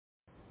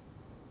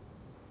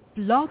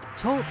Blog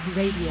Talk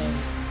Radio.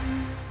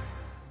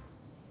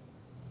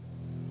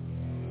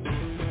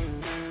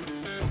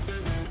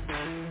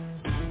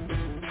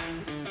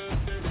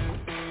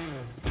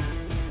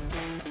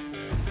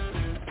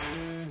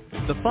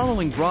 The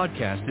following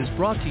broadcast is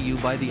brought to you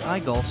by the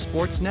iGolf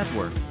Sports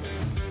Network.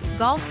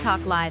 Golf Talk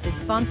Live is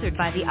sponsored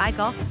by the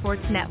iGolf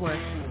Sports Network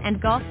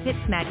and Golf Tips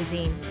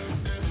Magazine.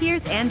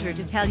 Here's Andrew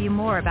to tell you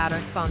more about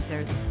our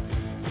sponsors.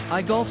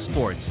 iGolf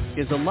Sports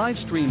is a live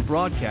stream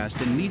broadcast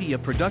and media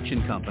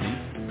production company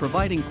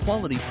providing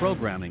quality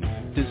programming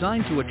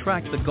designed to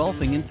attract the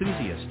golfing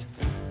enthusiast.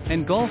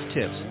 And Golf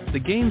Tips, the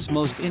game's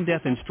most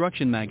in-depth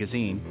instruction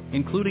magazine,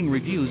 including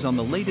reviews on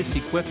the latest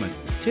equipment,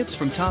 tips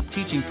from top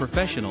teaching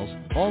professionals,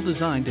 all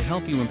designed to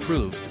help you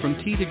improve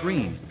from tee to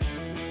green.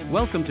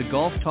 Welcome to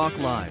Golf Talk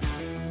Live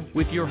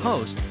with your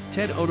host,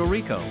 Ted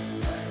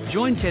Odorico.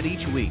 Join Ted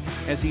each week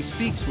as he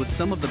speaks with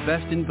some of the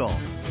best in golf.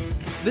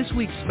 This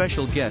week's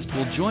special guest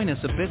will join us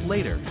a bit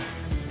later.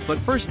 But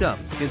first up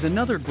is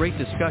another great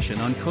discussion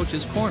on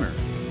Coach's Corner.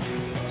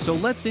 So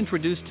let's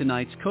introduce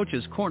tonight's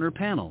Coach's Corner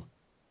panel.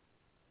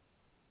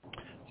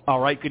 All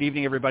right, good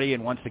evening, everybody,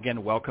 and once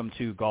again, welcome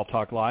to Golf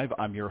Talk Live.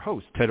 I'm your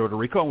host, Ted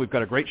Odorico, and we've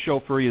got a great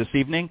show for you this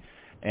evening,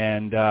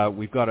 and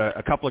we've got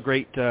a couple of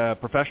great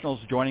professionals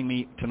joining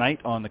me tonight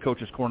on the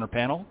Coach's Corner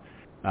panel,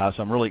 so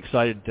I'm really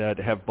excited to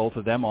have both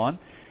of them on.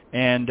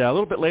 And a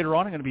little bit later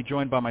on, I'm going to be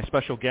joined by my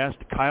special guest,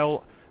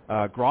 Kyle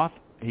Groth.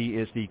 He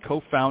is the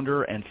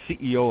co-founder and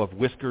CEO of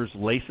Whiskers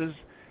Laces,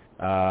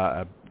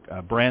 a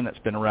brand that's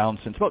been around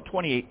since about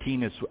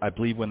 2018 is, I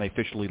believe, when they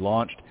officially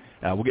launched.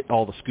 We'll get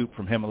all the scoop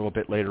from him a little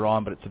bit later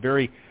on, but it's a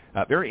very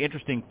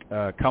interesting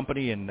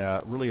company and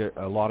really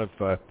a lot of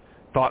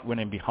thought went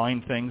in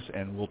behind things,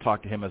 and we'll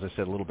talk to him, as I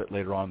said, a little bit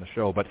later on in the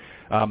show. But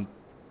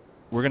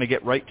we're going to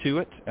get right to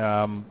it.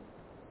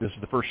 This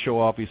is the first show,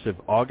 obviously, of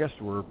August.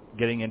 We're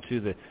getting into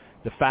the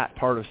fat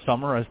part of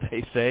summer, as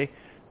they say,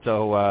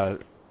 so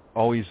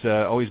always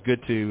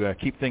good to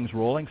keep things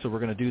rolling. So we're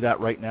going to do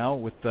that right now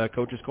with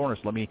Coach's Corner.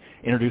 So let me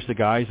introduce the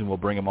guys, and we'll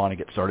bring them on and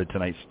get started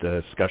tonight's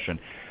discussion.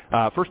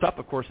 First up,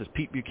 of course, is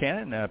Pete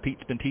Buchanan.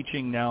 Pete's been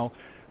teaching now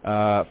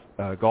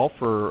golf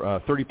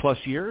for 30-plus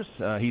years.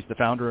 He's the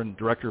founder and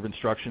director of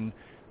instruction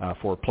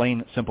for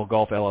Plain Simple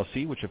Golf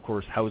LLC, which, of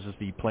course, houses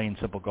the Plain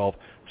Simple Golf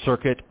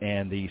Circuit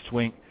and the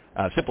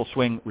Simple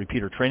Swing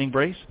Repeater Training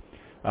Brace.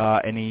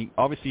 And he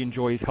obviously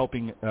enjoys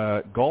helping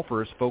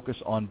golfers focus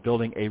on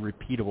building a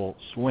repeatable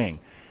swing.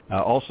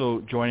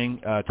 Also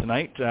joining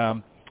tonight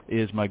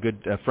is my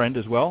good friend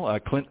as well,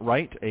 Clint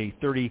Wright, a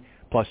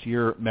 30-plus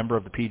year member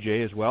of the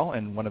PGA as well,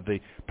 and one of the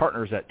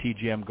partners at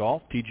TGM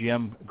Golf.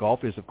 TGM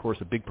Golf is, of course,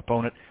 a big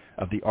proponent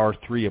of the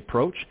R3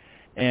 approach,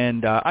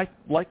 and I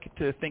like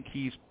to think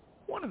he's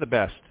one of the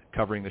best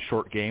covering the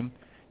short game,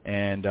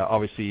 and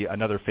obviously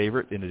another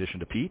favorite in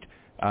addition to Pete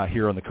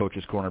here on the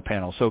Coach's Corner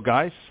panel. So,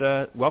 guys,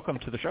 welcome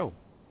to the show.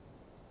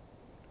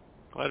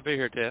 Glad to be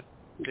here, Ted.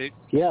 Pete?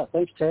 Yeah,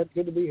 thanks, Ted.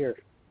 Good to be here.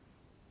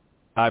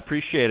 I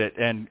appreciate it.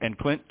 And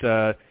Clint,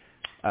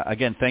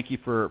 again, thank you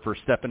for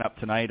stepping up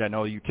tonight. I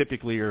know you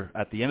typically are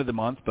at the end of the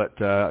month, but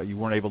you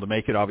weren't able to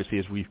make it, obviously,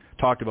 as we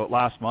talked about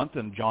last month,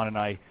 and John and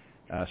I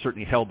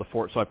certainly held the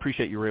fort. So I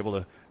appreciate you were able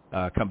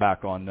to come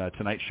back on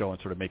tonight's show and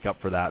sort of make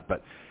up for that.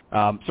 But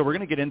so we're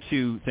going to get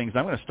into things.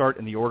 I'm going to start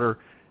in the order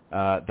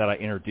that I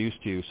introduced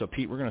you. So,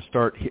 Pete, we're going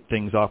to hit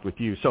things off with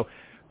you. So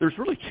there's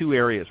really two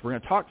areas. We're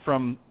going to talk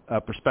from a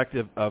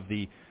perspective of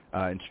the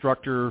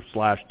instructor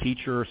 /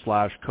 teacher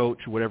 / coach,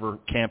 whatever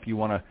camp you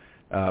want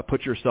to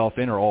put yourself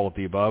in, or all of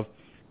the above.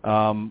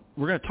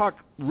 We're going to talk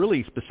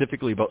really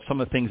specifically about some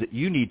of the things that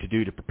you need to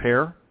do to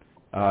prepare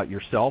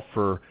yourself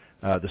for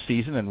the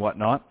season and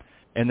whatnot.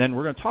 And then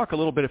we're going to talk a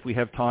little bit, if we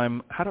have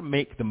time, how to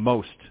make the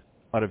most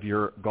out of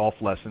your golf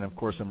lesson. Of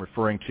course, I'm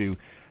referring to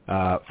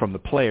from the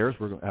players.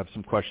 We're going to have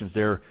some questions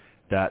there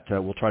that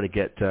we'll try to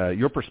get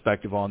your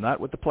perspective on that,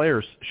 what the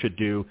players should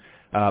do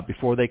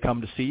before they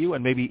come to see you,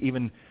 and maybe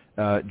even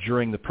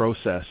during the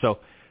process. So,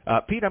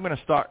 Pete, I'm going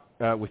to start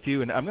with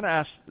you, and I'm going to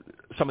ask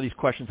some of these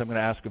questions I'm going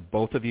to ask of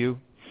both of you,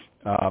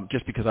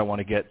 just because I want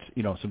to get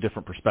some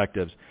different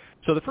perspectives.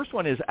 So the first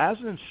one is, as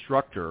an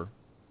instructor,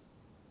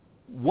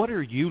 what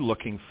are you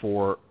looking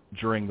for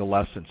during the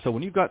lesson? So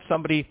when you've got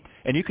somebody,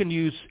 and you can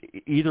use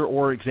either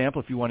or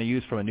example if you want to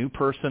use from a new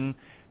person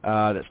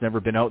that's never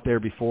been out there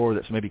before,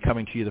 that's maybe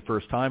coming to you the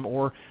first time,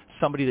 or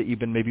somebody that you've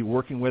been maybe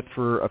working with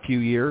for a few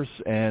years,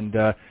 and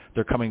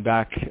they're coming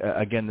back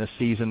again this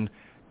season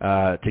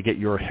to get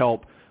your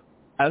help.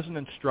 As an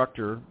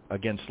instructor,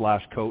 again,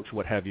 / coach,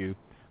 what have you,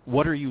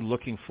 what are you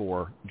looking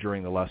for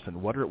during the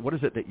lesson? What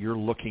is it that you're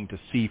looking to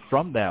see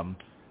from them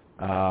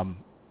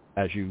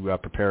as you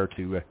prepare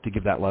to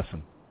give that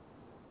lesson?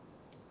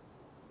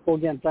 Well,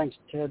 again, thanks,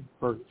 Ted,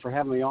 for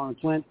having me on.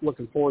 Clint,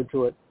 looking forward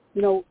to it.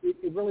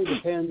 It really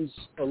depends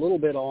a little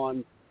bit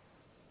on,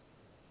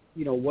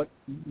 what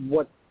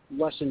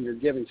lesson you're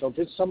giving. So if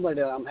it's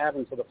somebody that I'm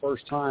having for the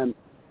first time,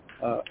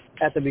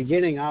 at the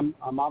beginning, I'm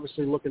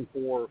obviously looking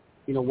for,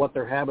 what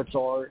their habits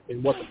are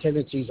and what the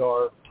tendencies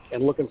are,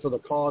 and looking for the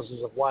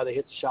causes of why they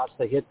hit the shots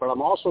they hit. But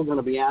I'm also going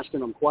to be asking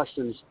them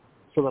questions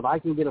so that I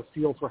can get a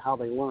feel for how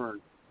they learn,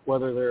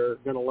 whether they're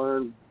going to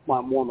learn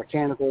more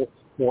mechanical,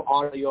 more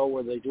audio,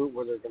 where they do it,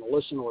 where they're going to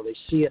listen or they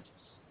see it.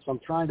 So I'm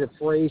trying to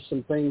phrase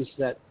some things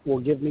that will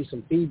give me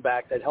some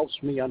feedback that helps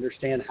me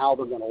understand how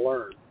they're going to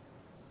learn.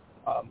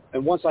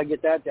 And once I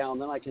get that down,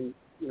 then I can,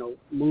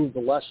 move the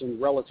lesson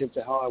relative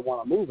to how I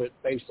want to move it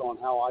based on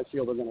how I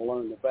feel they're going to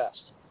learn the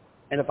best.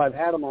 And if I've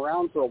had them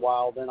around for a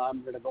while, then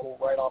I'm going to go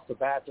right off the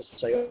bat to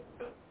say,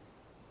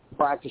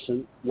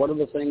 practicing, what are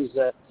the things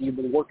that you've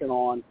been working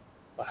on?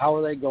 How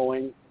are they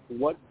going?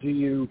 What do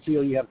you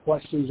feel you have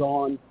questions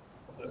on?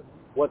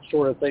 What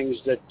sort of things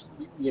that,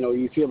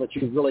 you feel that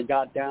you've really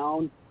got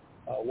down?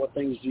 What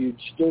things do you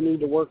still need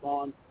to work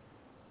on?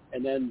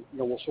 And then,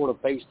 we'll sort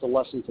of base the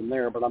lesson from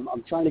there. But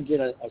I'm trying to get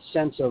a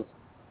sense of,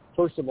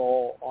 first of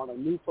all, on a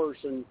new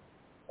person,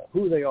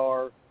 who they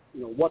are,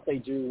 what they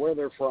do, where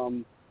they're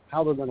from,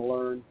 how they're going to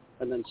learn,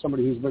 and then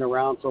somebody who's been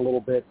around for a little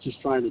bit, just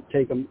trying to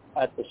take them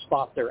at the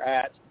spot they're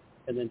at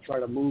and then try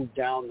to move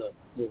down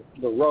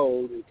the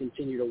road and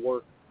continue to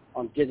work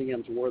on getting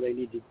them to where they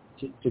need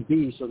to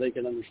be so they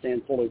can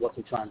understand fully what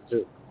they're trying to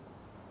do.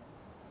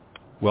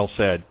 Well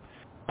said.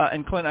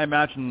 And Clint, I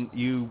imagine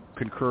you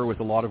concur with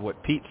a lot of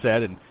what Pete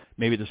said, and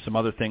maybe there's some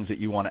other things that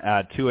you want to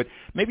add to it.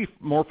 Maybe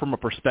more from a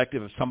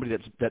perspective of somebody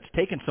that's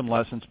taken some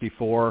lessons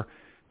before.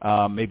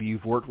 Maybe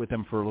you've worked with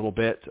them for a little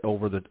bit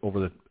over the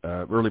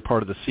early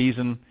part of the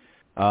season.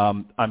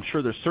 I'm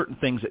sure there's certain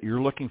things that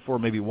you're looking for.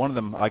 Maybe one of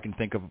them I can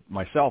think of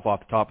myself off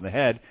the top of the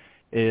head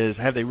is,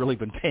 have they really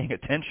been paying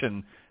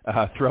attention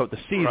throughout the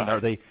season? Right. Are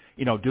they,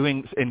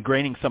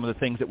 ingraining some of the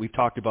things that we've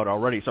talked about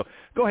already? So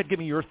go ahead, give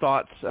me your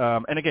thoughts.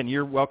 And again,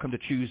 you're welcome to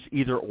choose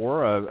either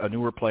or, a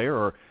newer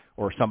player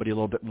or somebody a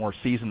little bit more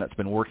seasoned that's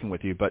been working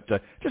with you. But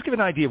just give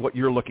an idea of what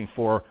you're looking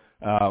for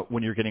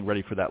when you're getting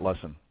ready for that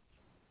lesson.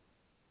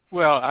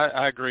 Well,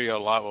 I agree a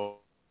lot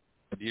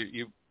with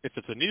you. If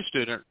it's a new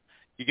student,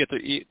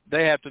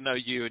 they have to know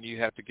you, and you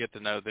have to get to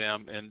know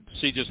them and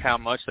see just how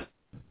much,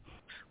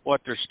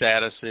 what their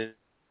status is.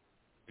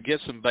 Get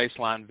some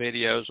baseline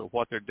videos of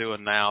what they're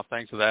doing now,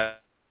 things of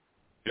that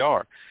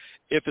are.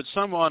 If it's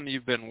someone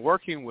you've been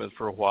working with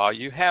for a while,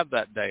 you have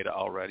that data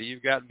already.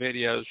 You've got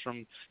videos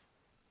from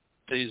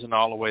season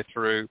all the way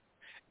through.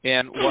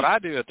 And what I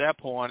do at that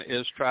point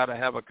is try to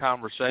have a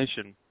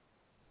conversation.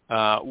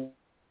 Data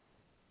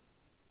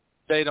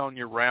on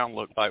your round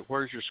look like?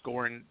 Where's your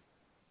scoring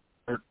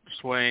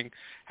swing?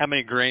 How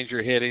many greens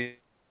you're hitting?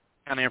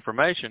 Kind of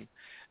information.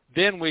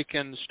 Then we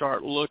can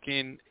start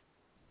looking,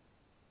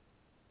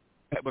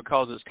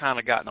 because it's kind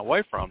of gotten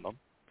away from them.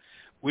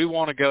 We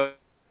want to go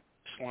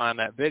line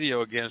that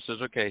video again and says,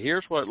 okay,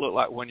 here's what it looked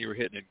like when you were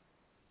hitting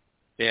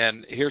it,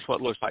 and here's what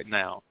it looks like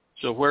now.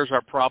 So where's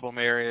our problem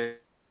area?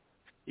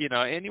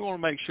 And you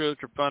want to make sure that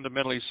you're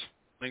fundamentally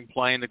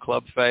playing the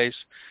club face,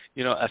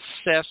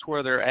 assess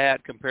where they're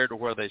at compared to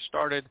where they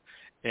started,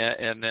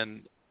 and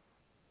then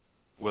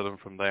with them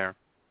from there.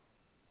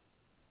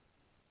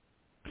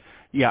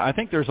 Yeah, I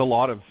think there's a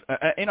lot of,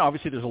 and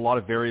obviously there's a lot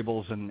of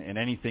variables in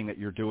anything that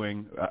you're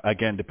doing,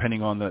 again,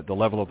 depending on the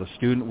level of the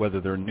student, whether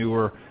they're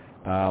newer,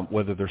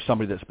 whether there's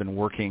somebody that's been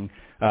working,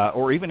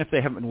 or even if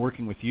they haven't been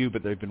working with you,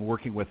 but they've been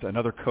working with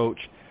another coach.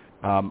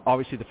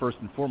 Obviously, the first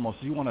and foremost,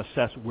 you want to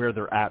assess where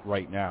they're at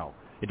right now.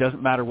 It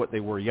doesn't matter what they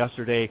were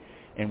yesterday,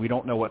 and we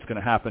don't know what's going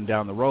to happen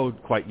down the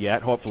road quite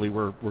yet. Hopefully,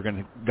 we're going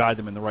to guide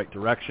them in the right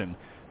direction.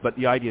 But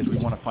the idea is we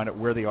want to find out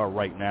where they are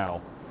right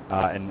now.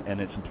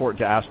 And it's important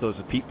to ask those,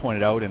 as Pete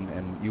pointed out,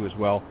 and you as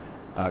well,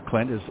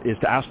 Clint, is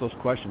to ask those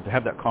questions, to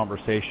have that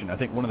conversation. I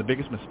think one of the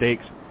biggest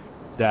mistakes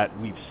that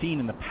we've seen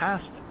in the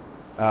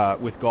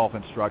past with golf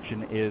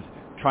instruction is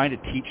trying to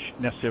teach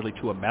necessarily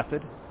to a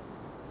method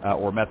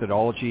or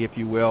methodology, if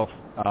you will,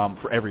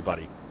 for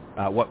everybody.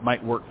 What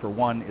might work for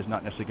one is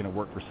not necessarily going to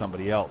work for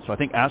somebody else. So I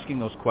think asking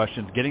those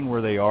questions, getting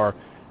where they are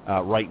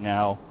right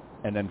now,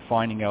 and then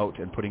finding out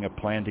and putting a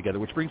plan together,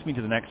 which brings me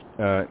to the next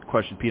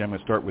question, Pete. I'm going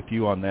to start with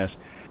you on this.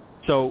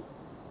 So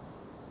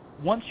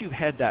once you've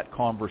had that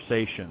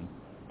conversation,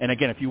 and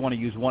again, if you want to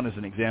use one as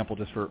an example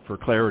just for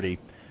clarity,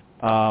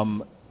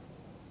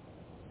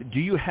 do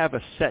you have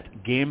a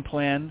set game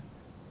plan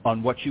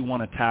on what you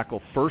want to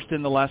tackle first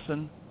in the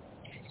lesson?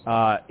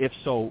 If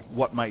so,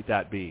 what might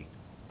that be?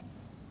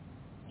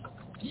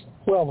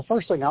 Well, the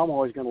first thing I'm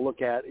always going to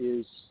look at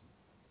is,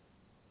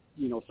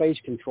 face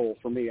control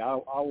for me. I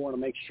want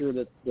to make sure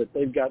that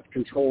they've got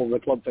control of the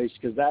club face,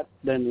 because that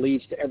then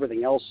leads to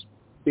everything else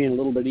being a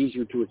little bit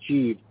easier to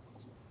achieve.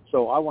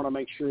 So I want to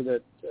make sure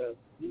that,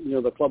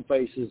 the club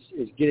face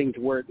is getting to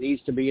where it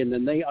needs to be, and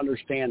then they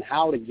understand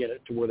how to get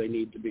it to where they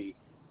need to be.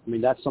 I mean,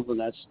 that's something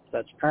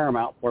that's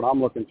paramount, what I'm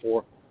looking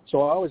for.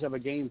 So I always have a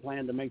game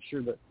plan to make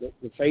sure that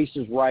the face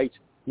is right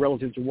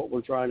relative to what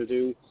we're trying to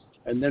do.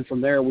 And then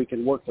from there, we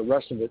can work the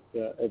rest of it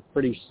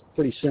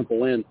pretty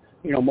simple in.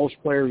 Most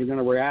players are going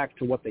to react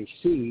to what they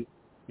see.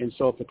 And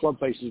so if the club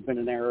face has been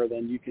an error,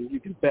 then you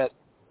can bet,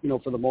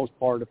 for the most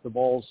part, if the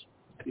ball's,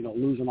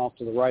 losing off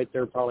to the right,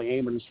 they're probably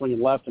aiming and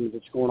swinging left. And if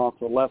it's going off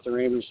to the left, they're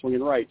aiming and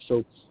swinging right.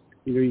 So,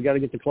 you got to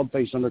get the club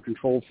face under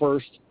control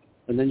first,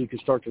 and then you can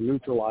start to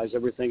neutralize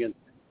everything. And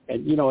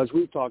And, you know, as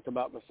we've talked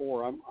about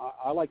before,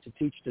 I like to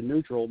teach to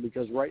neutral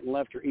because right and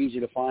left are easy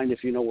to find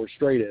if you know where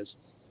straight is.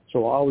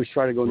 So I always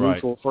try to go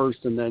neutral first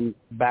and then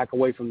back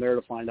away from there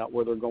to find out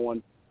where they're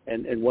going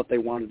and what they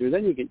want to do.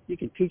 Then you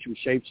can teach them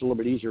shapes a little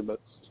bit easier. But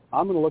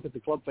I'm going to look at the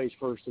club face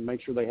first and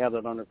make sure they have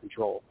that under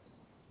control.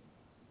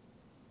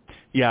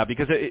 Yeah,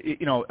 because,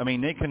 you know, I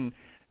mean,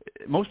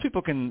 most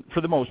people can,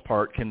 for the most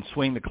part, can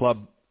swing the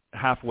club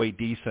halfway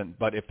decent,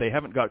 but if they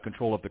haven't got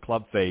control of the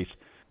club face,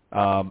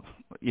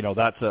 you know,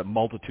 that's a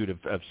multitude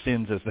of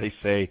sins, as they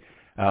say.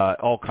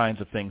 All kinds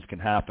of things can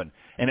happen.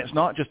 And it's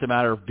not just a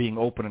matter of being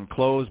open and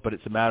closed, but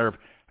it's a matter of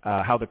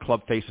how the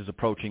club face is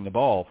approaching the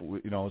ball.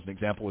 You know, as an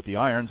example with the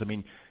irons, I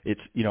mean,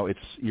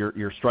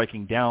 you're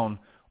striking down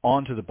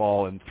onto the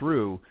ball and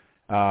through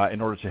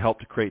in order to help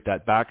to create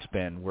that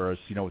backspin, whereas,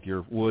 you know, with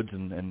your woods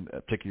and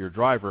particularly your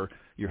driver,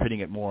 you're hitting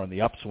it more on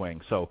the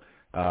upswing, so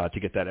to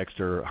get that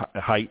extra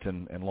height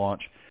and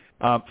launch.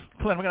 Clint,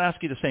 I'm going to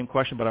ask you the same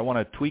question, but I want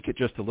to tweak it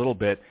just a little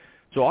bit.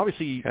 So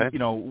obviously, you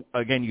know,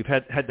 again, you've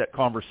had that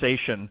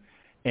conversation,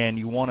 and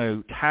you want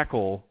to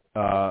tackle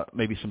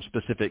maybe some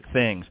specific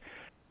things.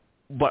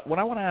 But what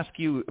I want to ask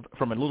you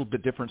from a little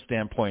bit different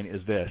standpoint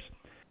is this.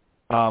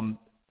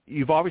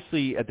 You've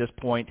obviously, at this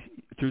point,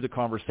 through the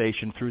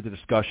conversation, through the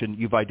discussion,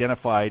 you've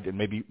identified, and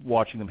maybe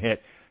watching them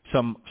hit,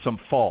 some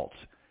faults,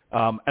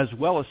 as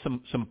well as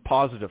some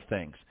positive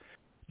things.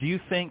 Do you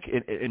think,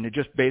 and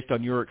just based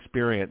on your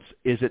experience,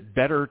 is it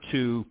better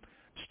to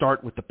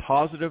start with the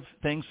positive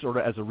things sort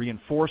of as a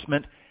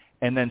reinforcement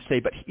and then say,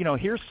 but, you know,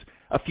 here's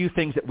a few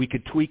things that we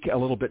could tweak a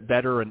little bit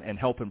better and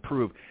help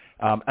improve,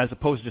 as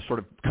opposed to just sort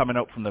of coming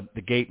out from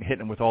the gate and hitting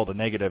them with all the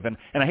negative. And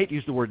I hate to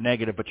use the word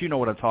negative, but you know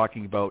what I'm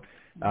talking about,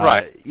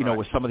 you know,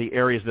 with some of the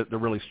areas that they're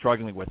really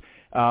struggling with.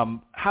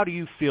 How do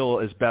you feel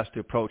is best to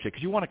approach it?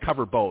 Because you want to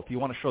cover both. You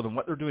want to show them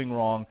what they're doing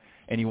wrong,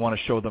 and you want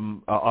to show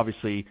them,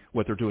 obviously,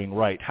 what they're doing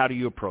right. How do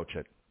you approach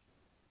it?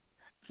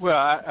 Well,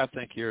 I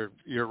think you're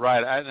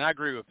right, and I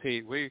agree with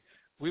Pete.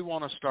 We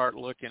want to start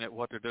looking at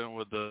what they're doing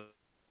with the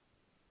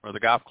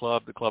golf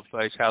club, the club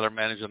face, how they're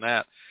managing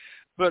that.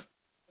 But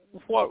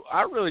what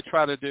I really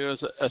try to do is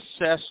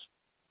assess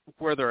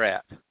where they're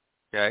at.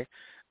 Okay,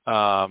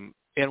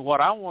 and what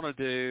I want to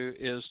do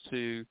is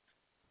to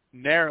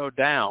narrow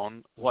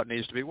down what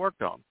needs to be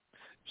worked on.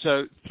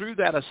 So through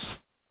that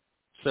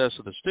assess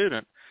of the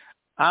student,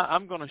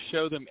 I'm going to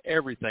show them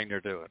everything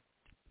they're doing.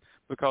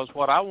 Because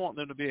what I want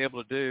them to be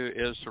able to do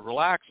is to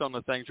relax on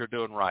the things they're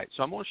doing right.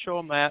 So I'm going to show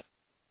them that.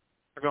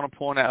 They're going to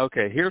point out,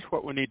 okay, here's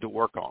what we need to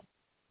work on.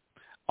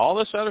 All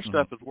this other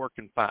stuff is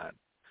working fine.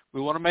 We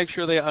want to make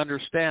sure they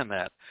understand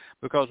that.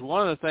 Because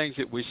one of the things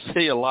that we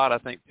see a lot, I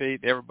think,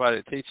 Pete, everybody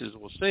that teaches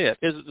will see it,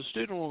 is that the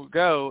student will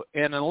go,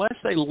 and unless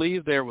they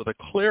leave there with a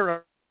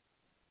clear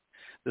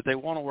that they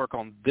want to work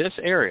on this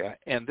area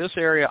and this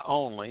area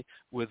only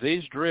with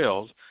these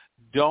drills,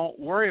 don't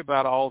worry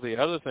about all the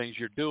other things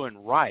you're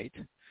doing right.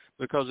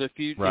 Because if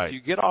you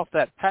get off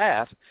that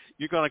path,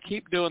 you're going to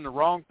keep doing the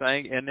wrong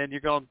thing, and then you're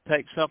going to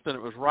take something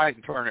that was right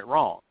and turn it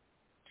wrong.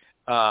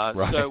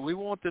 So we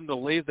want them to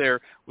leave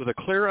there with a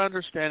clear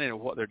understanding of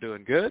what they're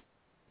doing good,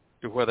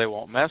 to where they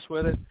won't mess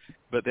with it,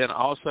 but then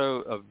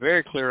also a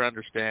very clear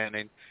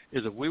understanding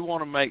is that we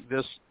want to make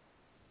this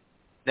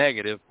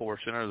negative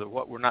portion, or that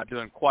what we're not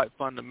doing quite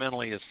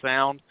fundamentally as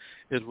sound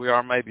as we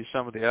are maybe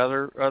some of the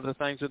other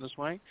things in the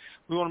swing.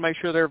 We want to make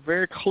sure they're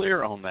very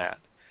clear on that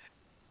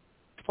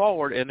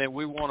forward, and then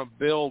we want to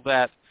build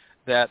that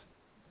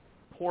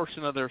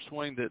portion of their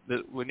swing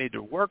that we need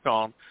to work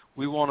on.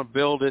 We want to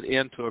build it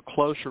into a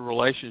closer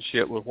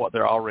relationship with what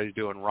they're already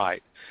doing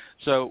right.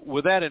 So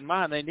with that in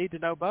mind, they need to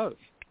know both.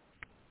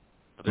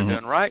 What they're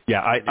doing right, they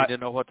need to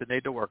know what they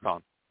need to work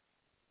on.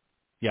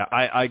 Yeah,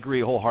 I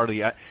agree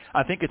wholeheartedly.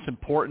 I think it's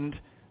important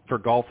for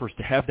golfers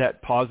to have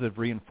that positive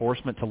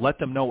reinforcement, to let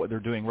them know what they're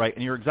doing right.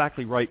 And you're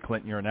exactly right,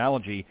 Clint, in your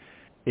analogy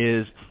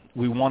is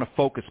we want to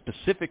focus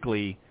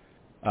specifically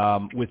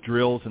with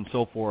drills and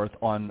so forth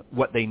on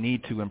what they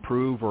need to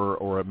improve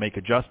or make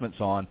adjustments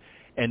on,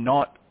 and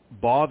not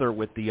bother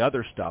with the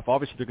other stuff.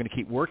 Obviously, they're going to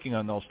keep working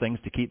on those things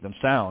to keep them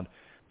sound,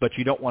 but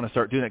you don't want to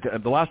start doing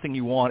it. The last thing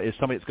you want is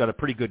somebody that's got a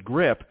pretty good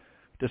grip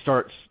to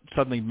start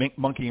suddenly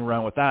monkeying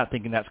around with that,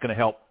 thinking that's going to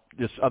help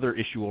this other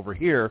issue over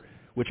here,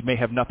 which may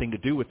have nothing to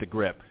do with the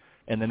grip.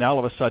 And then all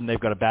of a sudden they've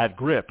got a bad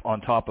grip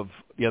on top of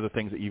the other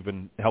things that you've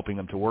been helping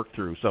them to work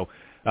through. So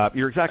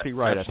you're exactly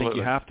right. Absolutely. I think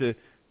you have to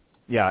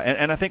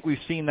and I think we've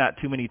seen that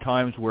too many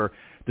times where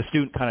the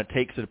student kind of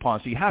takes it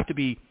upon. So you have to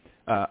be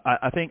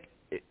I think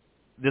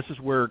this is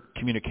where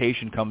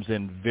communication comes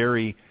in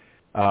very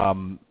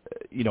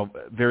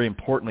very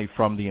importantly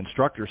from the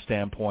instructor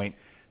standpoint,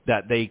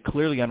 that they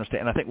clearly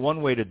understand. And I think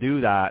one way to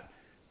do that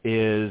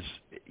is,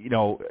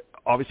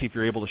 obviously if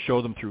you're able to show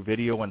them through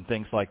video and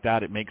things like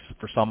that, it makes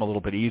for some a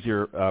little bit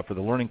easier for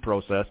the learning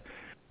process.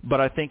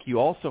 But I think you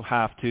also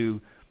have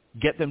to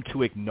get them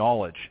to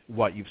acknowledge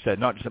what you've said,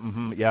 not just,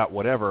 yeah,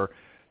 whatever.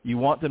 You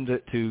want them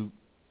to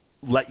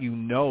let you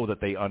know that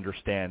they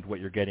understand what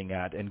you're getting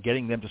at, and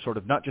getting them to sort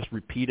of not just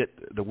repeat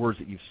it, the words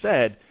that you've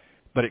said,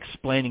 but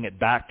explaining it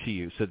back to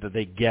you so that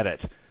they get it.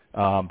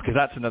 Because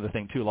that's another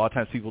thing, too. A lot of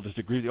times people just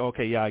agree,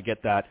 okay, yeah, I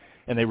get that,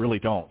 and they really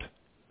don't.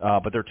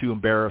 But they're too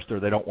embarrassed or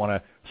they don't want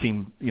to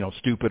seem,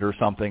 stupid or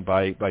something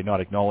by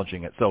not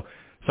acknowledging it. So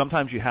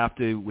sometimes you have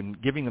to, when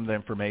giving them the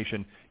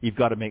information, you've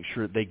got to make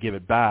sure that they give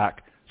it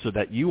back so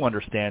that you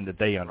understand that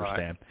they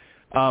understand.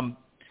 Right.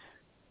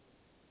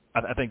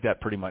 I think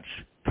that pretty much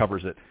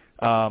covers it.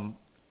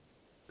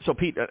 So,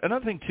 Pete,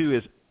 another thing, too,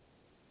 is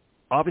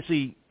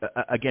obviously,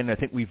 again, I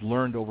think we've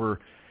learned over,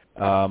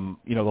 the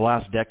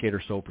last decade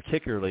or so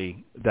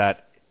particularly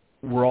that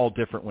we're all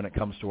different when it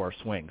comes to our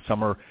swing.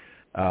 Some are,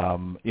 a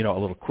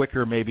little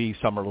quicker maybe.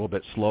 Some are a little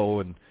bit slow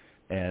and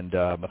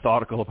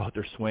methodical about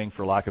their swing,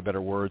 for lack of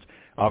better words.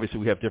 Obviously,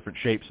 we have different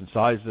shapes and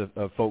sizes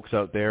of folks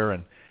out there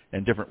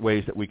and different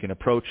ways that we can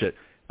approach it.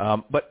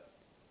 But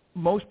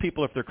most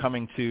people, if they're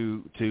coming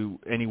to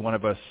any one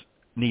of us,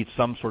 need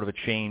some sort of a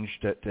change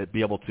to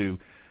be able to,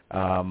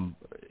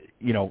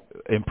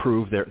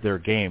 improve their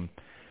game.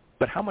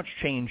 But how much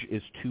change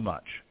is too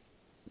much?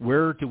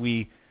 Where do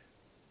we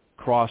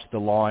cross the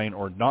line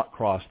or not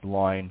cross the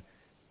line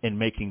in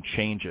making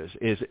changes?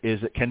 Is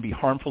it can be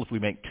harmful if we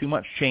make too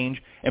much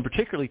change, and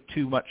particularly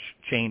too much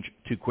change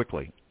too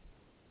quickly?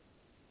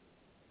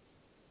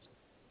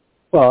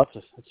 Well,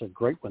 that's a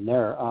great one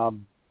there. I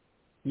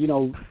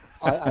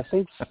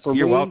think for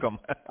You're me, welcome.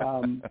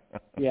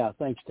 Yeah,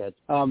 thanks, Ted.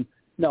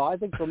 No, I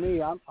think for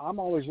me, I'm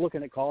always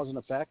looking at cause and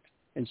effect,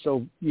 and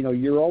so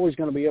you're always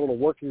going to be able to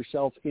work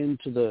yourself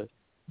into the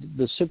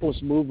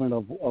simplest movement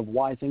of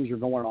why things are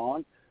going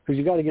on, because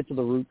you got to get to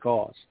the root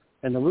cause.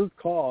 And the root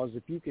cause,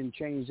 if you can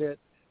change it,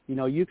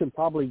 you can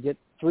probably get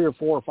 3 or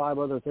 4 or 5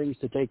 other things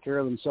to take care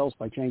of themselves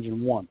by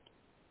changing one.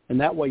 And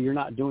that way you're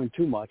not doing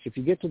too much. If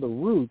you get to the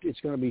root, it's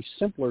going to be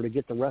simpler to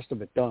get the rest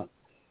of it done.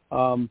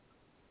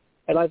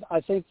 And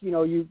I think,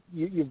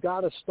 you've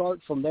got to start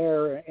from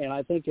there. And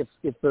I think if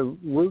the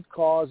root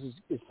cause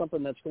is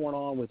something that's going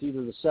on with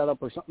either the setup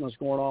or something that's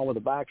going on with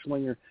the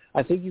backswinger,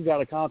 I think you've got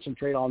to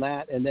concentrate on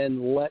that and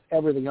then let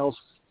everything else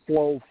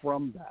flow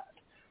from that.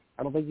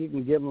 I don't think you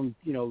can give them,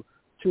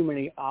 too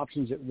many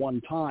options at one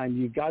time.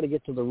 You've got to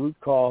get to the root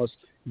cause,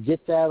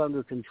 get that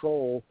under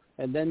control,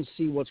 and then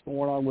see what's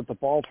going on with the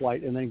ball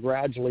flight, and then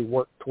gradually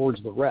work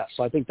towards the rest.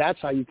 So I think that's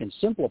how you can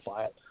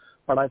simplify it.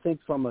 But I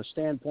think from a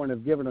standpoint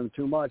of giving them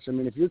too much,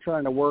 if you're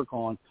trying to work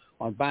on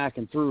back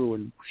and through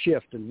and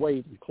shift and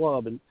weight and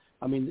club, and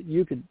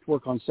you could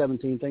work on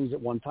 17 things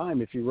at one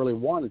time if you really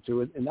wanted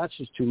to, and that's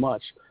just too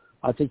much.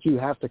 I think you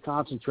have to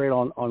concentrate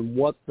on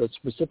what the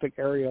specific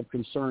area of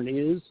concern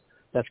is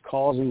that's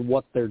causing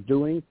what they're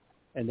doing,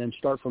 and then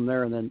start from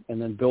there, and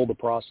then build the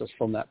process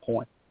from that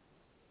point.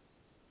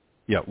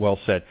 Yeah, well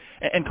said.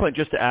 And Clint,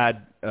 just to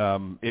add,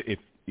 if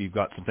you've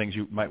got some things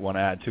you might want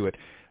to add to it,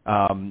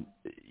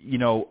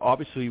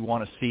 obviously you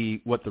want to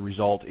see what the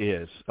result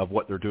is of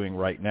what they're doing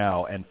right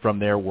now, and from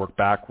there work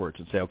backwards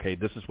and say, okay,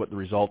 this is what the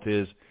result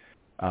is.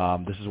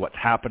 This is what's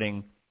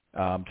happening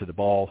to the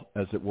ball,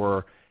 as it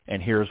were,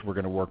 and we're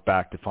going to work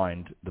back to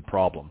find the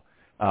problem.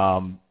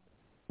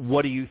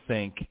 What do you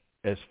think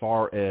as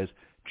far as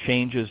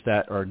changes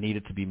that are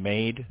needed to be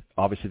made?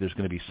 Obviously, there's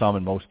going to be some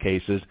in most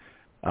cases.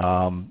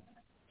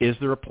 Is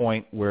there a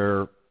point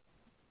where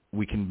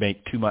we can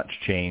make too much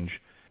change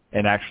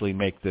and actually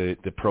make the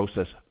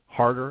process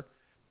harder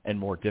and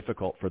more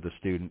difficult for the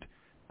student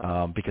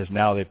because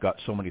now they've got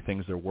so many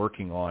things they're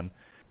working on?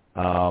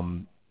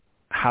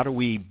 How do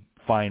we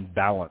find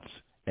balance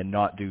and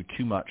not do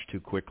too much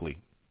too quickly?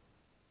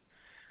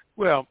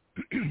 Well,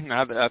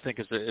 I think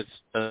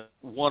it's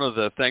one of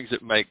the things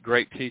that make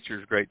great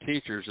teachers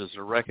is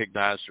to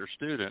recognize their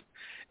student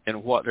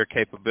and what their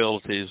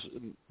capabilities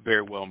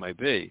very well may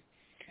be.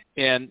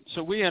 And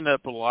so we end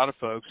up with a lot of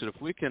folks that if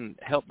we can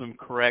help them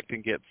correct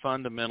and get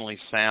fundamentally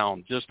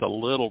sound just a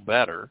little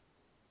better,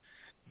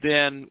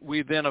 then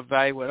we then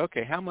evaluate,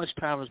 okay, how much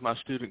time is my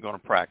student going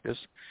to practice?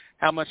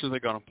 How much are they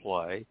going to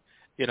play?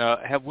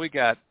 Have we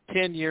got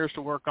 10 years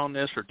to work on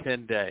this or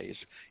 10 days?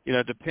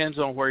 It depends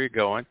on where you're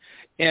going.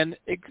 And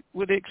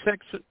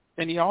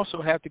and you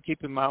also have to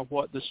keep in mind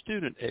what the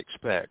student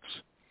expects.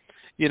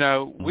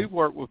 We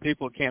work with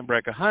people that can't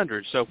break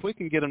 100. So if we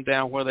can get them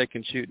down where they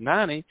can shoot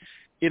 90,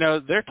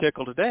 they're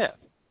tickled to death.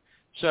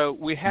 So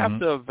we have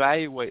to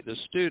evaluate the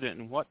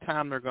student and what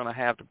time they're going to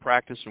have to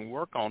practice and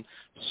work on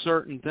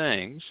certain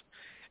things.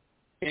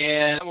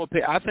 And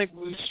I think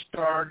we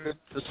started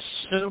the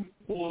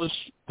simplest,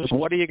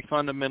 what do you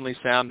fundamentally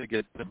sound to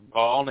get the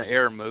ball in the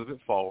air and move it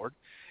forward.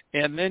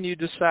 And then you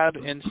decide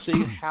and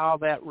see how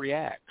that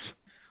reacts.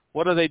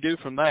 What do they do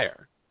from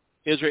there?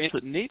 Is there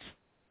anything that needs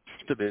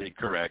to be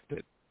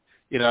corrected?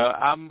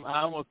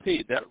 I'm with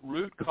Pete. That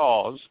root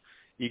cause,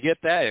 you get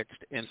that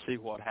and see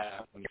what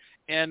happens.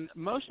 And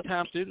most of the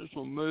time students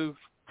will move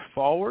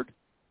forward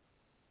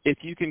if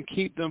you can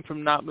keep them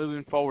from not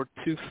moving forward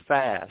too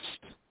fast.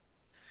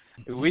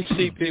 We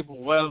see people,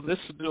 well, this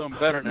is doing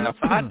better now. If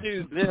I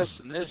do this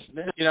and this and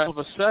this, all of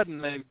a sudden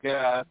they've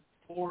got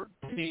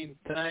 14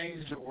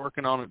 things they're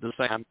working on at the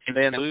same time, and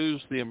then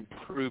lose the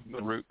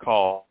improvement root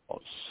cause.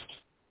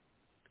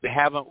 They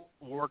haven't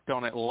worked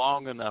on it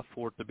long enough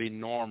for it to be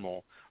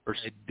normal, or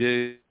say,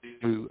 do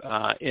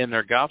in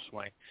their golf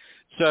swing.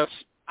 So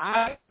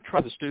I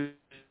try the students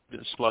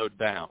slow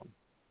down.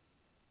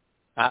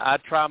 I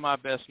try my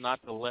best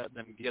not to let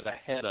them get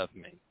ahead of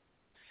me.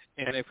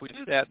 And if we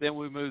do that, then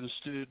we move the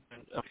student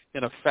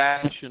in a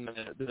fashion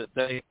that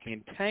they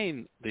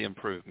maintain the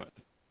improvement.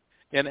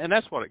 And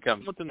that's what it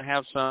comes. Something to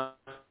have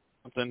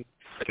something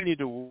that you need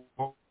to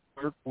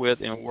work with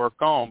and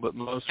work on, but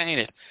maintain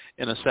it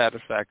in a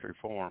satisfactory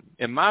form.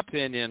 In my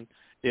opinion,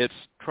 it's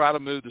try to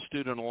move the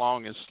student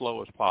along as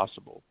slow as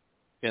possible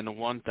in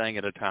one thing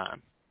at a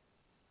time.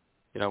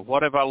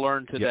 What have I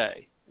learned today?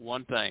 Yep.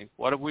 One thing.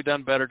 What have we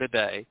done better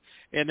today?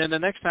 And then the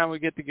next time we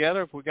get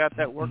together, if we got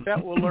that worked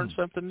out, we'll learn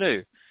something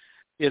new.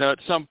 At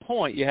some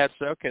point, you have to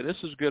say, okay, this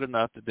is good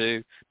enough to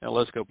do. Now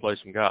let's go play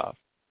some golf.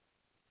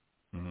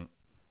 Mm-hmm.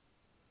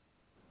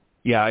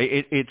 Yeah,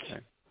 it's.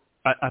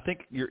 I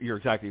think you're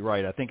exactly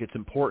right. I think it's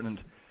important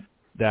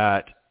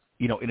that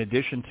in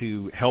addition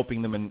to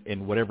helping them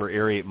in whatever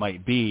area it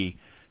might be,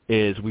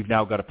 is we've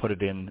now got to put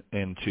it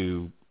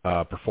into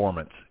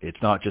performance.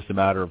 It's not just a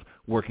matter of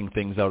working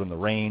things out in the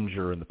range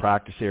or in the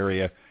practice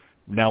area.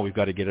 Now we've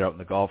got to get it out in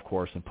the golf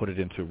course and put it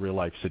into a real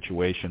life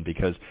situation,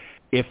 because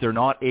if they're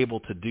not able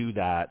to do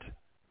that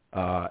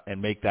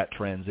and make that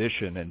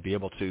transition and be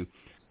able to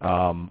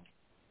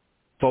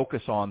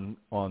focus on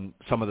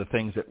some of the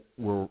things that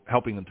we're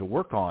helping them to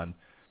work on,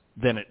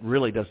 then it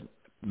really doesn't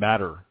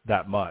matter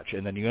that much.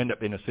 And then you end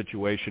up in a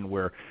situation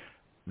where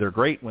they're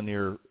great when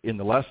they're in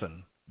the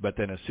lesson, but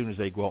then as soon as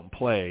they go out and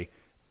play,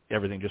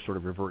 everything just sort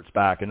of reverts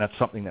back. And that's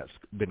something that's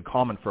been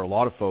common for a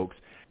lot of folks,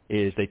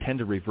 is they tend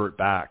to revert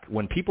back.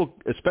 When people,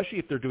 especially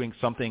if they're doing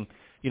something,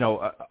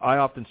 I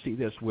often see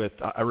this with,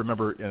 I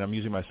remember, and I'm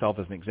using myself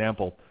as an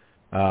example,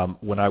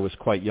 when I was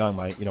quite young,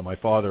 my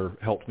father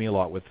helped me a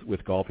lot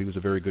with golf. He was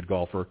a very good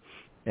golfer.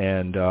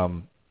 And,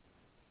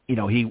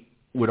 he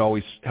would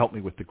always help me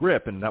with the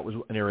grip, and that was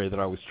an area that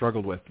I always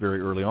struggled with very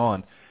early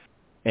on.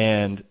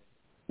 And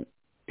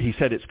he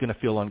said it's going to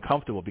feel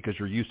uncomfortable because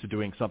you're used to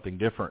doing something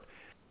different.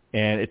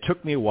 And it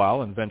took me a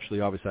while, and eventually,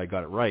 obviously, I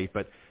got it right.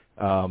 But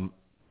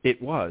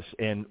it was.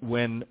 And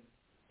when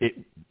it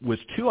was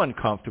too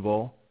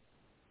uncomfortable,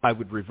 I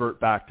would revert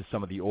back to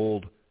some of the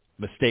old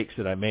mistakes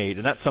that I made.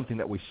 And that's something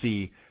that we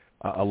see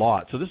a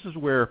lot. So this is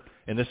where,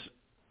 the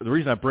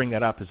reason I bring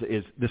that up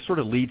is this sort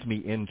of leads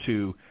me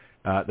into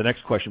the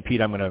next question.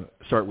 Pete, I'm going to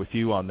start with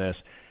you on this.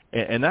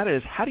 And that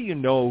is, how do you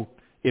know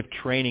if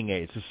training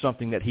aids is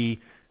something that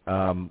he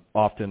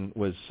often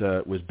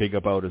was big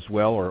about as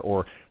well,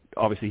 or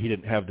obviously he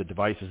didn't have the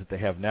devices that they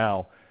have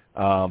now,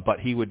 but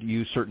he would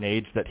use certain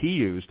aids that he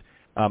used.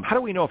 How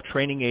do we know if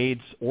training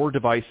aids or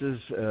devices,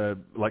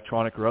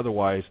 electronic or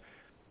otherwise,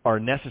 are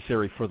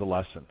necessary for the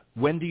lesson?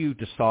 When do you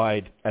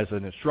decide as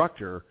an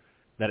instructor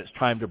that it's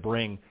time to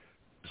bring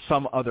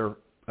some other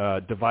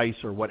device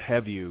or what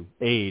have you,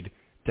 aid,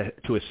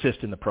 to assist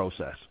in the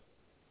process?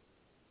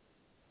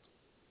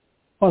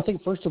 Well, I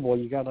think first of all,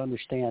 you got to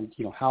understand,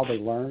 how they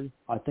learn.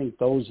 I think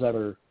those that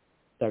are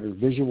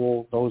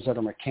visual, those that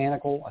are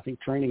mechanical, I think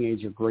training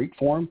aids are great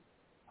for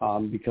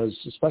them, because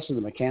especially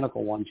the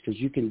mechanical ones, because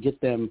you can get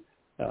them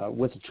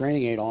with a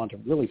training aid on to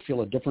really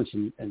feel a difference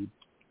in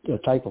the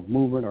type of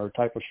movement or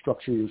type of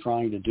structure you're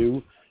trying to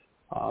do.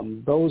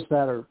 Those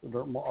that are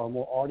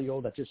more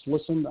audio, that just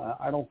listen,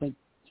 I don't think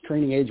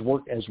training aids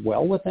work as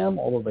well with them,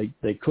 although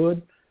they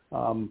could.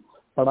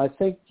 But I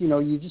think,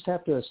 you just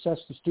have to assess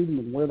the student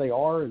and where they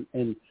are.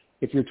 And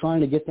if you're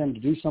trying to get them to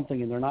do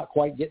something and they're not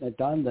quite getting it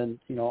done, then,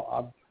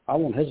 I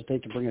won't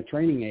hesitate to bring a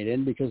training aid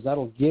in, because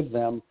that'll give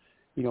them,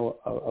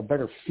 a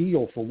better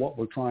feel for what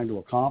we're trying to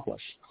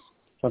accomplish.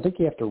 So I think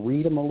you have to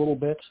read them a little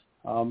bit.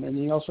 And then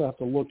you also have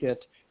to look at,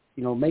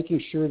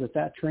 making sure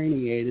that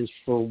training aid is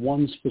for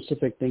one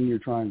specific thing you're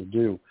trying to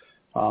do,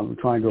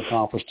 trying to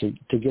accomplish,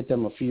 to get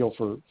them a feel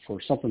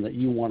for something that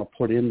you want to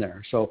put in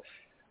there. So,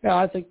 yeah,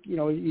 I think,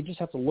 you just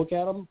have to look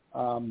at them,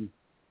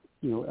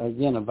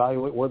 again,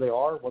 evaluate where they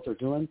are, what they're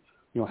doing,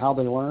 how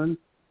they learn.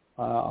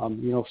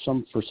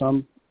 For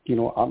some,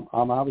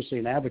 I'm obviously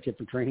an advocate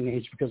for training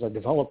aids because I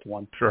developed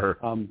one. Sure.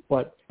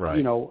 But,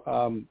 right.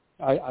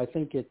 I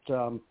think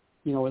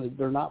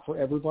they're not for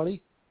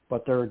everybody,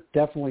 but there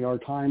definitely are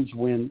times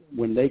when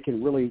they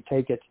can really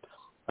take it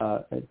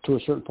to a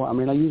certain point. I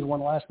mean, I used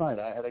one last night.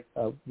 I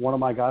had one of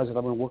my guys that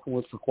I've been working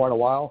with for quite a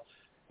while,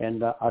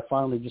 and I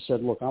finally just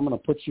said, look, I'm going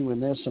to put you in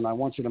this, and I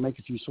want you to make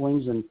a few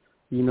swings, and,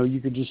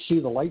 you could just see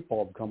the light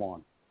bulb come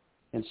on.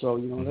 And so,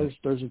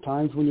 there's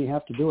times when you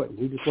have to do it. And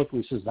he just looked at me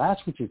and says,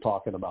 that's what you're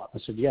talking about. I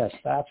said, yes,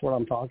 that's what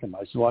I'm talking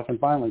about. So I can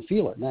finally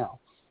feel it now.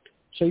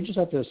 So you just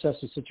have to assess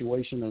the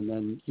situation, and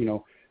then,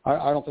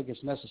 I don't think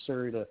it's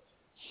necessary to,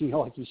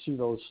 like you see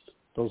those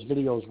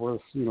videos where,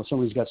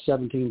 somebody's got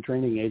 17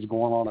 training aids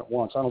going on at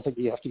once. I don't think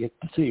you have to get,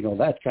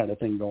 that kind of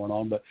thing going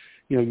on. But,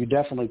 you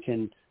definitely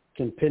can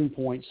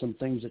pinpoint some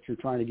things that you're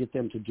trying to get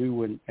them to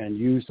do and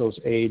use those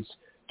aids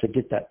to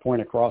get that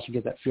point across and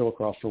get that feel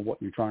across for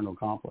what you're trying to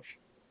accomplish.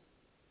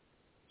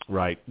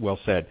 Right. Well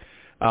said.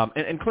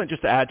 And Clint,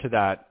 just to add to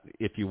that,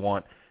 if you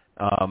want,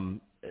 to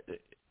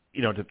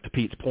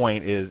Pete's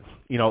point is,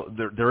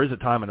 there is a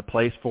time and a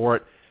place for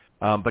it.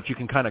 but you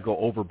can kind of go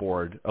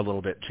overboard a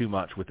little bit too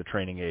much with the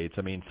training aids.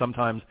 I mean,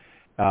 sometimes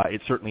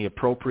it's certainly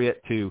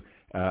appropriate to,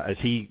 as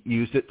he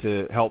used it,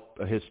 to help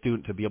his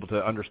student to be able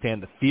to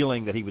understand the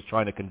feeling that he was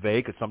trying to convey,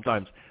 because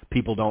sometimes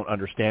people don't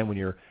understand when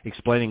you're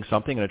explaining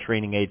something, and a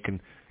training aid can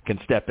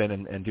step in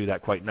and do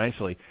that quite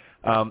nicely.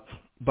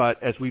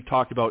 But as we've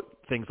talked about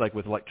things like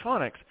with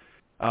electronics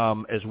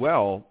as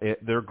well,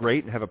 they're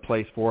great and have a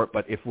place for it,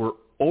 but if we're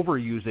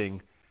overusing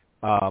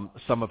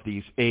some of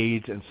these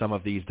aids and some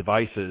of these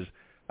devices,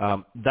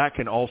 that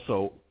can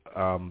also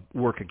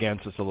work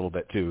against us a little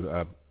bit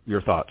too.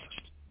 Your thoughts?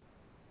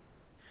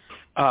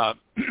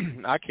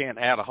 I can't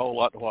add a whole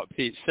lot to what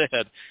Pete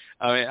said.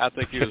 I mean, I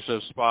think he was so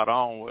spot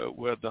on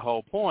with the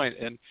whole point.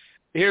 And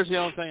here's the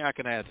only thing I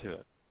can add to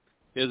it,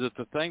 is that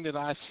the thing that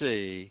I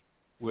see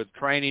with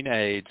training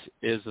aids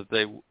is that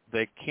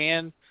they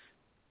can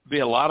be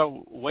a lot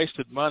of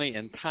wasted money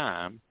and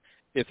time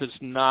if it's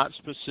not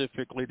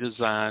specifically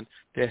designed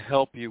to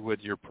help you with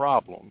your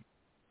problem.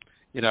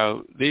 You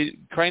know, the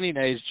training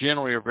aids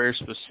generally are very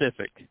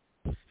specific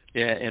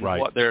in right.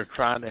 what they're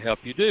trying to help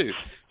you do.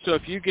 So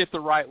if you get the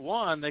right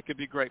one, they could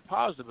be great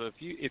positive.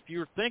 If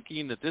you're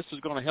thinking that this is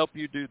going to help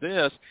you do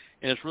this,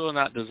 and it's really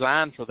not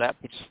designed for that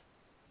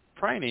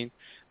training,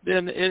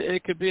 then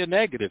it could be a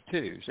negative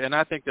too. And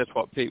I think that's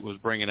what Pete was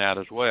bringing out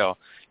as well.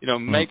 You know,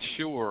 make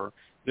sure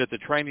that the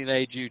training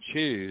aid you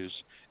choose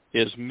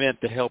is meant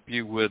to help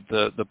you with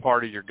the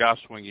part of your golf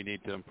swing you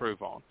need to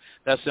improve on.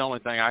 That's the only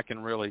thing I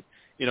can really,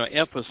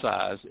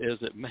 emphasize, is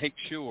that make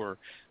sure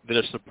that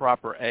it's the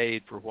proper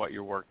aid for what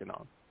you're working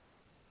on.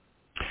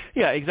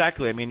 Yeah,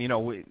 exactly. I mean,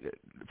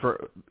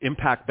 for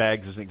impact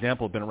bags, as an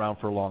example, have been around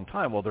for a long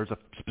time. Well, there's a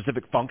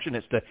specific function.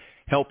 It's to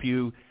help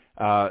you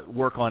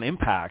work on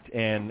impact,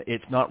 and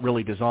it's not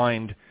really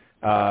designed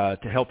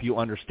to help you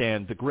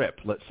understand the grip,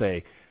 let's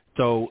say.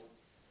 So,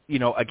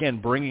 again,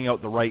 bringing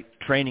out the right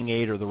training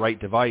aid or the right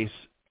device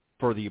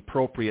for the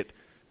appropriate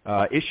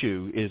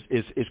issue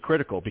is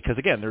critical, because,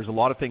 again, there's a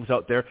lot of things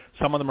out there.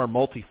 Some of them are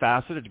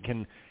multifaceted and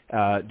can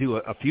do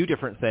a few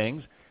different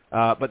things,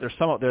 but there's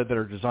some out there that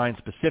are designed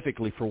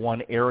specifically for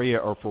one area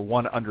or for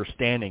one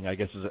understanding, I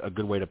guess is a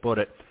good way to put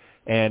it.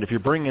 And if you're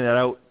bringing it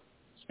out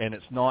and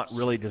it's not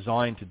really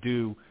designed to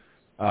do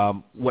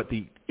what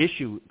the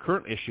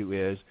current issue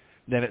is,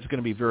 then it's going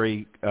to be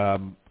very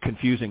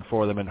confusing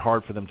for them and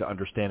hard for them to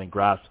understand and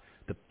grasp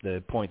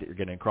the point that you're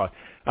getting across.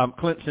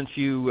 Clint, since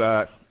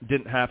you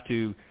didn't have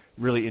to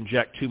really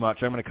inject too much,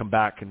 I'm going to come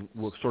back and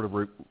we'll sort of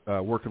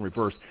work in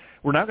reverse.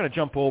 We're now going to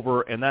jump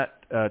over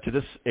to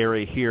this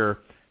area here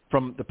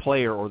from the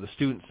player or the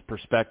student's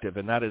perspective,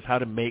 and that is how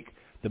to make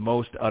the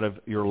most out of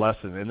your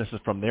lesson, and this is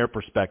from their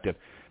perspective.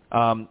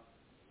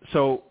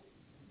 So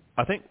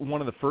I think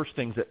one of the first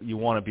things that you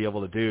want to be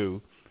able to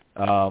do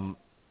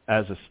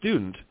as a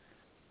student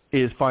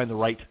is find the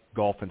right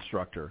golf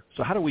instructor.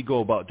 So how do we go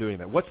about doing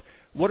that? What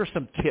are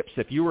some tips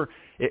if you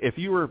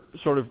were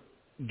sort of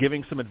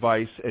giving some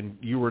advice and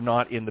you were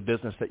not in the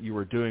business that you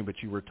were doing, but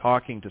you were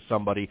talking to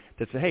somebody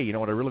that said, hey, you know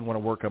what, I really want to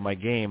work on my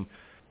game,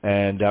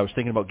 and I was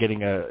thinking about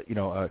getting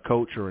a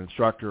coach or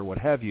instructor or what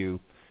have you,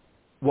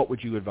 what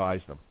would you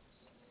advise them?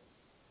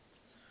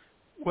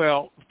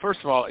 Well, first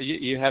of all,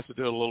 you have to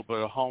do a little bit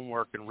of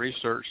homework and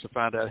research to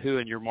find out who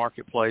in your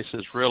marketplace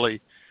is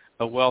really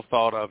a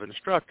well-thought-of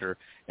instructor.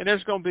 And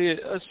there's going to be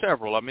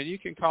several. I mean, you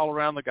can call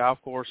around the golf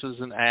courses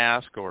and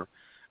ask, or,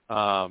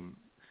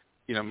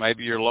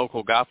 maybe your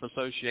local golf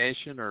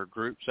association or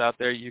groups out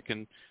there. You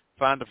can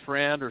find a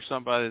friend or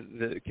somebody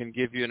that can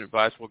give you an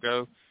advice. Well,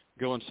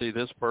 go and see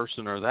this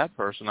person or that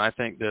person. I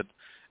think that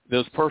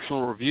those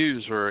personal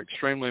reviews are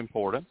extremely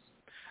important.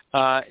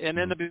 And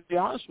then to be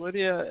honest with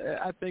you,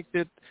 I think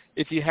that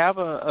if you have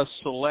a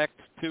select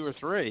 2 or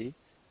 3,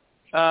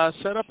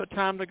 set up a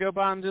time to go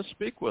by and just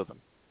speak with them.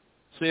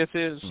 See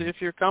if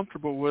you're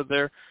comfortable with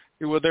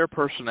their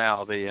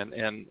personality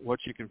and what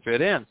you can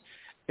fit in.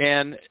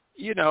 And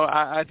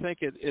I think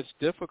it's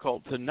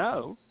difficult to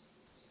know,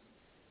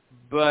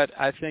 but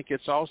I think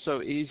it's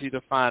also easy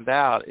to find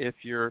out if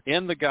you're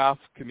in the golf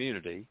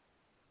community.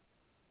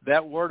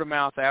 That word of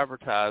mouth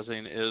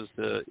advertising is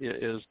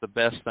the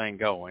best thing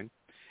going.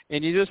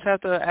 And you just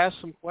have to ask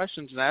some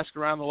questions and ask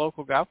around the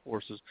local golf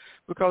courses,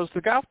 because the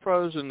golf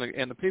pros and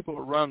the people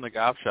who run the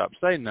golf shops,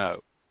 they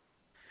know.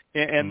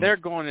 And they're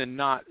going to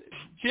not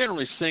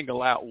generally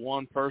single out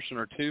one person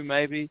or two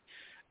maybe,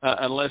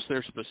 unless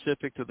they're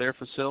specific to their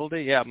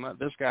facility. Yeah,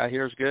 this guy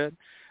here is good.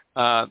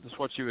 That's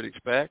what you would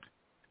expect.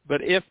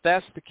 But if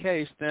that's the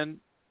case, then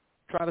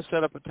try to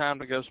set up a time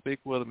to go speak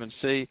with them and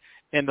see,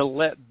 and to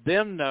let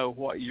them know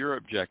what your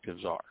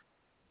objectives are.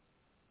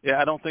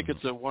 Yeah, I don't think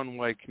it's a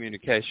one-way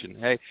communication.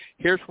 Hey,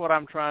 here's what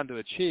I'm trying to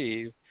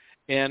achieve.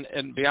 And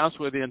to be honest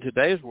with you, in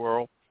today's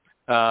world,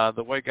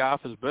 the way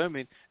golf is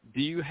booming,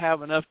 do you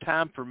have enough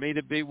time for me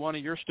to be one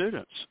of your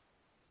students?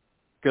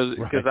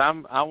 Because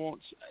I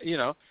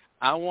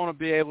want to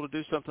be able to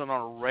do something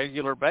on a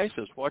regular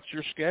basis. What's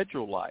your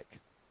schedule like?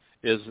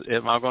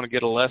 Am I going to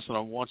get a lesson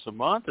on once a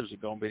month? Is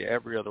it going to be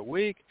every other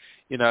week?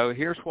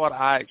 Here's what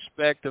I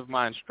expect of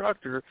my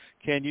instructor.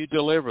 Can you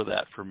deliver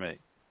that for me?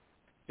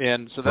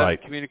 And so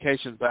that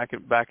communication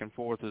back and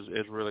forth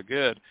is really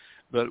good.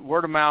 But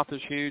word of mouth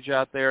is huge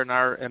out there in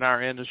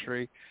our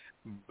industry.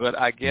 But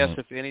I guess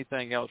if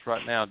anything else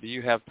right now, do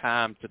you have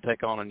time to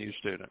take on a new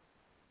student?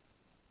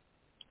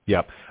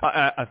 Yeah,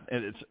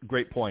 and it's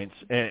great points,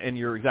 and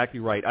you're exactly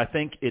right. I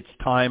think it's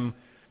time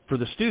for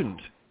the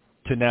student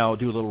to now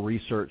do a little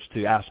research,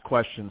 to ask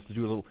questions, to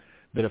do a little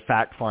bit of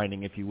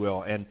fact-finding, if you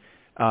will. And,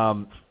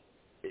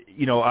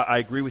 I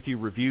agree with you.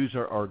 Reviews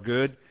are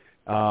good.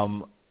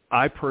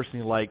 I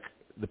personally like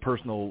the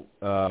personal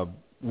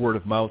word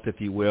of mouth,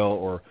 if you will,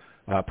 or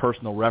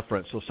personal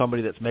reference, so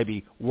somebody that's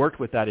maybe worked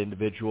with that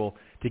individual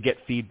to get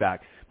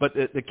feedback. But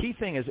the key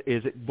thing is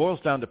it boils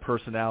down to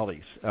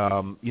personalities.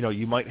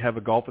 You might have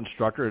a golf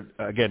instructor.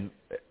 Again,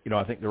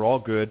 I think they're all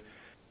good,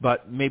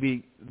 but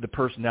maybe the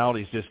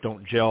personalities just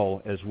don't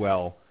gel as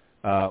well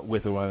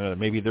with one another.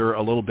 Maybe they're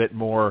a little bit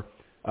more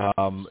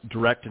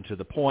direct and to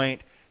the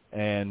point,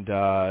 and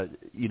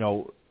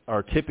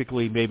are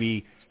typically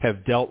maybe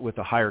have dealt with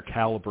a higher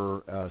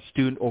caliber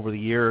student over the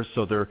years,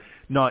 so they're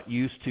not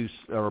used to,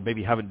 or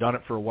maybe haven't done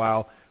it for a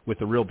while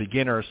with a real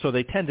beginner, so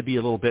they tend to be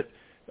a little bit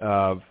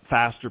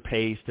faster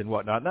paced and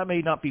whatnot. And that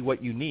may not be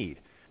what you need.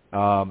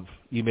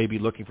 You may be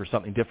looking for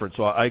something different.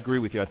 So I agree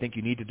with you. I think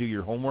you need to do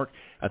your homework.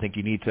 I think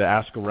you need to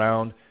ask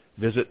around,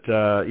 visit, some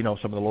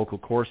of the local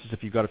courses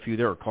if you've got a few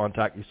there, or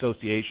contact the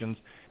associations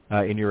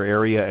in your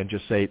area and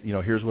just say,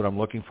 here's what I'm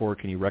looking for.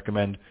 Can you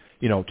recommend,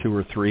 2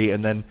 or 3,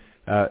 and then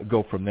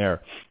go from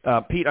there.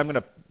 Pete, I'm going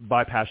to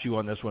bypass you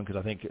on this one because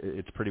I think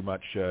it's pretty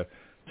much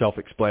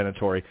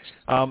self-explanatory.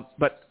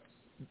 But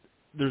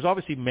there's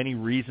obviously many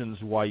reasons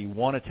why you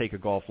want to take a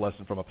golf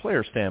lesson from a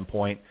player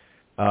standpoint.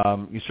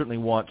 You certainly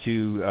want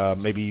to,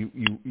 maybe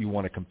you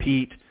want to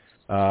compete.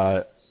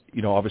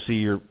 Obviously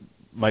you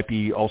might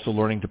be also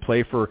learning to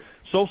play for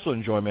social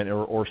enjoyment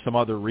or some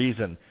other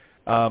reason.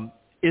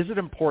 Is it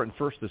important,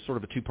 first, this sort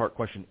of a two-part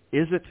question,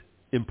 is it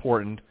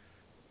important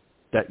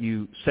that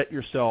you set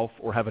yourself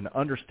or have an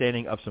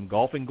understanding of some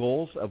golfing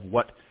goals of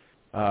what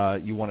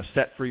you want to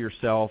set for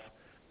yourself?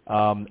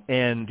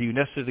 And do you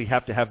necessarily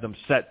have to have them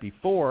set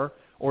before,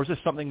 or is this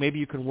something maybe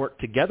you can work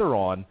together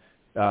on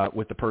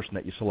with the person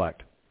that you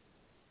select?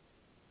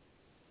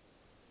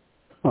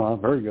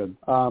 Very good.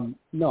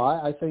 No,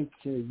 I think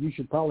you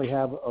should probably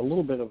have a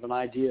little bit of an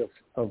idea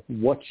of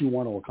what you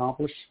want to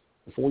accomplish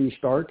before you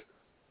start.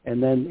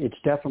 And then it's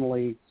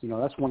definitely,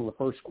 that's one of the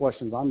first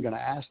questions I'm going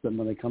to ask them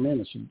when they come in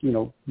is,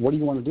 what do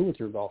you want to do with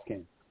your golf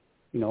game?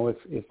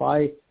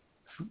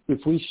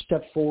 If we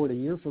step forward a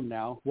year from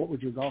now, what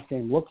would your golf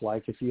game look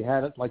like if you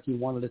had it like you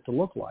wanted it to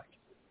look like?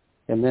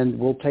 And then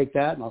we'll take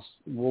that and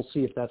we'll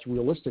see if that's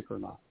realistic or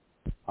not.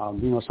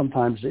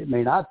 Sometimes it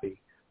may not be.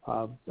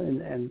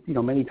 And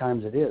many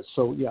times it is.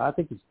 So, yeah, I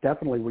think it's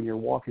definitely when you're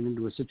walking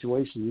into a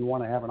situation, you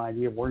want to have an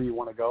idea of where you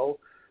want to go,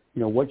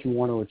 what you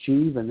want to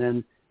achieve. And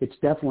then it's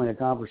definitely a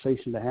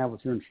conversation to have with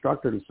your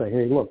instructor to say,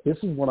 hey, look, this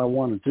is what I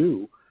want to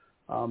do.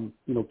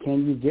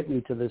 Can you get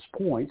me to this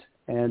point?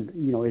 And,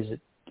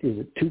 is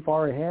it too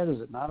far ahead? Is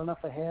it not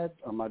enough ahead?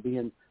 Am I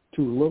being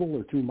too little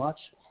or too much?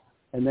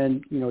 And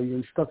then, your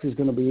instructor is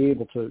going to be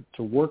able to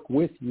work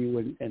with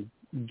you and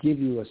give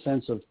you a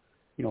sense of,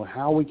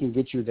 how we can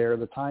get you there,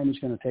 the time it's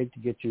going to take to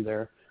get you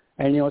there.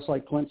 And, it's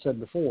like Clint said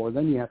before,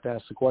 then you have to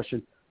ask the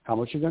question, how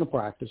much you're going to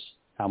practice,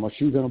 how much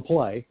you're going to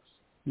play,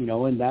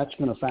 and that's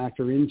going to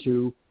factor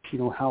into,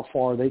 how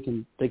far they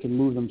can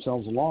move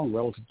themselves along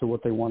relative to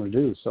what they want to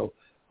do. So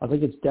I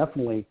think it's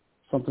definitely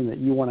something that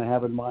you want to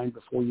have in mind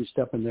before you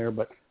step in there.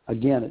 But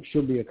again, it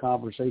should be a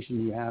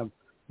conversation you have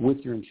with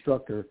your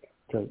instructor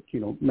to,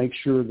 make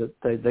sure that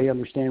they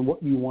understand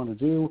what you want to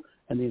do,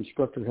 and the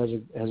instructor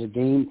has a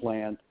game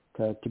plan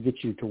to get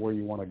you to where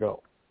you want to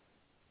go.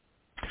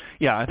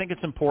 Yeah, I think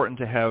it's important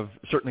to have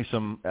certainly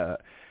some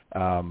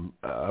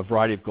a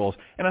variety of goals.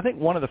 And I think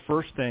one of the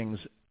first things,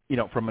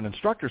 from an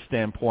instructor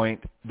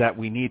standpoint that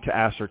we need to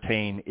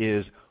ascertain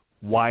is,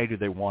 why do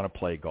they want to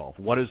play golf?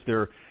 What is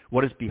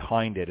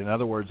behind it? In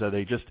other words, are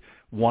they just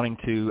wanting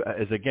to,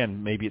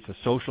 maybe it's a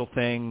social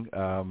thing,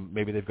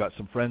 maybe they've got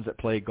some friends that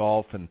play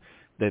golf and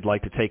they'd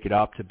like to take it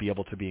up to be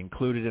able to be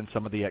included in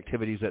some of the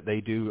activities that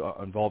they do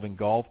involving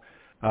golf.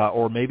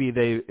 Or maybe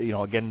they,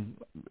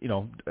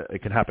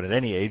 it can happen at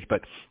any age,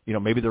 but,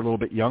 maybe they're a little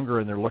bit younger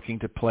and they're looking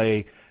to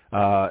play,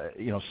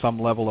 some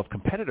level of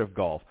competitive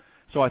golf.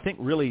 So I think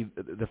really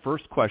the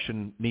first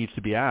question needs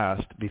to be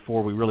asked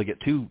before we really get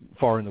too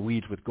far in the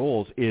weeds with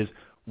goals is,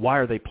 why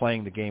are they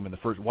playing the game in the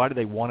first? Why do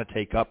they want to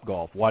take up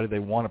golf? Why do they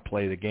want to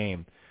play the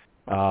game?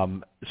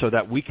 So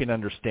that we can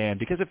understand.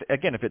 Because if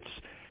it's,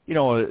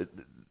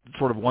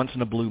 sort of once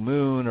in a blue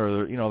moon,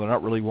 or, they're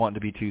not really wanting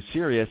to be too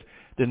serious,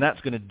 then that's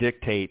going to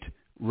dictate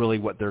really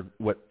what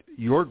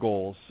your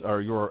goals or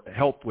your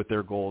help with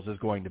their goals is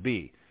going to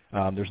be.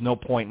 There's no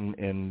point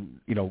in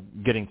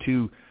getting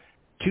too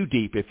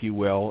deep, if you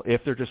will,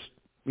 if they're just,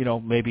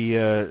 maybe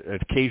an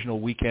occasional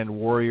weekend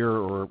warrior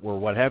or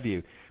what have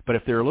you. But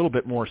if they're a little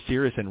bit more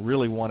serious and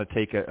really want to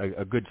take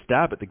a good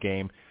stab at the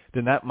game,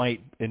 then that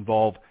might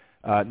involve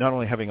not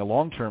only having a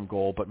long-term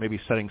goal, but maybe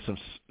setting some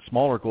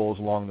smaller goals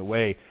along the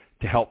way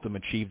to help them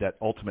achieve that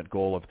ultimate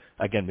goal of,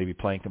 again, maybe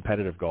playing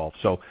competitive golf.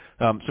 So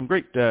some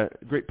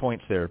great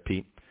points there,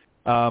 Pete.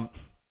 Clint,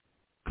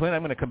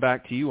 I'm going to come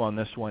back to you on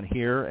this one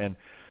here. And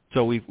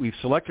so we've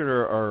selected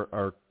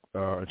our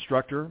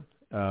instructor,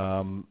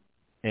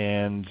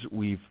 and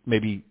we've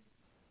maybe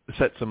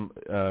set some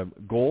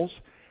goals,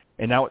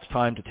 and now it's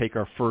time to take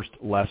our first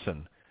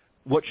lesson.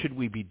 What should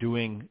we be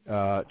doing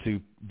to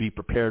be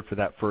prepared for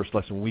that first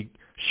lesson? When we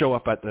show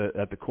up at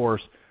the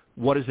course,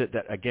 what is it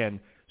that, again,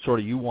 sort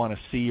of you want to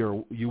see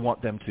or you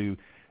want them to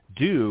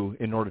do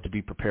in order to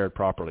be prepared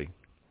properly?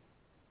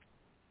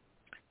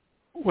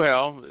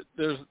 Well,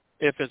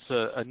 if it's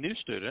a new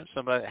student,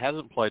 somebody that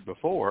hasn't played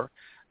before,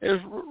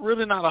 there's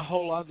really not a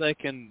whole lot they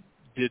can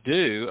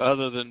do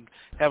other than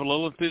have a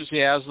little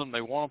enthusiasm.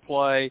 They want to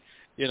play.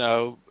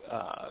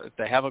 If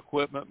they have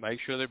equipment, make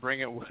sure they bring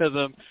it with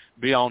them.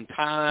 Be on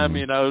time.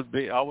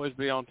 Always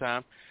be on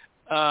time.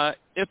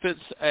 If it's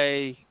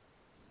a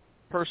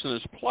person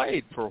that's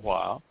played for a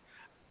while,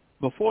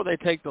 before they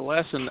take the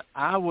lesson,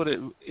 I would,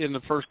 in the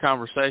first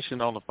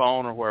conversation on the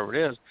phone or wherever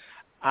it is,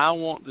 I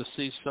want to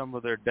see some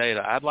of their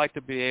data. I'd like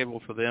to be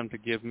able for them to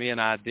give me an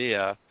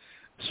idea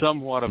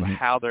somewhat of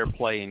how they're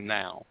playing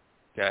now,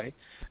 okay?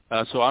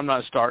 So I'm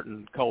not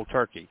starting cold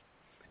turkey.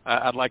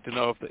 I'd like to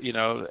know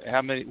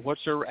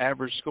what's their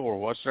average score,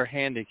 what's their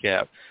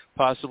handicap,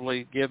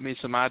 possibly give me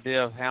some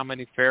idea of how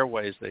many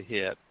fairways they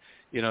hit,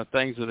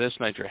 things of this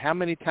nature. How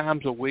many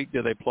times a week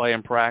do they play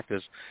and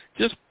practice?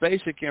 Just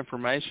basic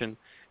information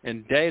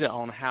and data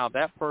on how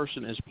that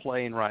person is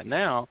playing right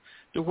now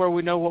to where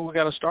we know what we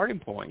got a starting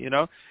point.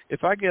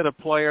 If I get a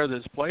player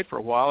that's played for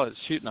a while that's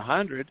shooting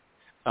 100,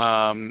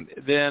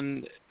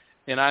 then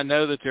and I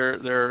know that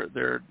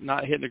they're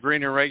not hitting the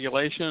green in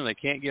regulation and they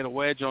can't get a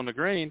wedge on the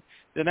green,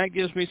 then that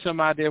gives me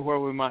some idea where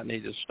we might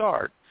need to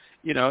start.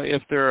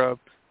 If they're a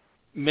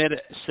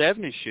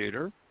mid-70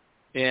 shooter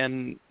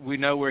and we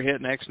know we're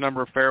hitting X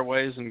number of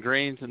fairways and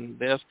greens and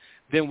this,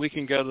 then we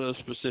can go to those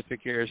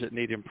specific areas that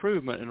need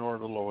improvement in order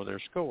to lower their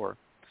score.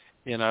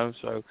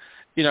 So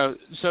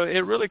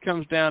it really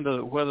comes down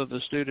to whether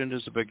the student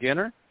is a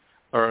beginner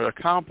or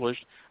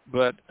accomplished,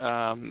 but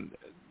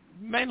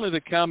mainly they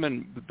come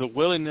in the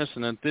willingness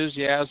and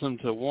enthusiasm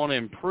to want to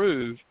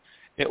improve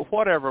at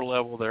whatever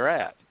level they're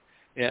at.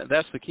 Yeah,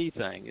 that's the key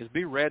thing, is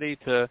be ready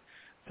to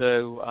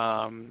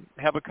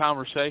have a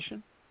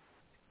conversation.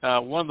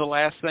 One of the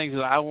last things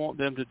that I want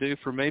them to do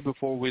for me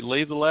before we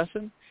leave the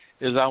lesson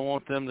is I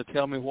want them to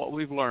tell me what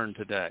we've learned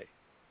today.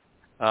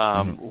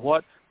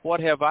 What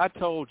have I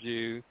told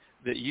you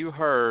that you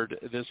heard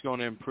that's going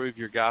to improve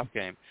your golf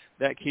game?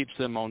 That keeps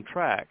them on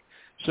track.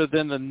 So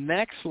then the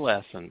next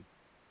lesson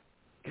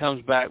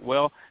comes back,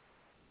 well,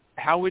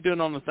 how are we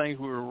doing on the things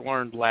we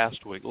learned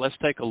last week? Let's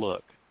take a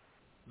look.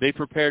 Be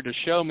prepared to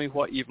show me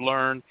what you've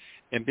learned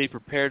and be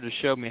prepared to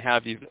show me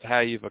how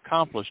you've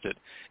accomplished it.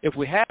 If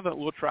we haven't,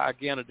 we'll try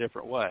again a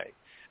different way.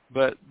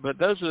 But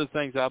those are the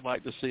things I'd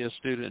like to see a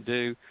student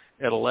do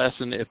at a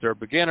lesson. If they're a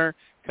beginner,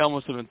 come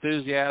with some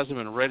enthusiasm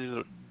and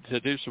ready to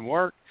do some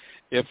work.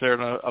 If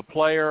they're a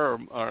player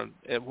or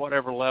at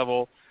whatever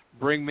level,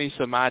 bring me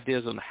some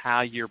ideas on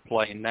how you're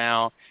playing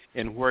now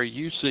and where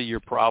you see your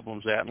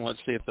problems at, and let's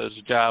see if those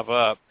jive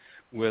up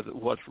with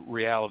what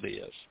reality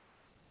is.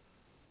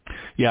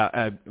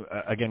 Yeah,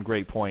 again,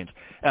 great point.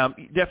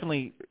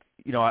 Definitely,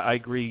 I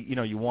agree.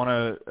 You want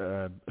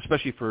to,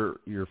 especially for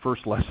your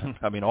first lesson,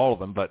 I mean all of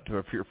them, but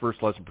for your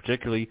first lesson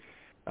particularly,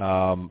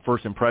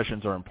 first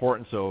impressions are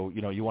important. So,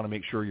 you want to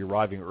make sure you're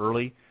arriving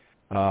early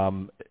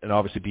and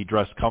obviously be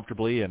dressed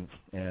comfortably and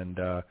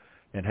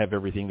have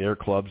everything there,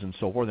 clubs and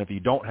so forth. And if you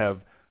don't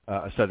have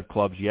a set of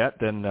clubs yet,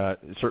 then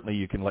certainly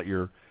you can let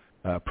your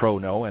pro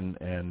know, and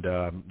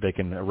they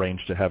can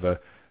arrange to have a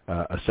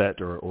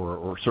set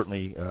or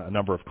certainly a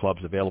number of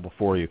clubs available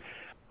for you.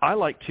 I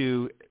like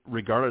to,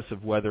 regardless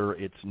of whether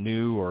it's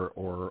new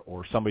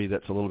or somebody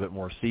that's a little bit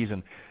more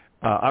seasoned,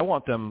 I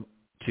want them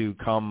to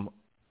come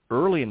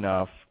early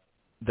enough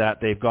that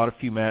they've got a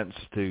few minutes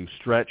to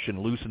stretch and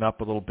loosen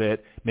up a little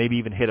bit, maybe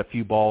even hit a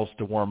few balls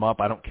to warm up.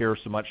 I don't care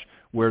so much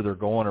where they're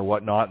going or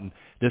whatnot, and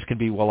this can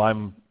be while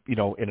I'm,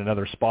 in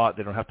another spot.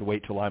 They don't have to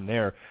wait till I'm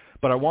there.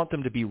 But I want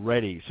them to be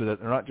ready so that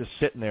they're not just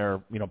sitting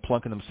there,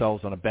 plunking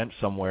themselves on a bench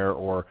somewhere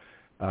or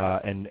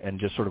and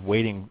just sort of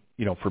waiting,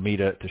 for me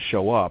to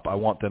show up. I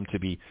want them to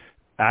be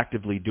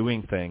actively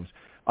doing things.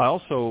 I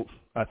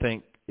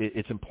think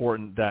it's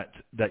important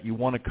that you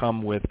want to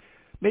come with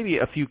maybe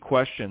a few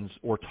questions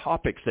or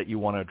topics that you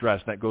want to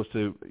address. And that goes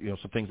to,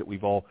 some things that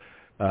we've all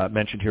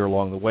mentioned here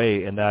along the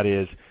way, and that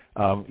is,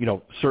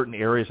 certain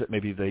areas that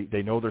maybe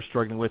they know they're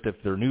struggling with. If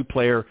they're a new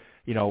player,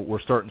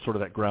 we're starting sort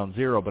of at ground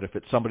zero. But if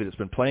it's somebody that's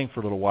been playing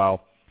for a little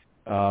while,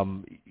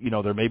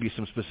 there may be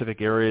some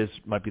specific areas.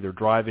 It might be their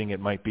driving, it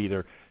might be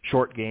their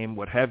short game,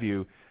 what have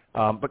you.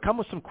 But come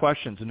with some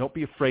questions, and don't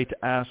be afraid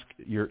to ask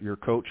your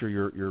coach or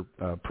your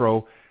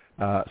pro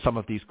some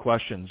of these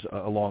questions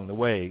along the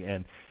way.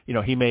 And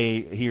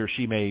he or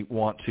she may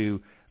want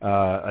to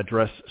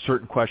address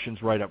certain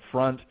questions right up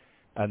front,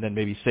 and then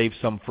maybe save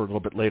some for a little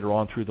bit later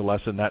on through the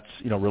lesson. That's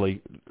really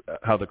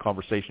how the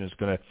conversation is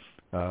going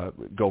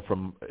go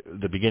from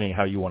the beginning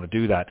how you want to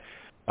do that.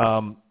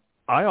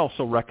 I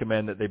also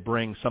recommend that they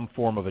bring some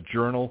form of a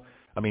journal.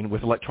 I mean,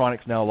 with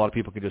electronics now, a lot of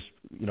people can just,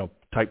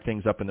 type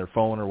things up in their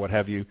phone or what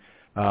have you.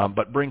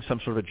 But bring some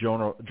sort of a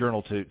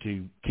journal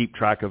to keep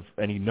track of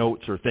any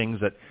notes or things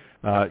that,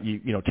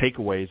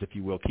 takeaways, if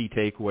you will, key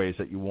takeaways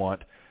that you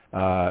want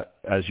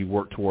as you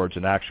work towards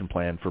an action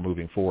plan for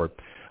moving forward.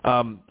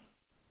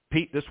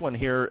 Pete, this one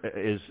here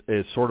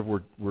is sort of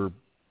we're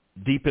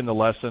deep in the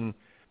lesson.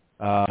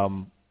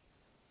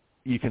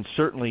 You can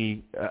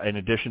certainly, in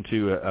addition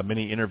to a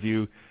mini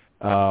interview,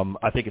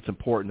 I think it's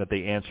important that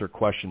they answer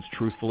questions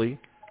truthfully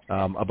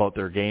about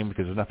their game,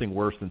 because there's nothing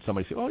worse than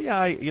somebody saying, "Oh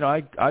yeah,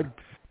 I've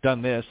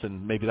done this,"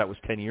 and maybe that was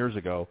 10 years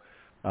ago,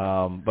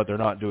 but they're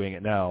not doing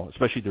it now.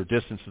 Especially their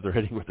distances they're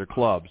hitting with their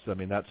clubs. I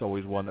mean, that's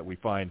always one that we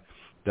find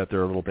that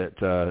they're a little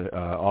bit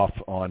off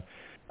on.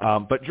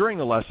 But during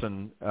the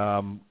lesson,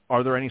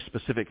 are there any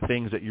specific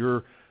things that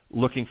you're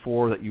looking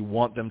for that you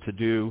want them to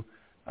do,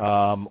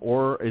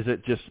 or is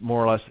it just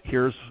more or less,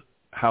 here's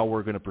how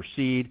we're going to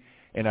proceed,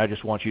 and I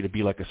just want you to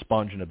be like a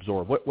sponge and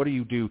absorb? What do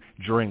you do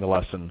during the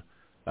lesson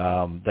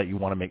that you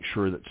want to make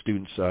sure that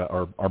students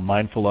are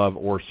mindful of,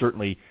 or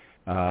certainly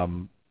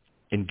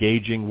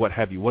engaging, what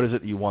have you? What is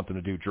it that you want them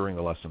to do during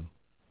the lesson?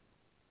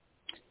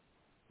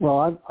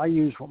 Well, I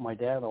use what my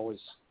dad always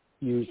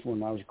used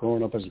when I was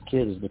growing up as a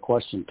kid, is the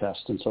question test.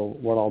 And so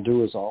what I'll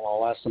do is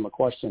I'll ask them a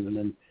question, and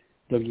then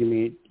they'll give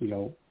me,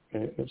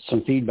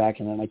 some feedback,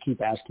 and then I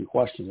keep asking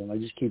questions, and I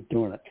just keep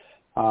doing it.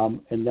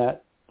 And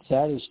that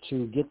is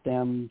to get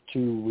them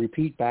to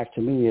repeat back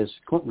to me, as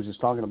Clint was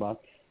just talking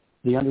about,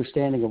 the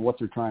understanding of what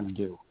they're trying to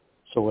do.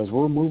 So as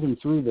we're moving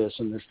through this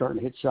and they're starting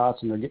to hit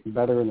shots and they're getting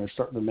better and they're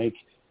starting to make,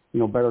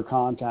 better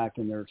contact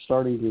and they're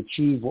starting to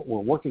achieve what we're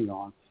working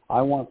on,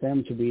 I want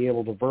them to be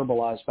able to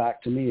verbalize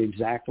back to me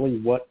exactly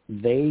what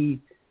they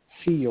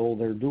feel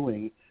they're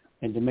doing,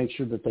 and to make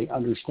sure that they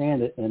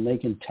understand it and they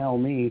can tell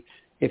me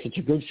if it's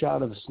a good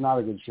shot, if it's not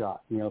a good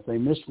shot. If they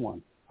missed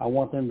one, I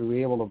want them to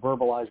be able to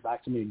verbalize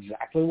back to me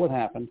exactly what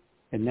happened,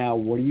 and now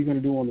what are you going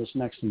to do on this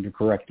next one to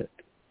correct it?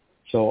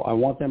 So I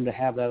want them to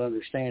have that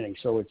understanding.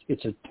 So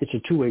it's a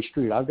two-way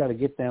street. I've got to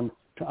get them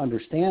to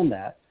understand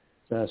that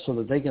so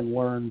that they can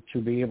learn to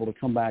be able to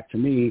come back to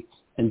me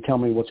and tell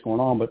me what's going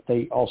on, but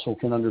they also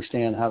can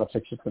understand how to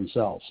fix it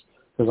themselves.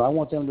 Because I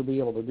want them to be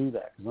able to do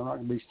that, because I'm not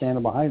going to be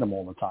standing behind them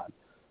all the time.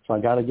 So I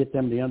got to get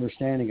them the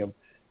understanding of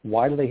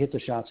why do they hit the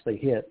shots they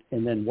hit,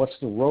 and then what's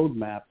the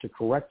roadmap to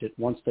correct it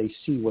once they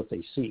see what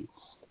they see.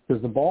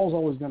 Because the ball's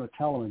always going to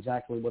tell them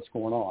exactly what's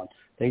going on.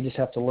 They just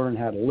have to learn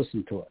how to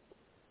listen to it.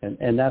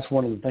 And that's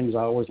one of the things I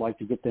always like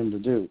to get them to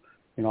do.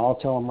 I'll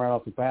tell them right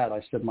off the bat,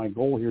 I said, my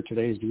goal here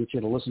today is to get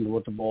you to listen to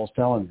what the ball's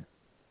telling you.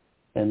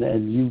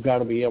 And you've got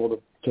to be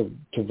able to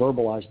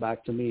verbalize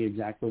back to me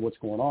exactly what's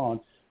going on.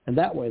 And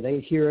that way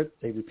they hear it,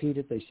 they repeat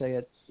it, they say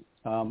it.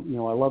 I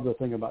love the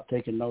thing about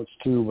taking notes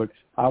too, but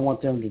I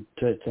want them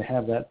to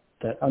have that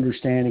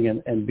understanding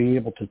and be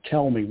able to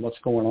tell me what's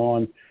going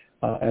on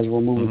as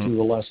we're moving through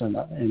the lesson.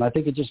 And I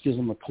think it just gives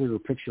them a clearer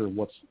picture of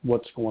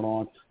what's going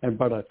on,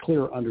 but a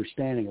clear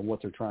understanding of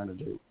what they're trying to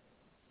do.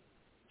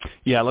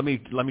 Yeah, let me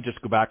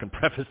just go back and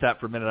preface that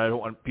for a minute. I don't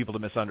want people to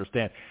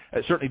misunderstand.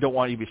 I certainly don't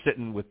want you to be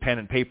sitting with pen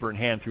and paper in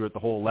hand throughout the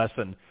whole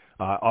lesson.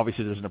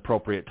 Obviously, there's an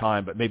appropriate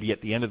time, but maybe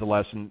at the end of the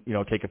lesson,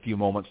 take a few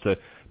moments to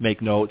make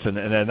notes, and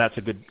then that's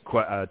a good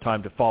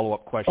time to follow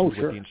up questions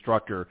with the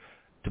instructor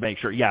to make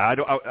sure. Yeah,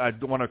 I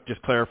don't want to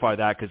just clarify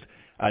that, because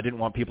I didn't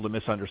want people to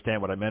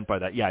misunderstand what I meant by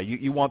that. Yeah,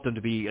 you want them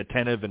to be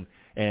attentive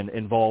and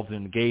involved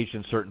and engaged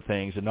in certain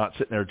things, and not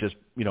sitting there just,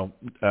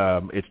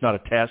 it's not a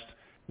test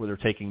where they're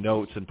taking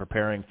notes and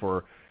preparing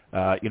for,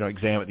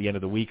 exam at the end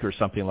of the week or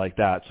something like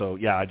that. So,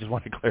 yeah, I just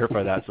want to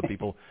clarify that so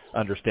people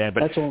understand.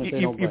 But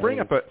you bring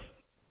up a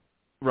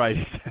 – right.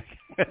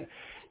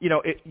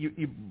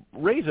 You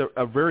raise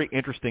a very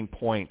interesting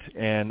point,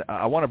 and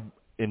I want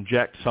to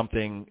inject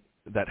something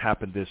that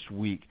happened this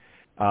week.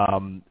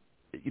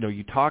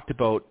 You talked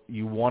about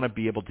you want to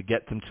be able to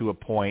get them to a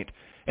point,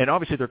 and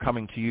obviously they're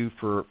coming to you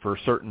for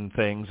certain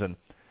things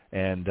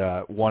and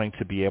wanting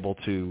to be able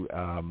to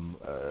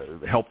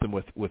help them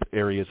with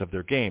areas of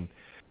their game.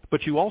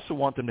 But you also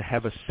want them to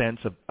have a sense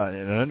of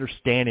an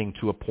understanding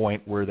to a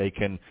point where they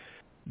can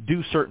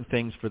do certain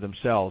things for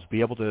themselves, be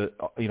able to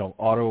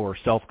auto or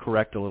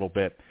self-correct a little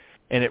bit.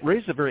 And it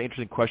raises a very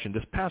interesting question.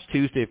 This past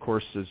Tuesday, of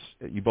course, as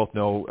you both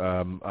know,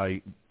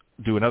 I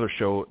do another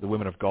show, The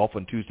Women of Golf,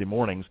 on Tuesday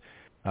mornings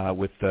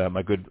with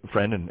my good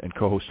friend and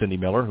co-host Cindy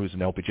Miller, who's an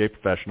LPGA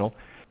professional.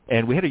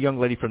 And we had a young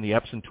lady from the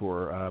Epson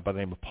Tour by the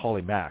name of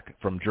Polly Mack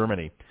from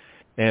Germany.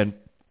 And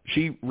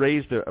she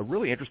raised a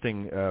really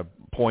interesting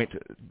point,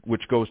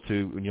 which goes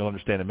to, and you'll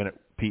understand in a minute,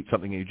 Pete,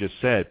 something you just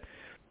said.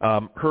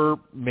 Her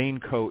main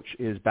coach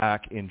is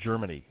back in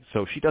Germany,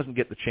 so she doesn't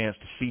get the chance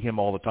to see him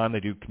all the time. They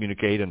do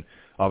communicate and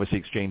obviously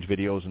exchange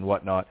videos and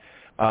whatnot.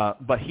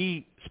 But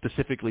he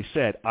specifically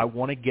said, I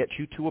want to get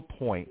you to a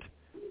point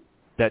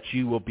that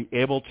you will be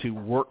able to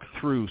work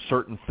through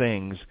certain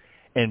things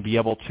and be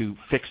able to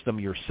fix them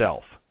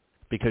yourself.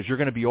 because you're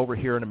going to be over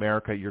here in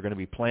America, you're going to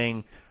be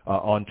playing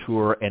on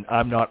tour, and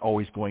I'm not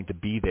always going to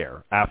be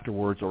there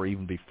afterwards or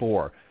even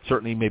before.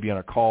 Certainly maybe on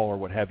a call or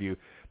what have you,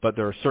 but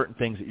there are certain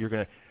things that you're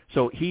going to –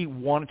 so he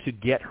wanted to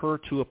get her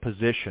to a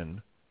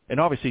position, and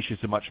obviously she's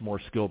a much more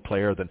skilled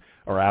player than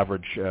our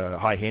average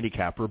high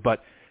handicapper,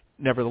 but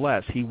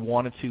nevertheless, he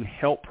wanted to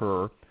help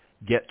her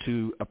get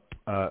to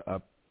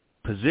a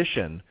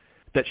position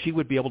that she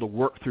would be able to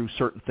work through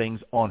certain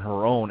things on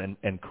her own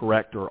and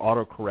correct or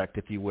autocorrect,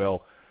 if you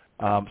will,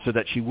 so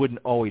that she wouldn't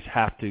always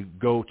have to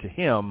go to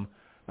him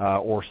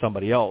or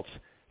somebody else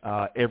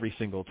every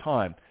single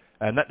time.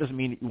 And that doesn't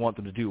mean that you want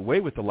them to do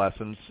away with the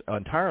lessons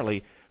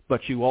entirely,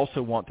 but you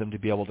also want them to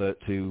be able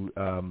to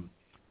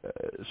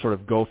sort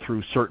of go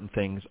through certain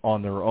things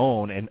on their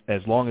own, and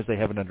as long as they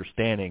have an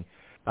understanding,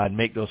 and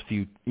make those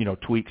few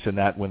tweaks in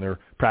that when they're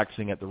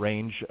practicing at the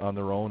range on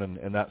their own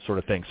and that sort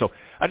of thing. So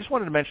I just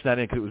wanted to mention that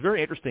because it was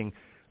very interesting.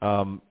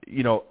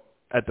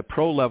 At the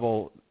pro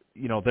level,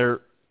 they're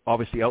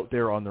obviously out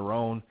there on their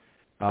own,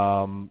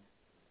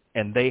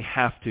 and they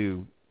have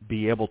to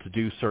be able to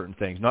do certain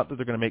things. Not that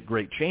they're going to make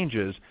great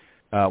changes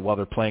while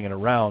they're playing it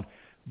around,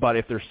 but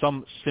if there's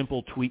some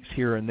simple tweaks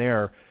here and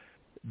there,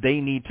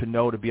 they need to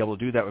know to be able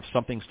to do that. If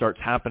something starts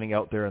happening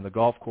out there in the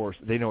golf course,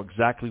 they know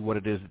exactly what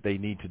it is that they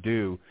need to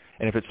do.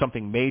 And if it's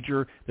something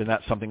major, then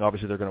that's something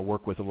obviously they're going to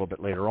work with a little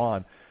bit later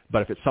on.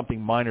 But if it's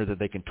something minor that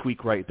they can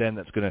tweak right then,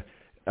 that's going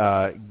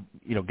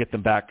to, get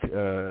them back,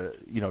 to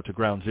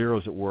ground zero,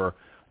 as it were,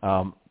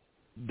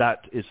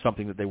 that is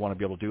something that they want to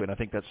be able to do. And I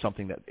think that's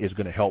something that is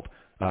going to help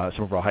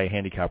some of our high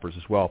handicappers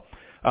as well.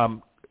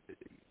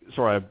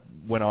 Sorry, I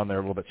went on there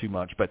a little bit too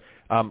much. But,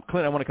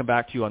 Clint, I want to come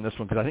back to you on this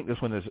one because I think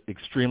this one is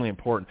extremely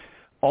important.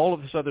 All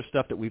of this other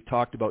stuff that we've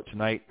talked about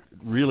tonight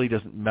really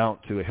doesn't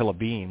mount to a hill of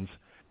beans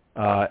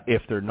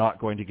if they're not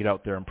going to get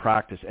out there and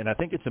practice. And I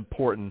think it's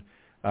important,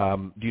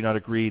 do you not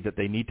agree, that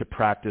they need to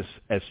practice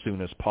as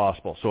soon as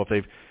possible? So if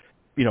they've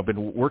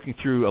been working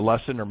through a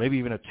lesson or maybe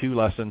even a two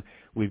lesson,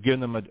 we've given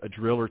them a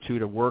drill or two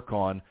to work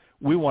on,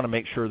 we want to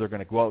make sure they're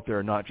going to go out there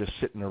and not just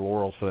sit in their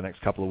laurels for the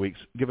next couple of weeks.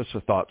 Give us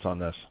your thoughts on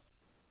this.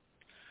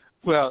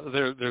 Well,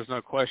 there's no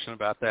question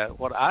about that.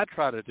 What I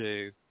try to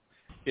do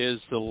is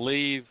to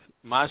leave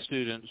my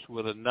students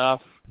with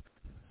enough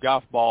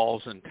golf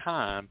balls and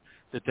time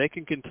that they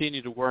can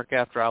continue to work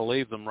after I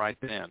leave them right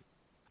then.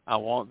 I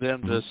want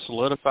them to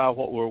solidify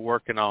what we're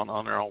working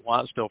on their own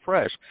while it's still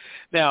fresh.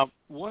 Now,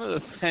 one of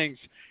the things,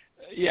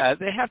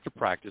 they have to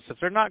practice. If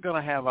they're not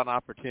going to have an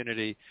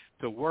opportunity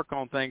to work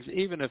on things,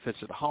 even if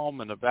it's at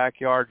home in the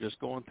backyard, just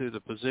going through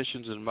the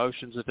positions and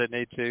motions that they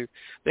need to,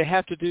 they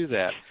have to do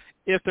that.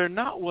 If they're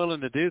not willing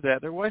to do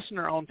that, they're wasting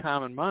their own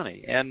time and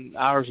money, and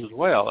ours as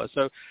well.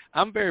 So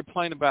I'm very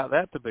plain about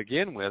that to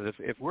begin with.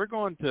 If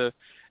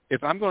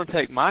I'm going to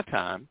take my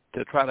time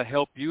to try to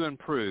help you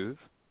improve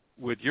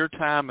with your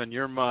time and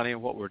your money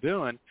and what we're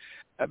doing,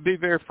 I'd be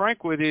very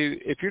frank with you.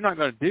 If you're not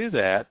going to do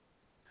that,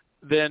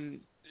 then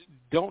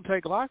don't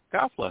take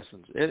golf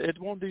lessons. It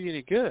won't do you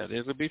any good.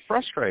 It'll be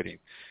frustrating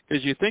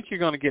because you think you're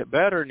going to get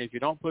better, and if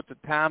you don't put the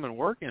time and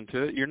work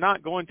into it, you're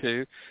not going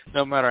to,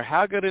 no matter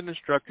how good an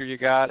instructor you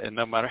got and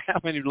no matter how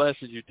many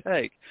lessons you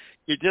take,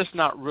 you're just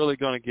not really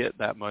going to get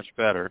that much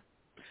better.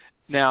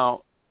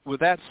 Now, with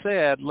that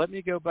said, let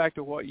me go back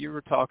to what you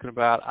were talking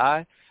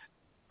about.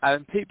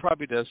 And Pete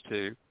probably does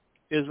too,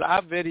 is I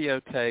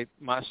videotape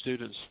my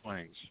students'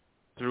 swings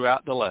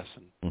throughout the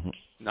lesson. Mm-hmm.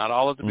 Not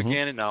all at the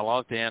beginning, not all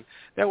at the end.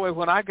 That way,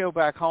 when I go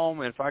back home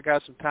and if I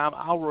got some time,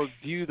 I'll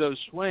review those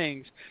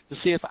swings to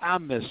see if I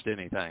missed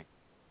anything.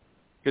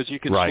 Because you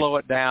can slow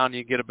it down,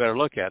 you get a better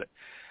look at it.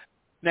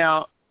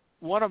 Now,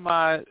 one of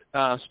my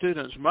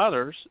students'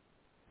 mothers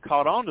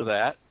caught on to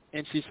that,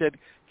 and she said,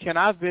 "Can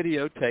I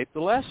videotape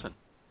the lesson?"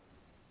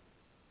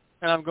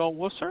 And I'm going,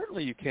 well,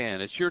 certainly you can.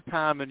 It's your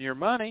time and your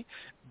money.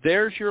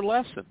 There's your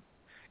lesson.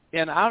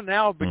 And I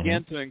now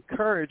begin to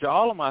encourage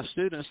all of my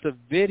students to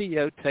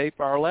videotape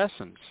our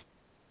lessons.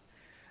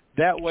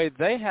 That way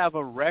they have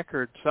a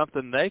record,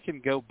 something they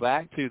can go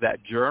back to,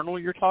 that journal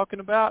you're talking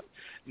about.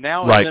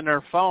 Now it's in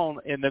their phone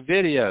in the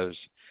videos.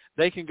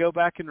 They can go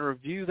back and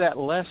review that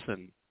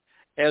lesson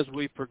as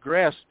we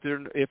progress.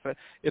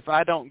 If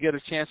I don't get a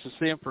chance to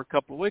see them for a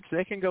couple of weeks,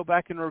 they can go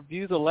back and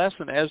review the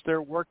lesson as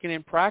they're working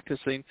and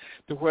practicing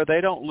to where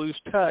they don't lose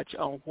touch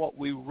on what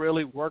we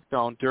really worked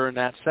on during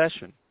that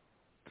session.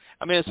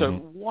 I mean, it's a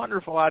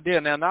wonderful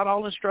idea. Now, not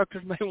all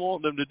instructors may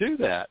want them to do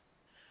that.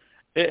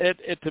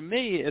 To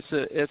me,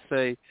 it's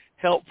a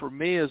help for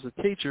me as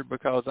a teacher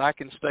because I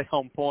can stay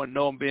on point and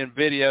know I'm being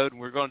videoed and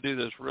we're going to do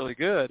this really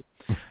good.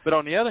 But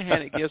on the other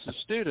hand, it gives the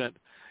student,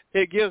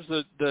 it gives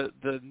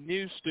the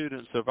new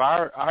students of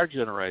our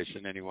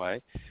generation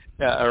anyway,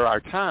 or our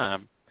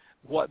time,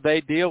 what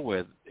they deal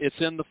with. It's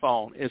in the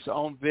phone. It's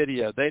on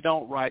video. They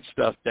don't write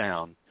stuff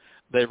down.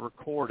 They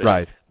record it.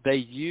 Right. They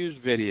use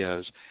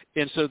videos.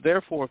 And so,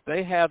 therefore, if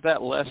they have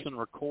that lesson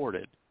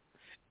recorded,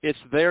 it's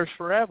theirs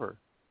forever.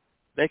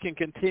 They can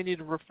continue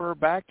to refer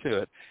back to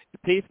it.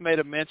 Keith made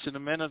a mention a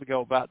minute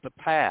ago about the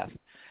path,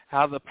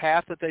 how the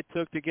path that they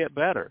took to get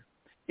better.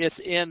 It's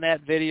in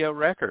that video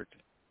record.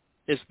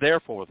 it's there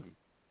for them.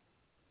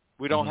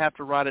 We don't have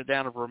to write it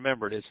down and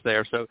remember it. It's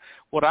there. So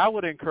what I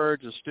would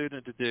encourage a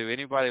student to do,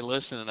 anybody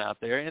listening out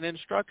there, and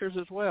instructors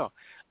as well,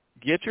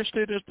 get your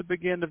students to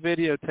begin to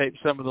videotape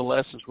some of the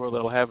lessons where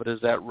they'll have it as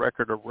that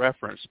record of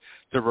reference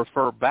to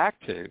refer back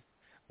to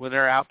when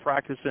they're out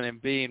practicing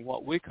and being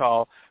what we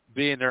call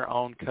being their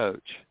own coach.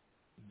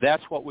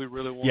 That's what we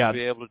really want to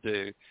be able to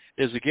do,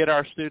 is to get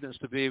our students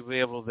to be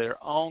able to be their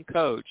own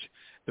coach,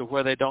 to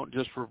where they don't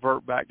just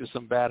revert back to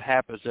some bad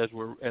habits as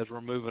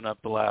we're moving up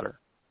the ladder.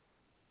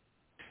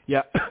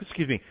 Yeah,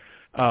 excuse me.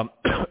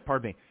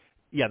 Pardon me.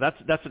 Yeah,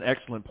 that's an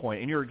excellent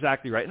point, and you're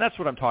exactly right. And that's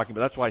what I'm talking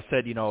about. That's why I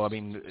said, I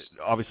mean,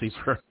 obviously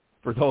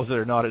for those that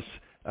are not as,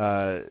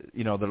 they're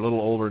a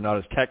little older, not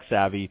as tech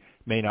savvy,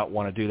 may not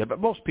want to do that.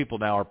 But most people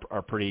now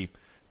are pretty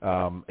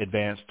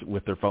advanced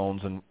with their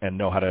phones and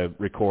know how to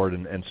record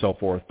and so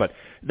forth. But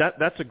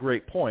that's a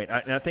great point,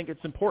 and I think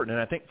it's important.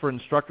 And I think for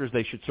instructors,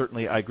 they should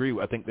certainly, I agree,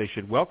 I think they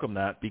should welcome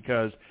that,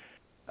 because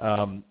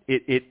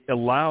it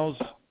allows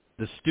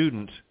the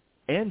student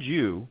and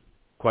you,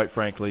 quite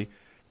frankly,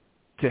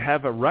 to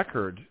have a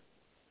record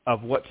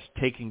of what's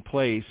taking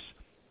place,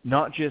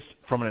 not just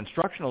from an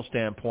instructional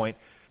standpoint,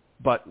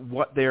 but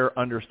what they're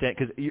understanding.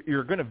 Because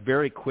you're going to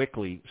very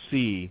quickly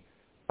see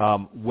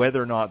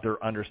whether or not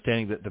they're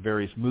understanding the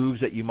various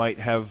moves that you might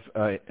have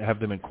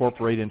them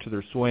incorporate into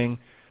their swing.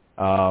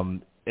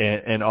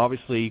 And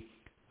obviously,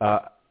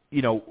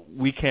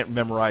 we can't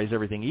memorize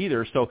everything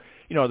either. So,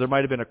 there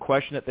might have been a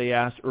question that they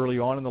asked early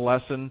on in the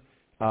lesson,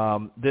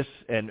 this,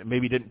 and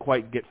maybe didn't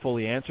quite get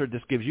fully answered.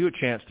 This gives you a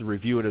chance to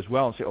review it as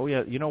well and say, oh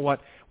yeah, you know what,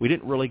 we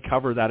didn't really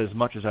cover that as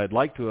much as I'd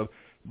like to have.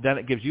 Then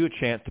it gives you a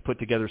chance to put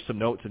together some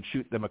notes and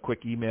shoot them a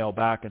quick email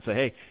back and say,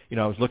 hey,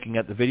 I was looking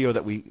at the video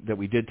that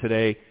we did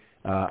today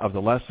of the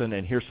lesson,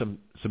 and here's some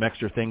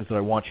extra things that I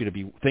want you to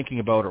be thinking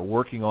about or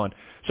working on.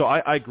 So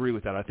I agree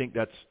with that. I think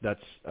that's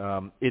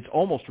it's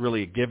almost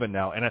really a given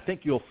now, and I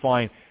think you'll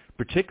find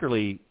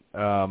particularly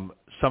some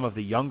of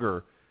the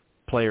younger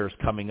players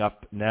coming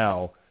up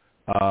now.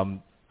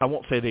 I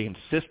won't say they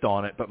insist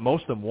on it, but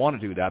most of them want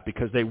to do that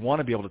because they want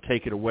to be able to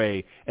take it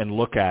away and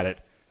look at it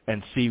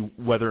and see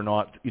whether or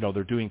not,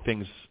 they're doing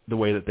things the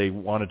way that they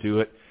want to do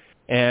it.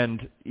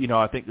 And,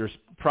 I think there's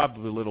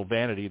probably a little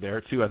vanity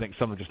there too. I think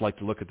some just like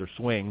to look at their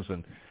swings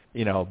and,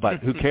 but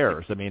who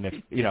cares? I mean, if,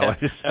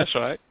 that's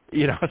right.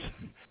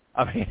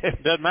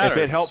 It doesn't matter. If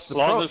it helps the as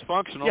long as it's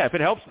functional. Yeah, if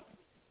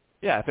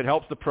it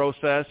helps the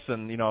process,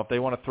 and, if they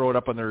want to throw it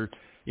up on their,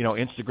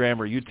 Instagram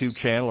or YouTube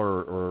channel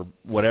or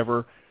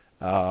whatever,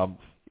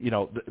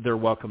 they're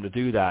welcome to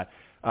do that.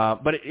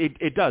 But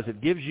it does.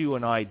 It gives you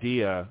an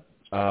idea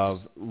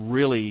of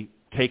really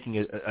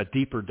taking a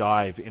deeper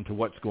dive into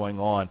what's going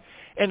on.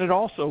 And it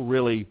also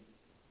really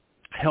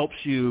helps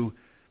you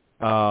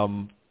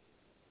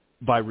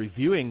by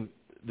reviewing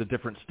the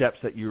different steps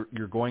that you're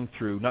going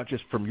through, not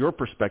just from your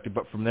perspective,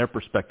 but from their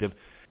perspective.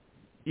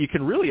 You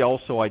can really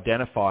also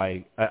identify,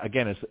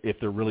 again, as if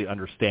they're really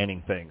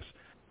understanding things.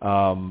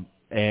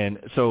 And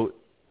so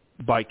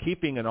by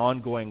keeping an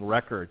ongoing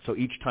record, so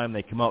each time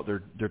they come out,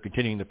 they're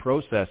continuing the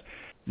process.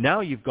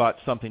 Now you've got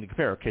something to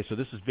compare. Okay, so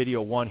this is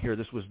video 1 here.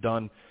 This was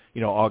done,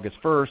 August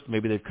 1st.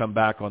 Maybe they've come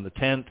back on the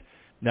 10th.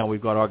 Now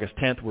we've got August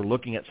 10th. We're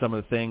looking at some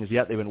of the things.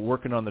 They've been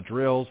working on the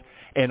drills.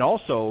 And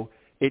also,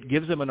 it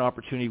gives them an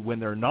opportunity when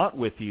they're not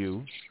with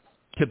you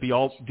to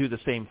do the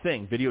same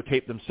thing,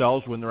 videotape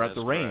themselves when they're at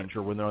the range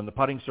or when they're on the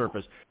putting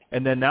surface.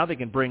 And then now they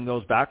can bring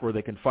those back, where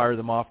they can fire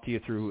them off to you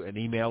through an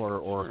email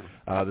or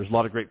there's a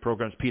lot of great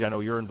programs. Pete, I know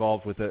you're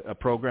involved with a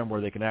program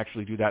where they can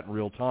actually do that in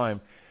real time.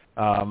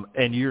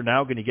 And you're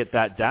now going to get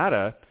that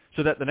data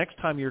so that the next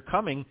time you're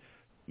coming,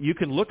 you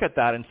can look at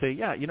that and say,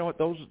 yeah, you know what,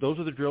 those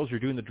are the drills. You're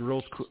doing the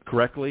drills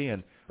correctly,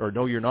 or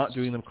no, you're not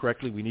doing them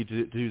correctly. We need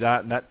to do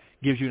that. And that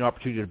gives you an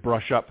opportunity to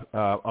brush up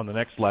on the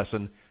next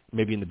lesson,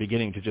 maybe in the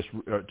beginning, to just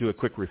do a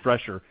quick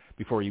refresher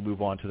before you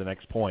move on to the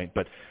next point.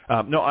 But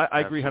no, I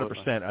agree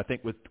 100%. I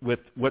think with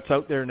what's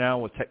out there now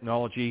with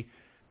technology,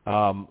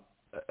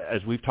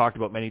 as we've talked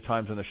about many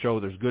times on the show,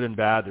 there's good and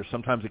bad. There's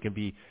sometimes it can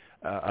be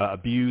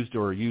abused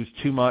or used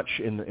too much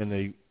in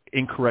the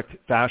incorrect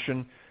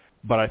fashion.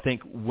 But I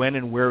think when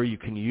and where you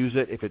can use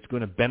it, if it's going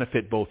to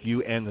benefit both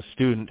you and the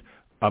student,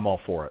 I'm all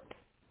for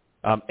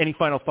it. Any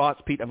final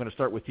thoughts, Pete? I'm going to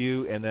start with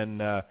you, and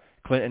then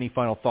Clint, any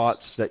final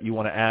thoughts that you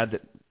want to add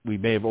that we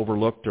may have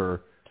overlooked,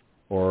 or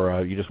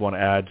you just want to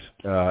add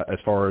as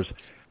far as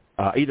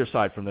either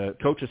side, from the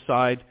coach's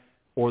side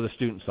or the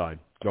student side?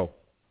 Go.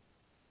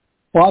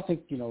 Well, I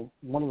think,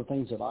 one of the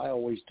things that I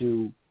always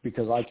do,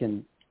 because I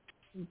can,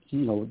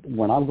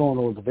 when I'm going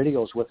over the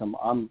videos with them,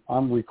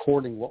 I'm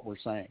recording what we're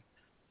saying.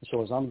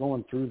 So as I'm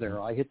going through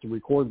there, I hit the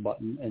record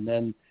button, and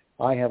then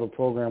I have a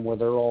program where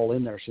they're all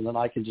in there. So then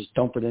I can just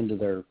dump it into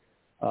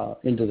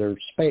their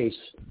space,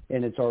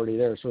 and it's already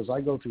there. So as I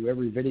go through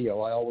every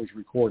video, I always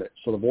record it.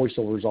 So the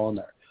voiceover's on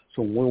there.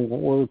 So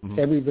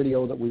every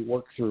video that we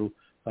work through,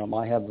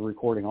 I have the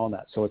recording on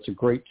that. So it's a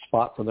great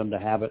spot for them to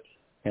have it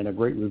and a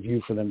great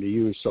review for them to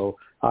use. So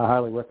I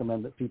highly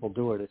recommend that people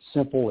do it. It's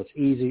simple. It's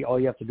easy. All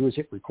you have to do is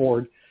hit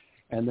record,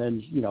 and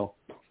then,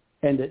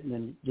 end it, and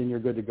then you're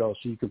good to go.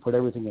 So you can put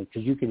everything in,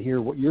 because you can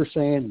hear what you're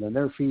saying and then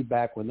their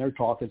feedback when they're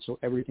talking, so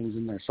everything's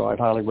in there. So I'd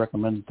highly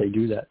recommend that they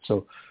do that.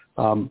 So,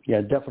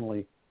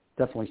 definitely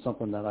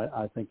something that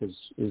I think is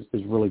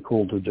really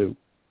cool to do.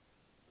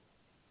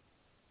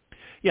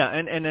 Yeah,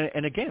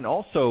 and again,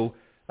 also,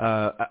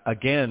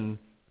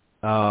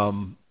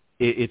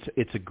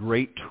 it's a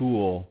great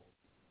tool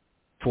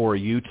for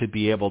you to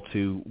be able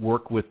to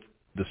work with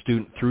the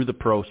student through the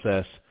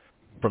process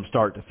from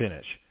start to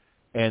finish.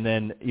 And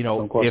then,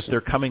 if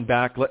they're coming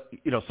back,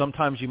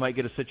 sometimes you might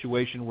get a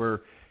situation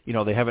where,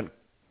 they haven't,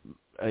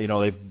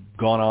 they've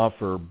gone off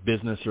for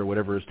business or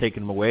whatever has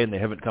taken them away and they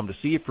haven't come to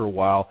see you for a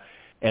while,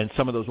 and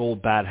some of those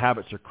old bad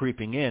habits are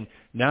creeping in.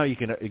 Now you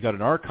got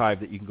an archive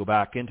that you can go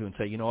back into and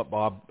say, you know what,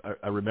 Bob,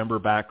 I remember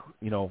back,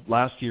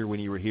 last year when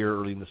you were here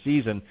early in the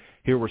season,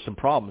 here were some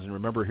problems, and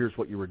remember, here's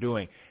what you were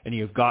doing. And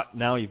you've got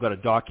a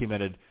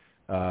documented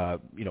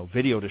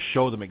video to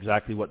show them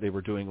exactly what they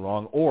were doing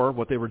wrong or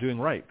what they were doing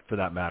right, for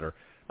that matter.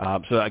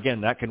 So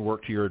again, that can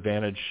work to your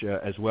advantage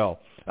as well.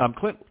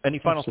 Clint, any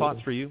final thoughts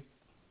for you?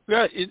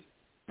 Yeah,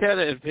 Ted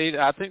and Pete,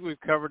 I think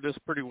we've covered this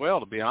pretty well,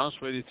 to be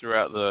honest with you,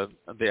 throughout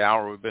the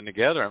hour we've been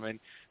together. I mean,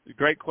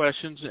 great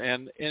questions,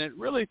 and it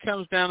really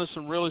comes down to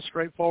some really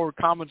straightforward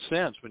common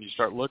sense when you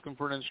start looking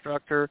for an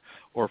instructor,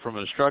 or from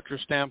an instructor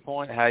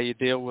standpoint, how you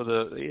deal with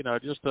the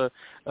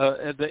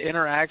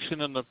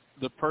interaction and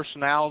the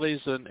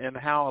personalities and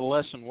how a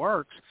lesson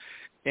works.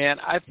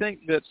 And I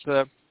think that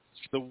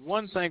the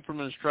one thing from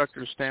an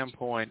instructor's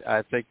standpoint,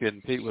 I think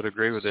that Pete would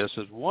agree with this,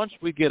 is once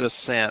we get a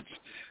sense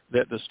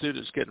that the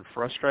student's getting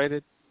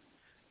frustrated,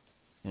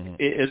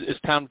 it's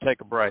time to take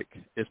a break.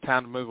 It's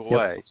time to move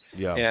away.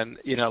 Yep. And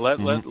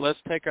let's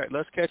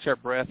catch our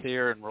breath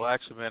here and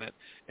relax a minute,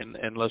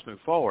 and let's move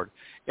forward.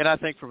 And I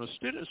think from a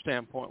student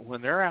standpoint,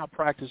 when they're out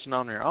practicing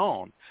on their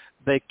own,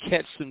 they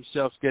catch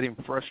themselves getting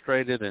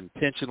frustrated and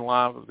tension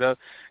live. You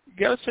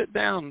got to sit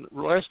down,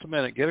 rest a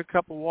minute, get a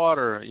cup of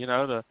water,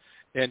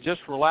 and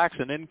just relax,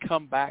 and then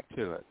come back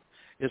to it.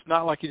 It's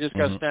not like you just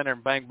got to stand there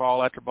and bang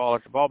ball after ball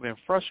after ball being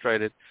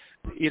frustrated.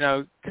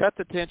 Cut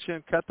the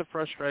tension, cut the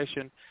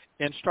frustration,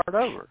 and start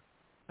over.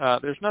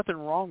 There's nothing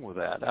wrong with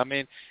that. I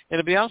mean, and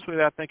to be honest with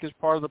you, I think it's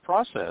part of the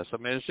process. I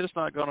mean, it's just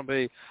not going to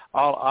be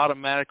all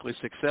automatically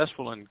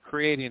successful in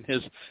creating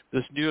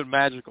this new and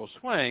magical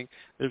swing.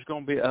 There's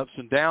going to be ups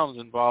and downs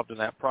involved in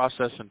that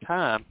process and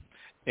time,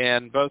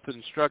 and both the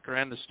instructor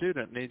and the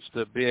student needs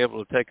to be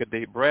able to take a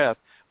deep breath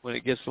when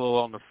it gets a little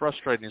on the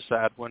frustrating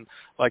side, when,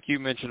 like you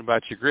mentioned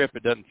about your grip,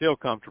 it doesn't feel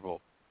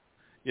comfortable.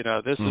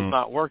 This is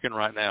not working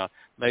right now.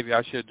 Maybe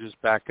I should just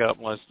back up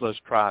and let's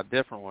try a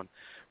different one.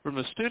 From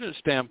a student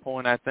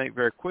standpoint, I think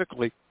very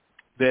quickly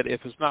that if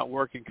it's not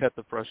working, cut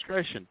the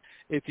frustration.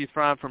 If you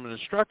find from an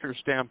instructor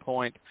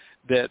standpoint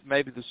that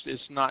maybe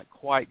it's not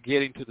quite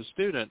getting to the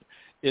student,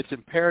 it's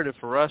imperative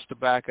for us to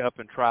back up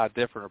and try a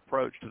different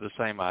approach to the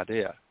same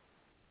idea.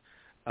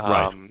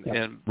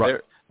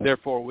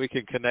 Therefore, we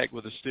can connect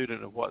with the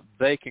student of what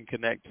they can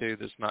connect to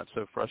that's not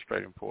so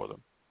frustrating for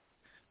them.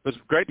 It was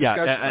a great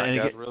discussion,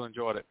 guys. Really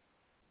enjoyed it.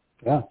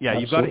 Yeah,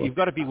 you've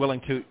got to be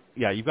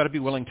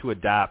willing to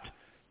adapt,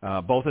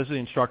 both as the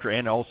instructor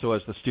and also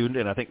as the student.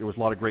 And I think there was a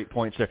lot of great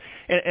points there.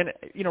 And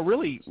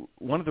really,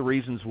 one of the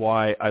reasons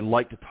why I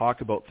like to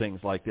talk about things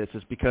like this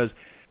is because,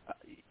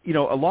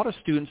 a lot of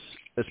students,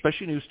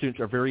 especially new students,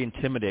 are very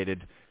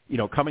intimidated,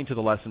 coming to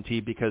the lesson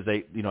tee because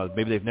they,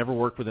 maybe they've never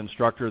worked with an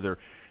instructor. They're,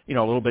 a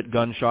little bit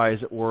gun shy,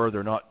 as it were.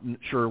 They're not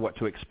sure what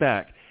to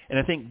expect. And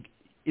I think,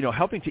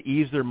 helping to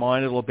ease their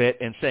mind a little bit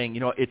and saying,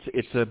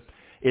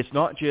 it's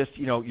not just,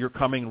 you're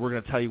coming and we're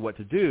going to tell you what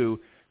to do.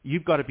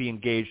 You've got to be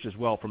engaged as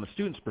well from a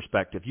student's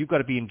perspective. You've got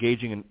to be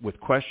engaging with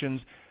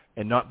questions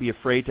and not be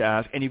afraid to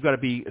ask. And you've got to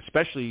be,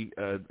 especially,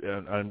 I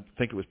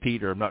think it was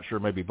Pete, or I'm not sure,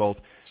 maybe both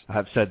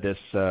have said this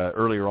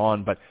earlier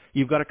on, but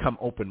you've got to come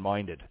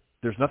open-minded.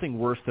 There's nothing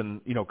worse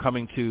than,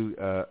 coming to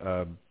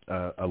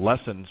a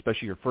lesson,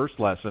 especially your first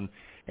lesson,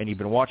 and you've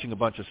been watching a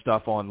bunch of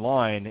stuff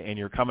online, and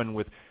you're coming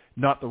with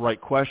not the right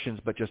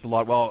questions, but just a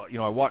lot. Well,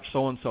 I watched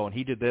so-and-so, and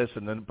he did this,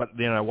 but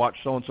then I watched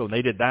so-and-so, and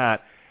they did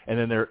that, and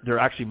then they're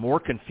actually more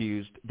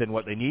confused than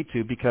what they need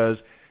to because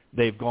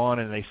they've gone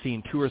and they've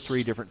seen 2 or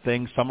 3 different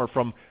things. Some are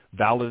from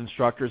valid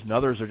instructors, and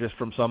others are just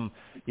from some,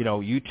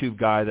 YouTube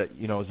guy that,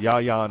 is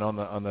yah-yahing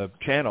on the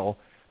channel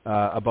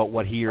about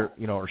what he or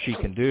she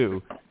can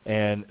do,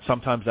 and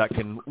sometimes that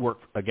can work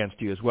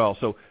against you as well.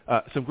 So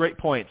some great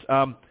points.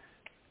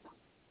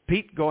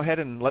 Pete, go ahead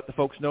and let the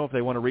folks know if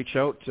they want to reach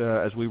out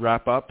as we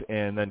wrap up,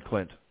 and then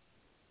Clint.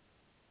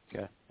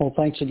 Okay. Well,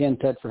 thanks again,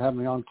 Ted, for having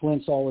me on. Clint,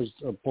 it's always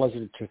a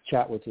pleasure to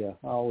chat with you.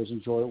 I always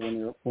enjoy it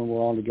when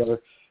we're on together.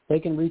 They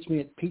can reach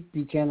me at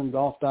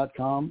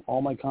PeteBuchananGolf.com.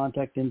 All my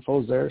contact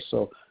info is there,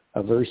 so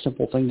a very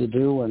simple thing to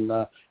do. And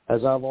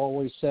as I've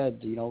always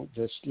said,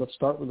 just let's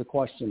start with a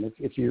question.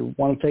 If you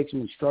want to take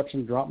some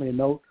instruction, drop me a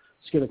note.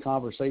 Let's get a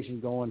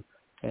conversation going,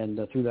 and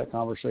through that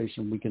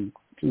conversation, we can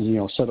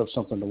set up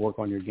something to work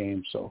on your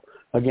game. So,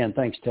 again,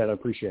 thanks, Ted. I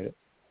appreciate it.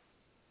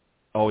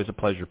 Always a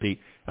pleasure, Pete.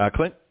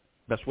 Clint,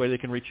 best way they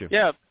can reach you.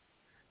 Yeah.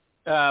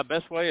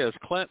 Best way is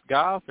Clint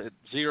Goff at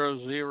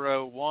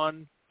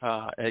 001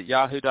 at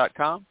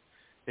yahoo.com.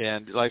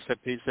 And like I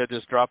said, Pete said,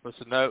 just drop us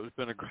a note.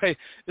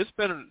 It's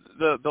been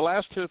the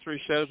last 2 or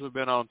 3 shows we've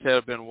been on, Ted,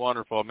 have been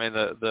wonderful. I mean,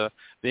 the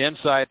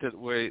insight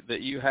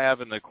that you have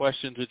and the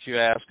questions that you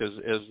ask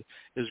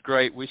is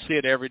great. We see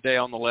it every day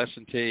on the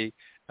lesson tee.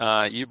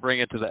 You bring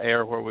it to the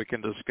air where we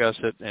can discuss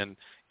it and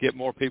get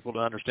more people to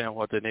understand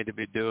what they need to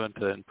be doing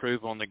to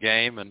improve on the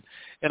game, and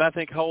I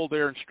think hold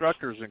their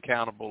instructors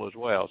accountable as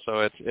well.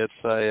 So it's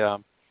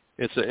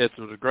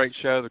a great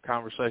show. The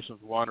conversation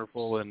was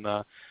wonderful, and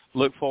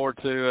look forward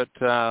to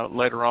it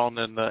later on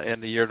in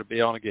the year to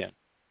be on again.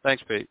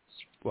 Thanks, Pete.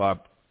 Well,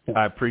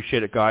 I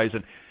appreciate it, guys,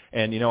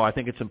 and I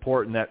think it's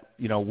important that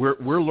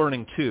we're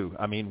learning too.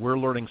 I mean, we're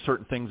learning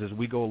certain things as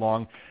we go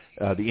along.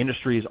 The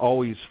industry is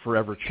always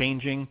forever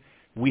changing.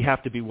 We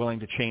have to be willing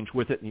to change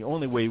with it, and the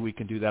only way we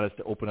can do that is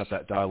to open up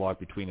that dialogue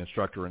between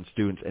instructor and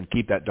students and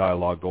keep that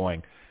dialogue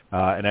going.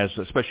 And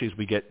especially as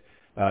we get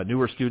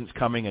newer students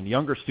coming and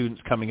younger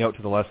students coming out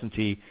to the lesson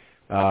tee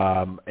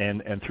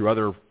and through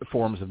other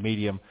forms of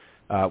medium,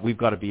 we've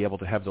got to be able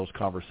to have those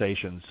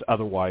conversations.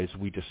 Otherwise,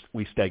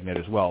 we stagnate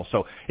as well.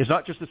 So it's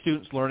not just the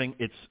students learning,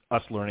 it's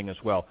us learning as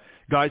well.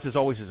 Guys, as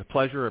always, it's a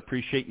pleasure. I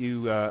appreciate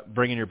you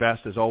bringing your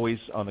best, as always,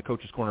 on the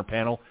Coach's Corner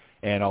panel,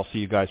 and I'll see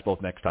you guys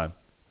both next time.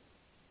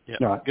 Yeah.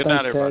 Right. Good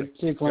Thanks, night, everybody. Ted.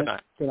 See you, Clint. Good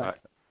night. Good night.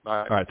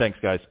 Bye. All right, thanks,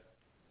 guys.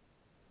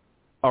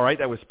 All right,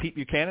 that was Pete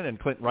Buchanan and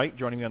Clint Wright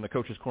joining me on the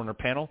Coach's Corner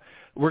panel.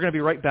 We're going to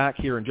be right back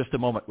here in just a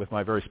moment with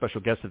my very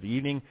special guest of the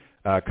evening,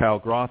 Kyle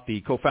Groth,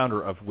 the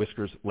co-founder of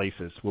Whiskers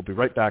Laces. We'll be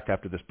right back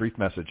after this brief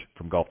message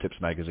from Golf Tips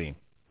Magazine.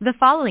 The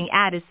following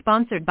ad is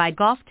sponsored by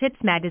Golf Tips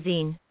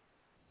Magazine.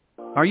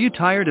 Are you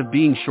tired of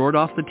being short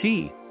off the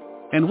tee?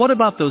 And what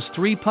about those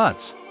 3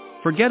 putts?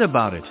 Forget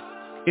about it.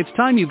 It's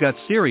time you got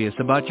serious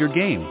about your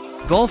game.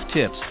 Golf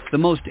Tips, the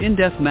most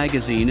in-depth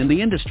magazine in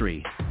the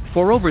industry.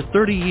 For over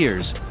 30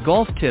 years,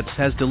 Golf Tips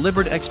has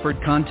delivered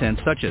expert content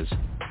such as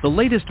the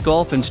latest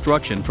golf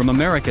instruction from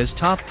America's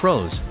top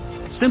pros,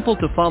 simple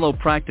to follow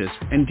practice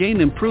and game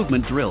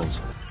improvement drills,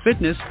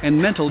 fitness and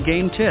mental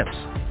game tips,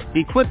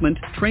 equipment,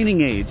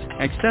 training aids,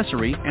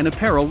 accessory and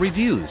apparel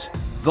reviews,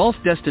 golf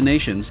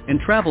destinations and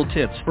travel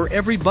tips for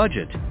every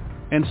budget,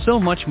 and so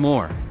much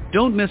more.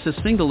 Don't miss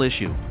a single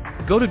issue.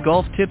 Go to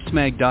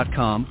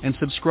golftipsmag.com and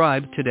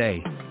subscribe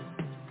today.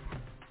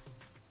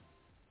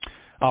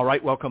 All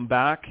right, welcome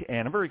back,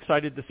 and I'm very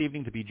excited this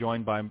evening to be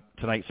joined by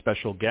tonight's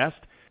special guest.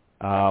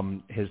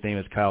 His name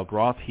is Kyle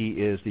Groth. He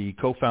is the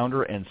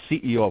co-founder and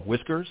CEO of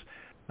Whiskers,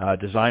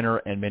 designer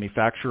and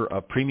manufacturer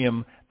of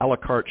premium a la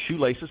carte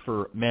shoelaces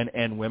for men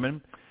and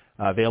women,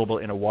 available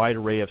in a wide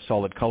array of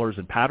solid colors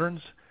and patterns.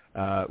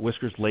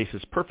 Whiskers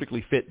laces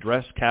perfectly fit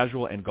dress,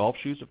 casual, and golf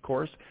shoes, of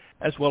course,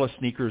 as well as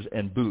sneakers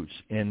and boots.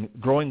 In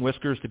growing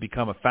Whiskers to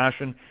become a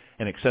fashion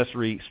and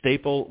accessory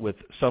staple with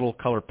subtle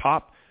color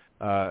pop,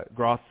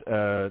 Groth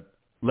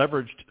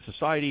leveraged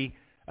society's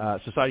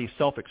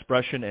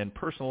self-expression and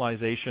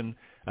personalization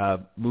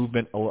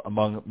movement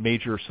among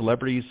major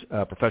celebrities,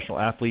 professional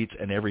athletes,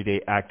 and everyday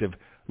active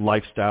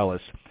lifestylists.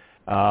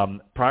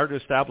 Prior to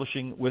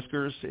establishing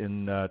Whiskers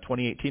in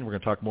 2018, we're going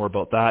to talk more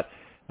about that.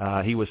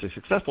 He was a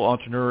successful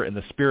entrepreneur in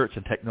the spirits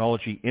and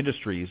technology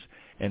industries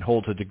and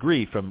holds a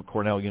degree from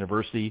Cornell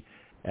University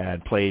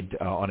and played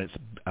on its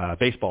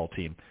baseball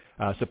team.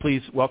 So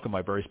please welcome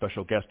my very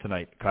special guest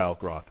tonight, Kyle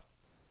Groth.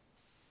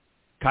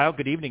 Kyle,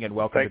 good evening and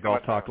welcome to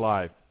Golf Talk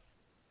Live.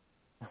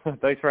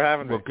 Thanks for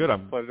having me. Well, good.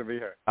 It's a pleasure to be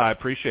here. I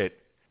appreciate it.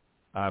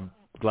 I'm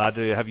glad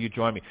to have you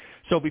join me.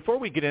 So before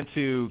we get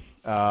into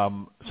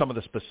some of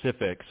the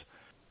specifics,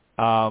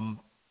 I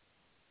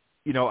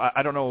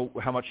don't know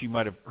how much you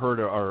might have heard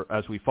or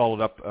as we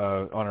followed up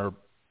on our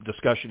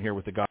discussion here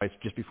with the guys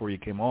just before you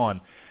came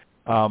on,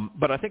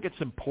 but I think it's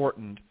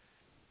important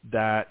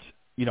that,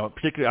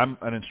 particularly I'm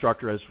an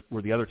instructor, as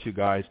were the other 2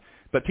 guys,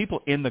 but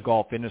people in the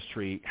golf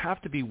industry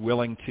have to be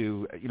willing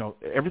to,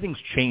 everything's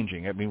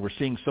changing. I mean, we're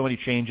seeing so many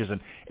changes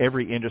in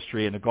every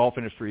industry, and the golf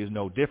industry is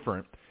no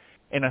different.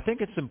 And I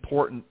think it's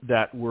important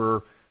that we're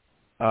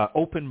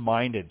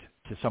open-minded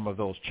to some of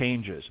those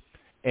changes.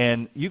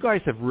 And you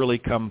guys have really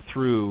come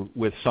through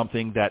with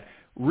something that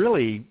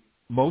really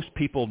most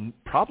people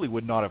probably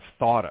would not have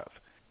thought of.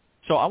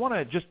 So I want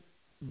to just,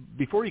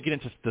 before you get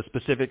into the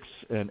specifics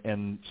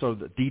and sort of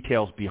the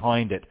details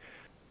behind it,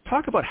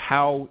 talk about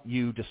how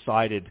you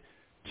decided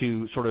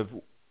to sort of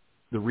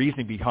the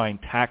reasoning behind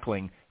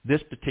tackling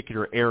this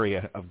particular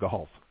area of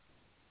golf.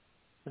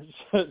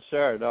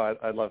 Sure. No,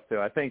 I'd love to.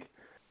 I think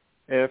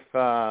if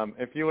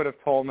you would have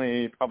told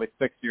me probably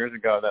 6 years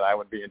ago that I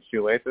would be in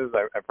shoelaces,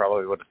 I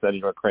probably would have said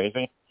you were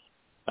crazy.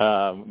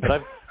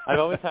 But I've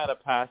always had a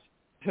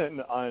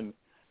passion on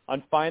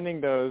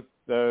finding those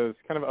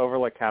kind of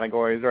overlooked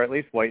categories, or at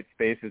least white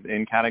spaces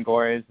in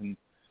categories, and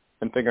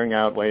figuring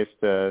out ways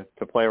to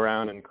play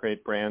around and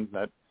create brands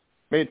that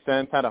made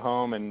sense, had a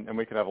home, and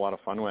we could have a lot of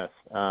fun with.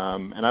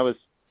 And I was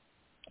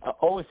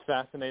always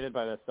fascinated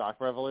by the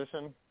stock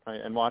revolution, right,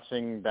 and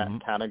watching that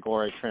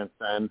category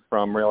transcend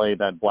from really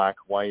that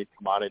black-white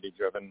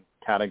commodity-driven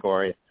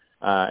category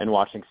and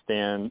watching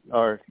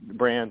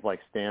brands like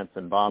Stance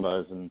and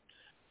Bombas and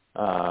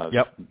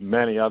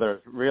many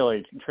others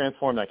really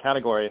transform that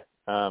category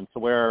to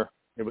where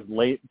it was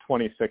late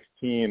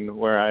 2016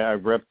 where I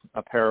ripped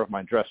a pair of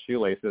my dress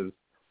shoelaces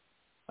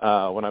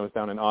when I was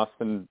down in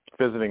Austin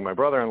visiting my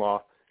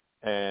brother-in-law,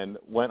 and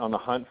went on the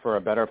hunt for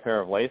a better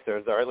pair of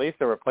lacers, or at least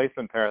a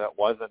replacement pair that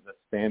wasn't the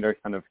standard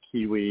kind of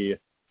kiwi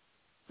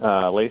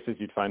laces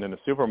you'd find in a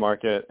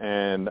supermarket,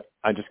 and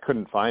I just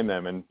couldn't find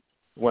them. And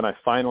when I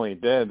finally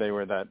did, they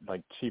were that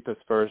like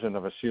cheapest version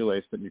of a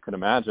shoelace that you could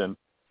imagine.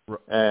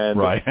 And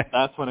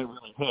that's when it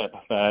really hit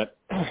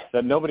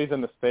that nobody's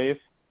in the space.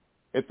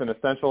 It's an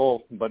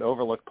essential but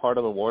overlooked part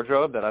of the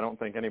wardrobe that I don't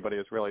think anybody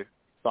has really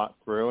thought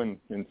through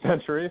in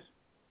centuries.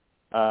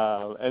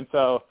 And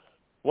so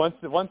once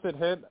it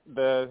hit,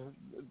 the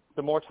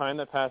more time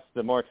that passed,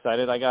 the more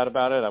excited I got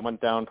about it. I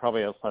went down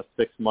probably a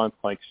 6 month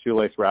like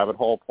shoelace rabbit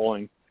hole,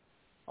 pulling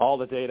all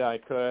the data I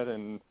could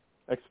and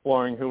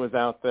exploring who was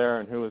out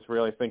there and who was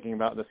really thinking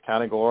about this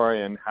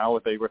category and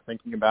how they were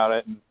thinking about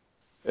it. And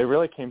it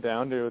really came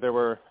down to there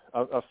were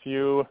a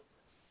few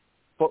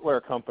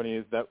footwear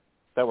companies that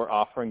were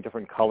offering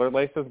different colored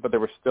laces, but they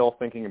were still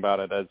thinking about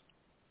it as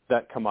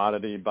that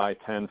commodity, buy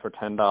 10 for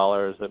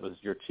 $10. It was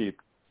your cheap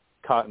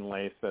cotton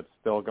lace that's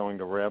still going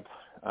to rip.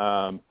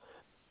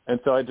 And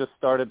so I just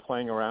started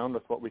playing around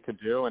with what we could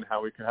do and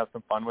how we could have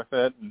some fun with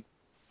it. And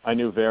I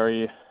knew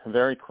very,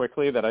 very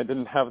quickly that I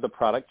didn't have the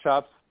product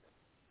chops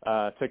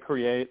to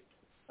create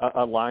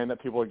a line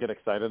that people would get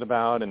excited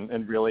about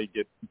and really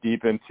get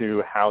deep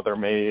into how they're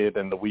made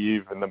and the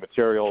weave and the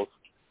materials,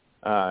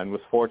 and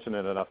was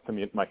fortunate enough to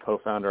meet my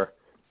co-founder,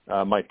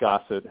 Mike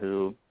Gossett,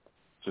 who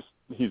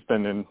he's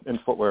been in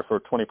footwear for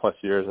 20 plus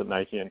years at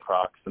Nike and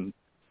Crocs and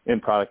in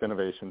product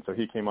innovation. So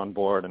he came on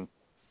board, and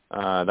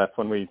that's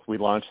when we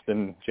launched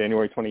in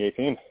January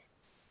 2018.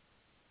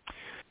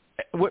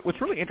 What's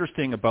really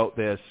interesting about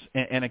this,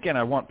 and again,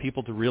 I want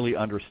people to really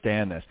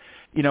understand this.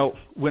 You know,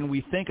 when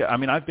we think, I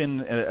mean, I've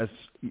been, as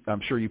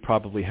I'm sure you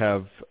probably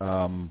have,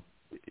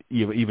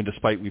 even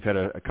despite we've had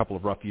a couple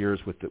of rough years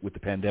with the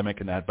pandemic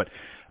and that, but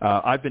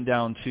I've been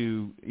down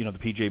to the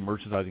PGA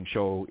Merchandising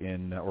Show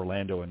in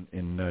Orlando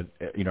in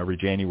every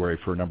January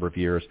for a number of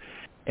years,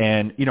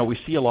 and we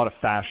see a lot of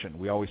fashion.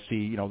 We always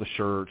see the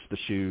shirts, the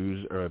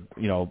shoes,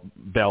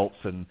 belts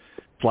and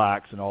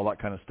slacks and all that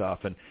kind of stuff,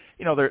 and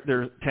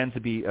there tends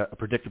to be a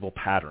predictable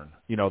pattern.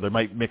 They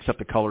might mix up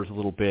the colors a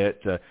little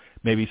bit,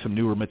 maybe some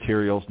newer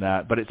materials and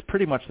that, but it's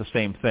pretty much the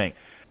same thing.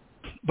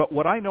 But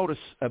what I noticed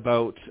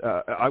about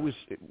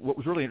what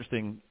was really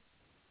interesting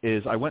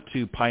is I went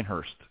to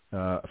Pinehurst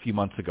a few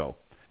months ago,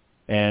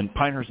 and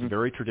Pinehurst is a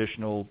very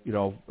traditional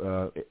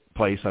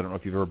place. I don't know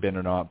if you've ever been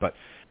or not, but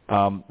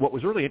what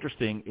was really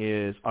interesting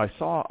is I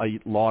saw a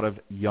lot of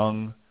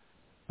young,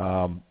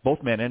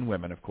 both men and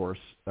women, of course,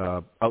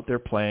 out there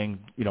playing,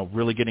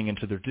 really getting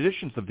into the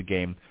traditions of the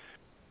game,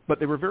 but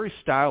they were very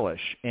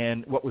stylish.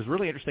 And what was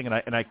really interesting,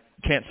 and I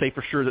can't say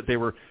for sure that they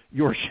were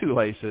your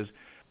shoelaces,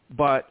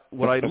 but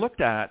what I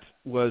looked at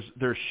was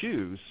their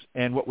shoes,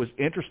 and what was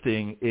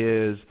interesting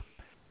is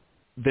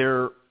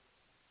there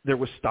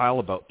was style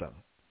about them.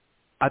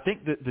 I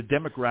think that the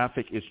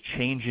demographic is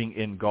changing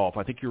in golf.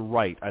 I think you're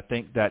right. I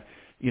think that,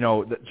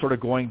 that sort of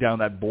going down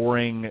that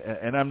boring,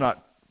 and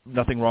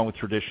nothing wrong with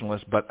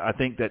traditionalists, but I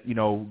think that,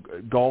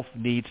 golf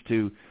needs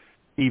to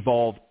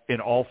evolve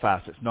in all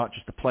facets, not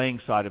just the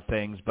playing side of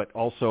things, but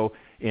also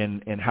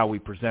in how we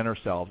present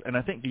ourselves. And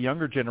I think the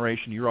younger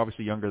generation, you're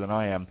obviously younger than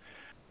I am,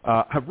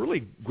 have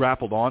really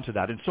grappled onto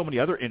that in so many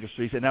other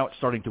industries, and now it's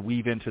starting to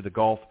weave into the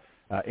golf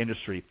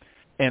industry.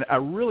 And I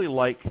really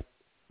like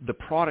the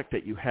product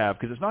that you have,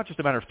 because it's not just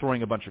a matter of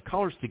throwing a bunch of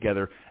colors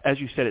together. As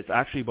you said, it's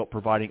actually about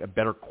providing a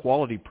better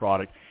quality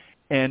product.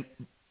 And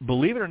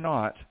believe it or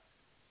not,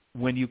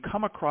 when you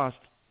come across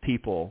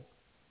people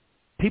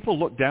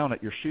look down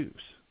at your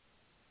shoes.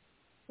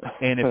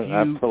 And if you,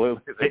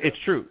 absolutely, it's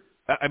true.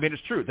 I mean,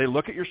 it's true. They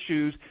look at your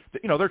shoes.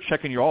 They're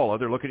checking you all out.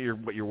 They're looking at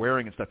what you're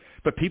wearing and stuff.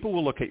 But people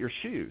will look at your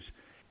shoes.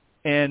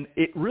 And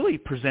it really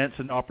presents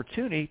an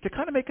opportunity to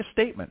kind of make a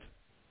statement.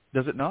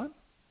 Does it not?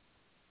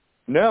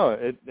 No,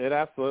 it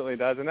absolutely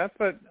does. And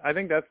I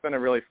think that's been a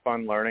really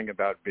fun learning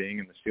about being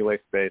in the shoelace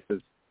space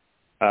is,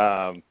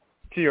 to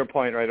your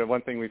point, right,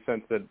 one thing we've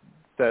said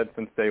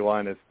since day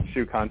one is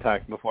shoe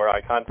contact before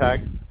eye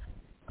contact.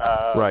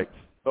 Right.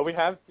 But we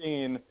have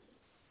seen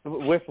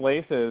with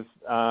laces,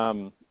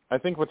 I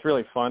think what's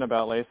really fun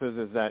about laces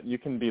is that you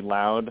can be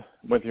loud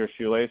with your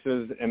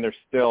shoelaces and there's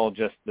still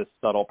just this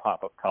subtle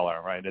pop of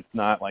color, right? It's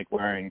not like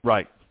wearing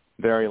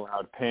very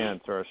loud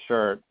pants or a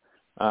shirt.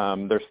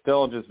 There's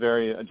still just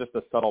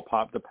a subtle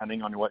pop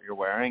depending on what you're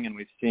wearing. And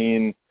we've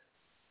seen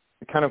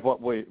kind of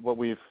what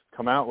we've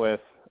come out with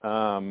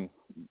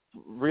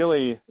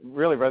really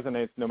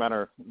resonates no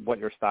matter what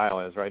your style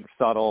is, right?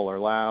 Subtle or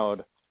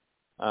loud.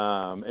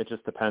 It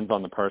just depends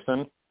on the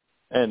person.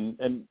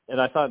 And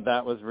I thought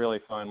that was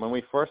really fun. When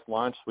we first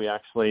launched, we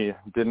actually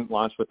didn't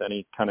launch with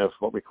any kind of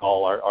what we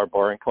call our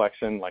boring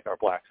collection, like our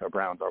blacks, our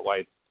browns, our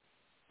whites,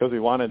 because we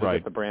wanted to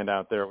get the brand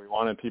out there. We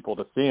wanted people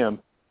to see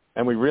them.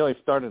 And we really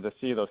started to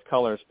see those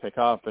colors pick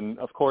up, and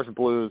of course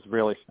blues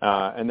really,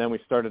 and then we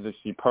started to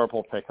see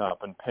purple pick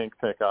up and pink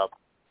pick up.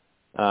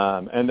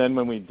 And then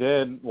when we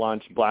did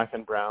launch black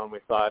and brown, we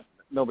thought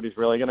nobody's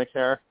really going to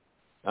care.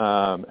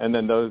 And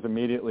then those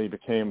immediately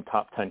became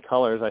top 10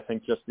 colors, I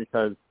think, just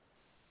because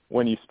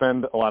when you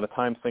spend a lot of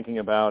time thinking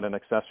about an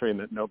accessory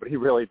that nobody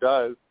really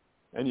does,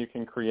 and you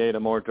can create a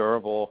more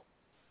durable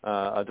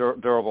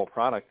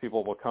product,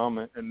 people will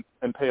come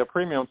and pay a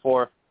premium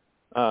for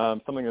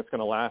something that's going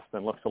to last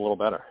and looks a little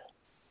better.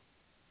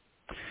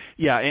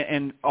 Yeah,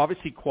 and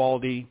obviously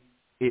quality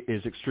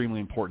is extremely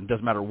important. It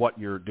doesn't matter what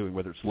you're doing,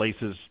 whether it's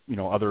laces,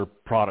 other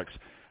products.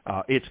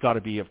 It's got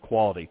to be of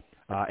quality.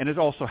 And it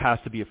also has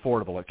to be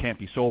affordable. It can't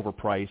be so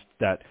overpriced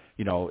that,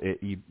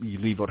 you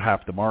leave out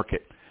half the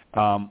market.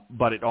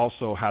 But it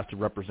also has to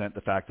represent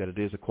the fact that it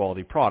is a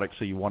quality product.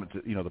 So you want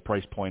it to, the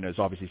price point is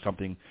obviously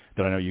something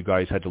that I know you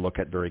guys had to look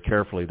at very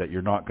carefully, that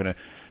you're not going to,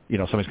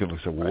 somebody's going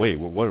to say, well, wait,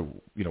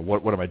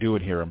 what am I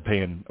doing here? I'm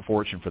paying a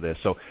fortune for this.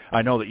 So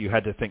I know that you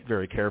had to think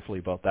very carefully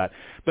about that.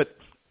 But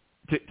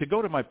to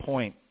go to my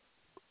point,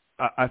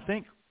 I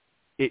think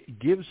it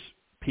gives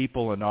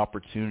people an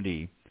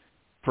opportunity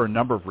for a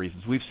number of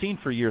reasons. We've seen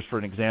for years, for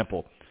an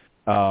example,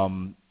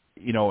 from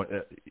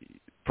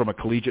a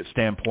collegiate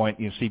standpoint,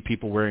 you see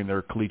people wearing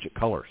their collegiate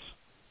colors.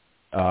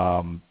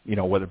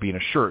 Whether it be in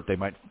a shirt, they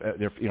might,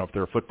 if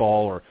they're a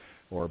football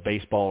or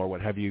baseball or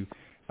what have you,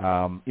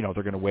 they're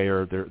going to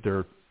wear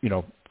their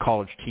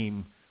college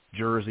team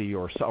jersey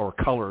or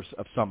colors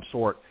of some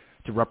sort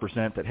to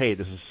represent that, hey,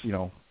 this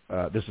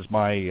is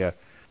my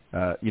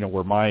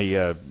where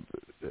my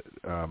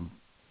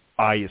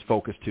eye is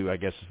focused to, I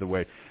guess is the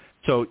way.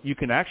 So you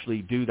can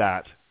actually do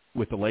that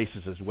with the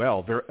laces as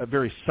well, very,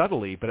 very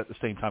subtly, but at the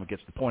same time it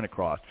gets the point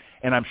across.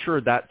 And I'm sure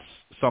that's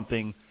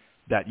something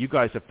that you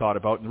guys have thought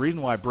about. And the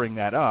reason why I bring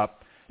that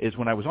up is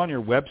when I was on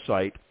your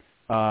website,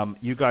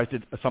 you guys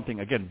did something,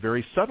 again,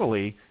 very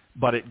subtly,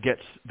 but it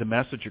gets the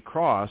message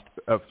across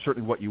of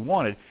certainly what you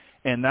wanted.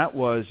 And that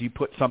was you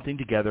put something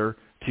together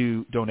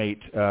to donate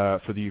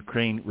for the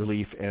Ukraine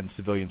relief and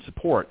civilian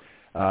support,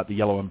 the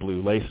yellow and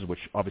blue laces, which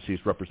obviously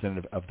is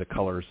representative of the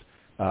colors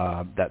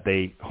that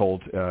they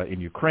hold in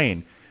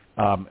Ukraine.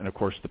 And, of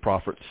course, the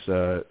profits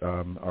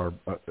are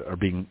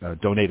being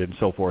donated and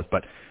so forth.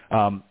 But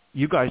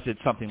you guys did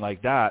something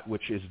like that,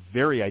 which is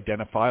very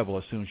identifiable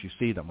as soon as you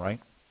see them, right?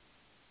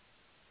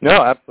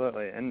 No,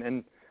 absolutely.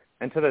 And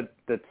to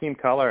the team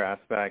color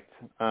aspect,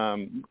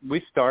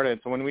 we started,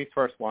 so when we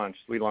first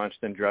launched, we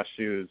launched in dress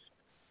shoes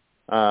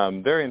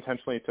very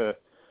intentionally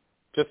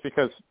just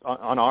because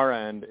on our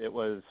end it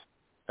was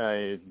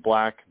a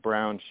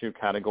black-brown shoe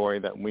category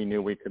that we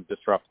knew we could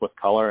disrupt with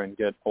color and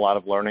get a lot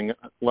of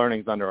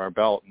learnings under our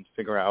belt and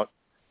figure out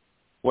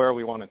where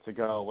we wanted to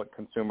go, what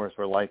consumers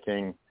were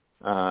liking,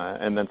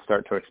 and then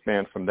start to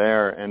expand from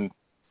there. And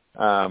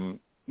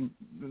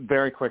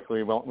very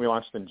quickly, we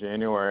launched in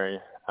January.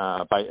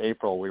 By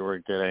April, we were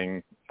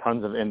getting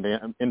tons of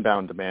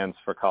inbound demands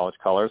for college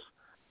colors.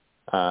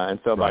 And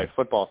so by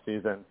football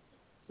season,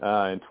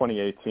 in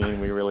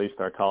 2018, we released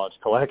our college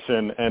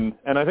collection, and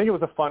I think it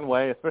was a fun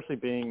way, especially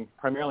being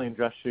primarily in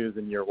dress shoes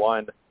in year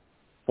one.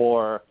 We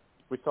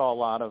saw a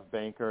lot of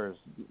bankers,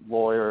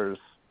 lawyers,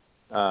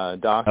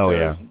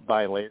 doctors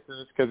buy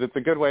laces because it's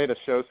a good way to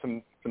show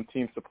some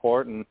team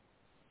support and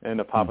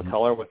a pop of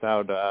color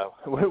without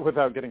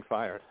getting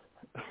fired.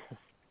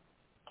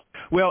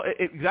 Well,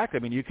 exactly.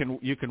 I mean, you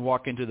can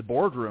walk into the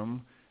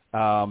boardroom,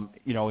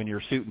 in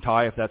your suit and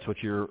tie if that's what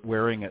you're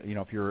wearing.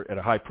 If you're at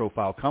a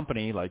high-profile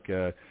company like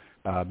a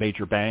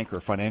major bank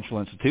or financial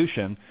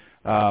institution.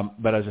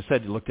 But as I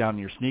said, you look down in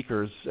your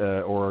sneakers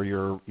or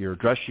your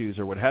dress shoes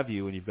or what have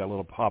you, and you've got a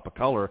little pop of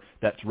color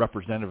that's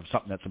representative of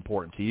something that's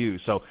important to you.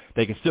 So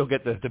they can still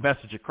get the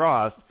message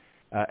across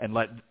and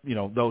let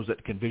those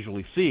that can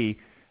visually see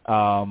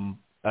an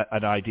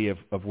idea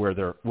of where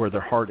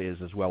their heart is,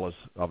 as well as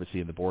obviously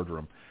in the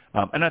boardroom.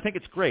 And I think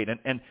it's great.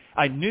 And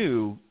I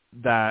knew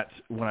that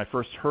when I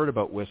first heard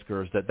about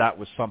Whiskers, that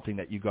was something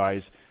that you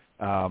guys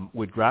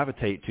would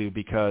gravitate to,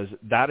 because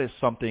that is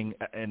something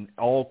in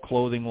all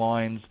clothing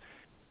lines,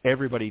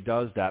 everybody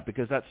does that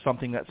because that's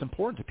something that's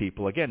important to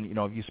people. Again,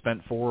 you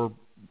spent 4+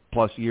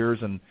 years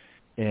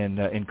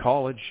in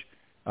college,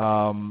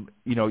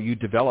 you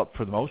develop,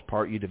 for the most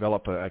part,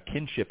 a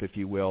kinship, if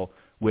you will,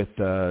 with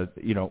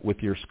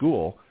your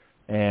school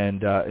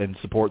and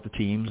support the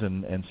teams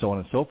and so on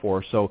and so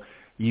forth. So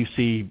you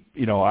see,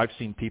 I've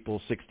seen people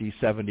 60,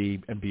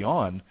 70 and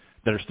beyond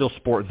that are still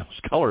sporting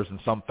those colors in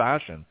some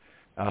fashion,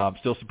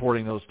 still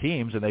supporting those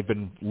teams, and they've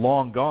been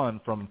long gone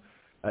from,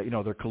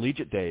 their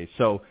collegiate days.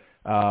 So,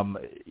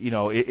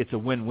 it's a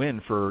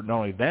win-win for not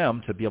only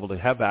them to be able to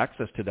have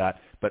access to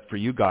that, but for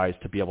you guys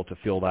to be able to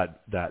fill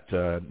that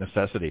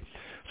necessity.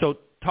 So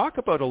talk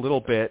about a little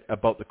bit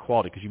about the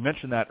quality, because you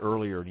mentioned that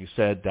earlier, and you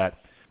said that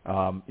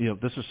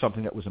this is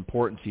something that was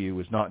important to you,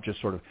 was not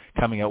just sort of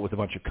coming out with a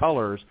bunch of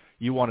colors.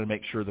 You wanted to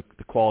make sure that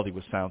the quality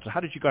was sound. So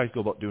how did you guys go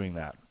about doing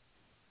that?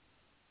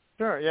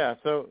 Sure, yeah.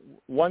 So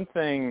one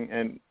thing,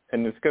 and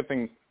it's a good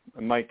thing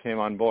Mike came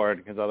on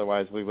board, because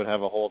otherwise we would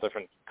have a whole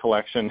different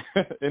collection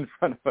in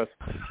front of us.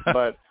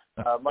 But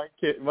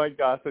Mike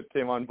Gossett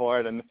came on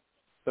board, and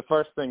the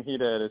first thing he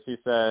did is he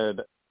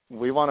said,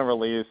 we want to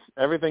release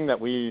everything that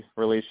we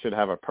release should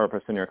have a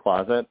purpose in your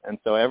closet. And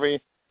so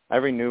every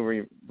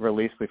new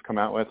release we've come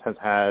out with has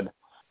had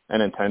an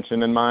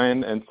intention in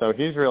mind. And so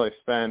he's really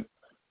spent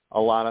a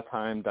lot of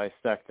time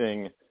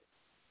dissecting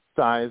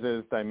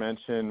sizes,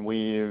 dimension,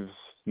 weaves,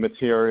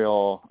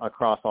 material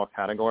across all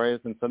categories.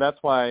 And so that's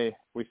why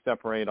we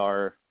separate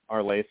our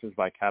laces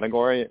by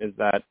category, is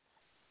that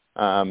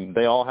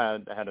they all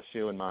had a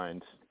shoe in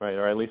mind, right?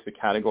 Or at least a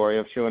category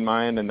of shoe in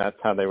mind, and that's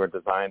how they were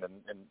designed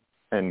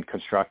and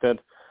constructed.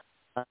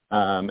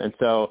 And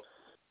so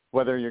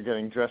whether you're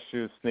getting dress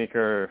shoes,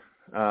 sneaker,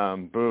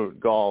 boot,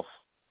 golf,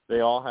 they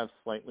all have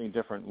slightly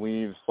different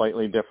weaves,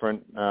 slightly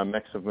different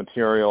mix of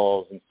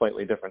materials, and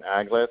slightly different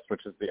aglets,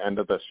 which is the end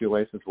of the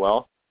shoelace as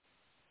well,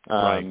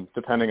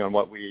 depending on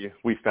what we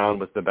found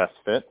was the best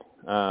fit.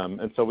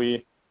 And so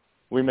we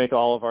make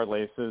all of our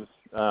laces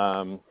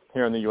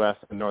here in the U.S.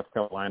 and North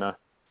Carolina.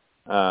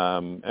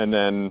 And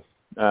then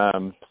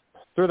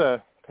through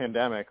the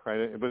pandemic, right,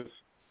 it was,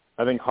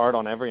 I think, hard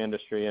on every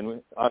industry,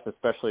 and us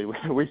especially.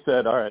 We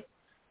said, all right,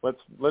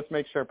 let's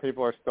make sure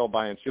people are still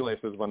buying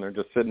shoelaces when they're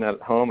just sitting at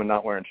home and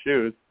not wearing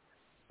shoes.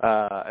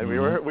 And we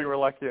were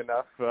lucky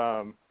enough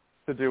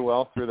to do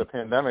well through the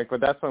pandemic,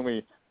 but that's when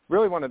we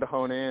really wanted to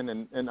hone in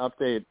and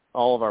update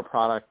all of our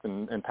product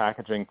and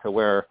packaging to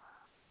where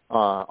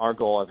our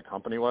goal as a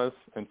company was.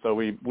 And so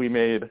we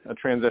made a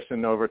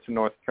transition over to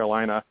North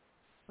Carolina,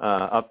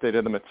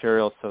 updated the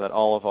materials so that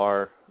all of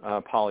our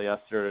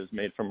polyester is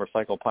made from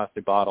recycled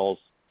plastic bottles.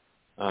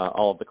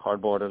 All of the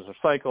cardboard is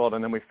recycled,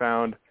 and then we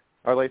found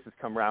our laces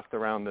come wrapped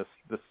around this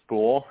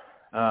spool,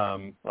 a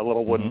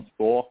little wooden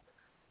spool,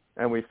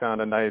 and we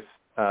found a nice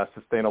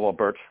sustainable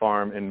birch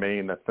farm in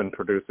Maine that's been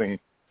producing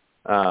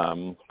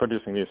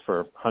these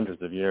for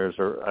hundreds of years,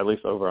 or at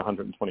least over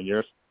 120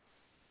 years.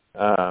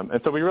 And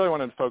so we really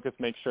wanted to focus,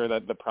 make sure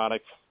that the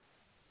product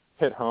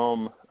hit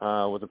home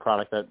with a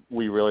product that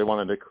we really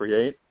wanted to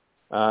create,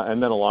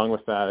 and then along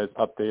with that is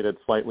updated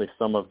slightly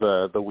some of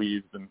the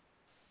weaves and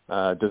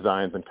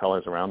designs and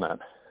colors around that.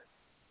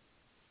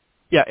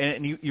 Yeah,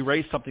 and you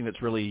raised something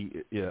that's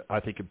really, I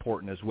think,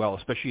 important as well,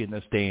 especially in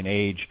this day and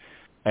age,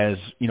 as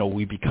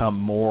we become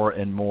more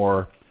and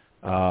more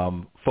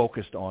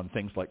focused on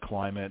things like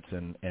climate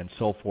and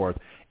so forth.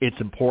 It's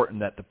important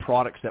that the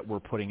products that we're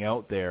putting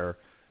out there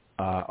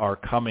are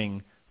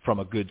coming from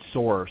a good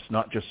source,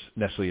 not just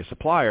necessarily a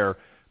supplier,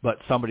 but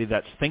somebody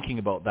that's thinking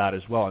about that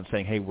as well and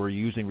saying, hey, we're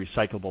using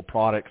recyclable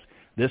products,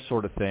 this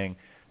sort of thing.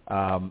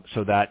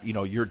 So that,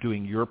 you're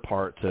doing your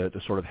part to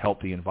sort of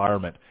help the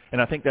environment.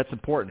 And I think that's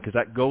important because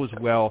that goes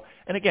well.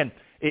 And again,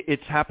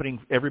 it's happening.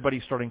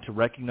 Everybody's starting to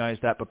recognize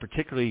that, but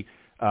particularly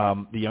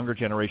the younger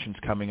generations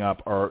coming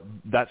up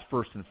that's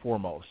first and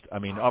foremost. I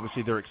mean,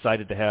 obviously they're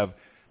excited to have,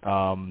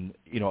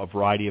 a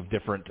variety of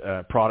different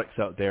products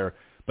out there,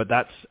 but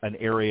that's an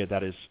area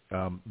that is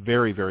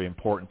very, very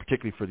important,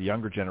 particularly for the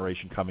younger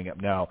generation coming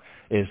up now,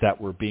 is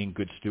that we're being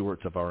good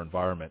stewards of our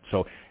environment.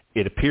 So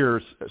it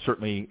appears,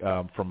 certainly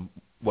from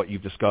what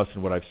you've discussed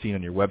and what I've seen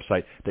on your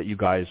website, that you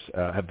guys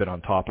have been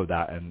on top of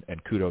that,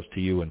 and kudos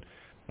to you and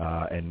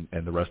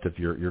the rest of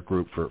your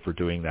group for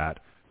doing that.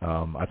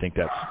 I think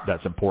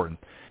that's important.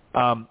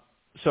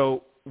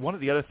 So one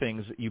of the other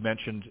things you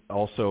mentioned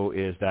also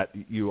is that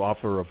you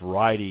offer a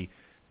variety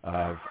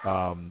of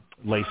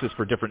laces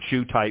for different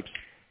shoe types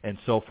and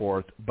so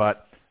forth,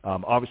 but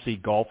obviously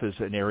golf is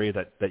an area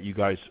that you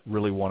guys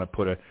really want to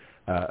put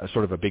a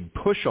sort of a big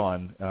push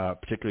on,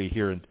 particularly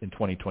here in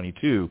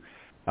 2022.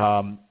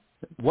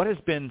 What has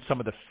been some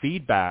of the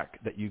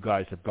feedback that you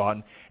guys have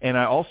gotten? And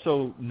I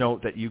also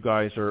note that you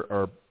guys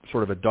are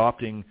sort of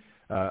adopting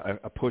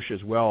a push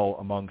as well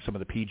among some of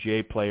the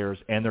PGA players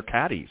and their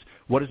caddies.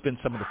 What has been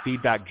some of the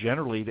feedback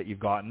generally that you've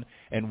gotten,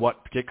 and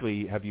what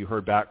particularly have you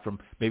heard back from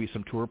maybe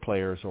some tour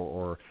players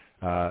or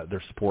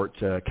their support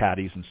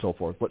caddies and so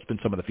forth? What's been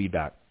some of the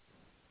feedback?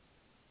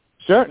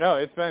 Sure.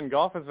 No,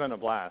 golf has been a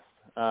blast.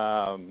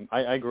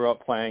 I grew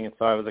up playing, and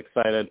so I was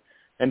excited.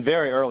 And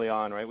very early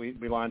on, right,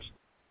 we launched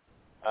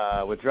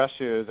with dress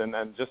shoes, and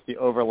then just the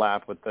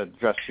overlap with the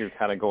dress shoe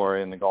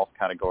category and the golf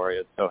category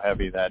is so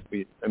heavy that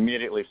we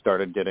immediately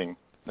started getting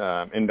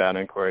inbound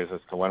inquiries as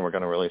to when we're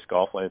going to release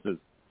golf laces.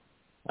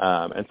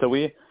 And so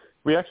we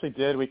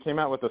came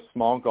out with a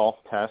small golf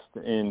test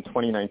in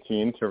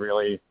 2019 to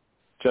really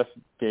just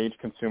gauge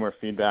consumer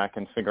feedback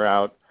and figure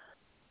out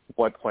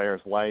what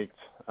players liked,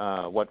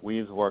 what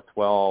weaves worked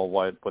well,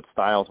 what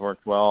styles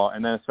worked well.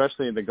 And then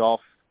especially the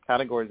golf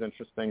category is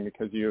interesting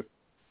because you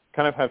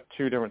kind of have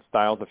two different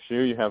styles of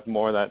shoe. You have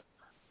more that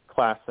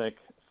classic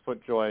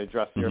FootJoy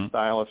dressier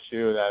style of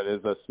shoe that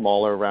is a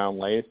smaller round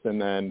lace,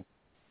 and then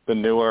the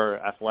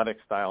newer athletic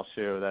style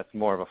shoe that's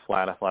more of a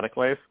flat athletic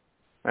lace.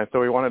 And so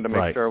we wanted to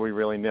make sure we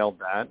really nailed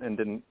that and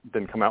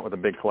didn't come out with a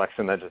big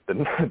collection that just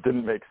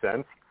didn't make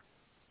sense.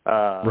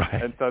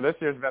 And so this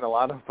year's been a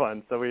lot of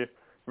fun. So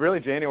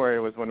January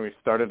was when we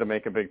started to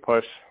make a big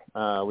push.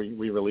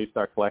 We released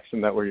our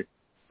collection that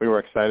were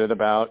excited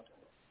about.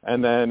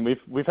 And then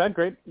we've had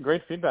great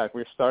feedback.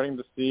 We're starting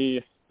to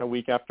see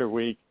week after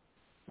week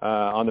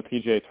on the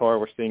PGA Tour.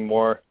 We're seeing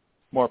more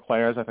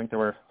players. I think there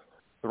were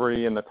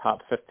 3 in the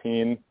top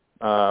 15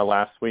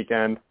 last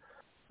weekend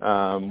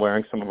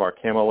wearing some of our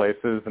camo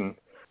laces, and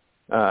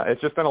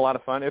it's just been a lot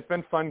of fun. It's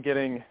been fun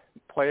getting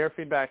player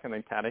feedback and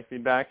then caddy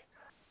feedback,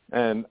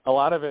 and a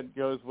lot of it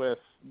goes with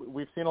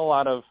we've seen a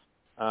lot of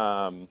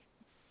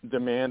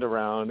demand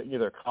around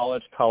either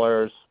college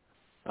colors.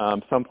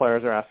 Some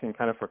players are asking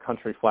kind of for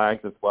country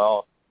flags as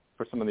well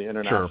for some of the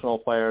international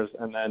players,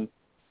 and then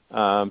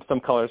some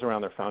colors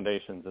around their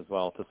foundations as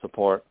well to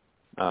support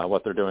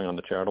what they're doing on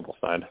the charitable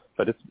side.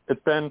 But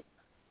it's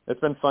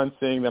been fun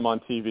seeing them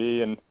on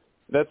TV, and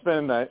that's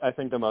been, I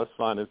think, the most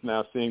fun is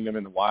now seeing them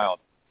in the wild.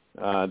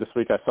 This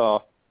week I saw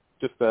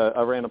just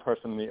a random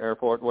person in the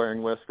airport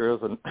wearing Whiskers,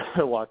 and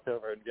I walked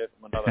over and gave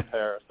him another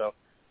pair. So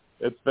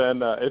it's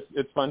been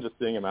it's fun just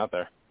seeing him out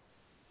there.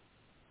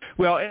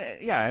 Well,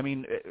 yeah, I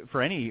mean,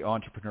 for any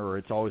entrepreneur,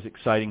 it's always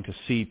exciting to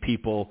see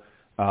people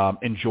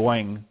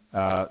enjoying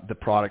the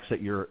products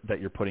that you're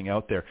putting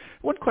out there.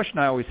 One question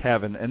I always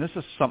have, and this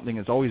is something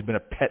that's always been a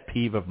pet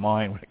peeve of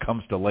mine when it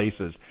comes to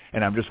laces,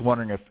 and I'm just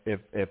wondering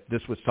if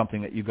this was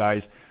something that you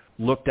guys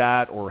looked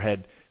at or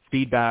had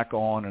feedback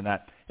on,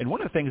 and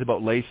one of the things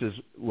about laces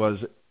was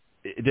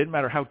it didn't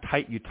matter how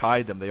tight you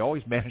tied them, they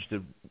always managed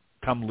to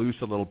come loose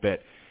a little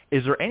bit.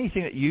 Is there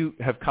anything that you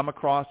have come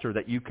across or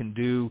that you can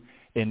do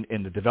in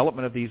the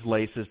development of these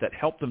laces that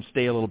help them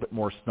stay a little bit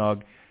more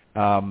snug?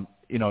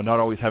 Not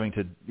always having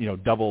to,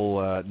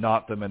 double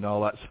knot them and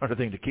all that sort of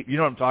thing to keep, you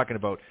know what I'm talking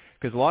about?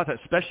 Because a lot of times,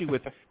 especially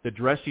with the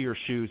dressier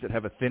shoes that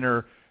have a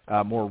thinner,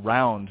 more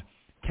round,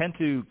 tend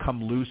to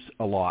come loose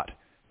a lot.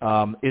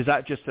 Is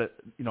that just the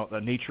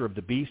nature of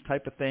the beast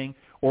type of thing?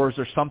 Or is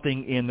there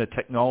something in the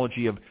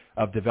technology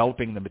of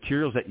developing the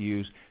materials that you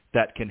use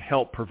that can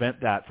help prevent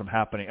that from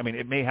happening? I mean,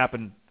 it may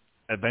happen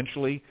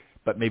eventually,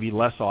 but maybe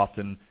less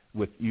often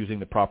with using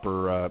the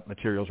proper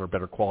materials or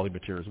better quality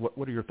materials.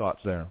 What are your thoughts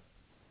there?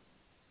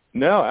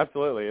 No,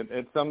 absolutely.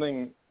 It's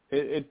something.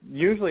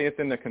 Usually it's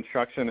in the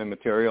construction and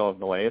material of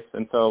the lace,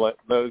 and so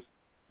those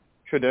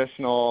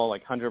traditional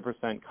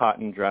 100%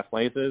 cotton dress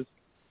laces,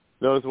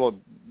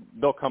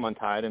 they'll come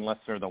untied unless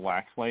they're the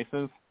wax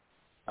laces.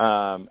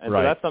 So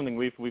that's something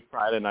we've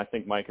prided, and I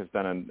think Mike has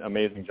done an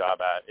amazing job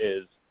at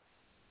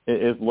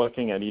is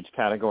looking at each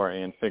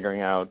category and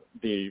figuring out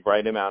the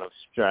right amount of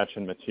stretch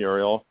and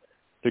material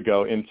to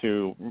go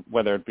into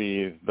whether it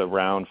be the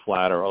round,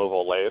 flat, or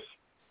oval lace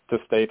to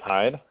stay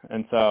tied.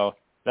 And so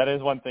that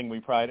is one thing we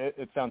pride.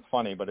 It sounds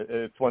funny, but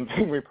it's one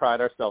thing we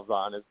pride ourselves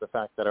on is the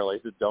fact that our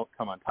laces don't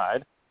come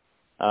untied.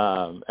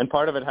 And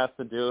part of it has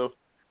to do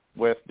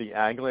with the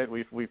aglet.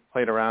 We've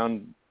played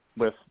around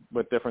with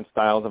different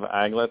styles of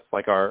aglets.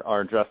 Like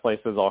our dress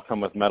laces all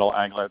come with metal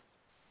aglets.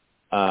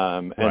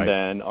 And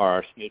then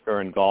our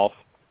sneaker and golf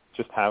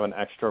just have an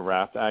extra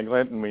wrapped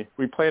aglet. And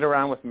we played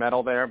around with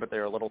metal there, but they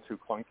were a little too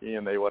clunky,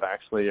 and they would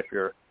actually, if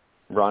you're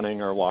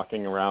running or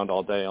walking around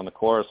all day on the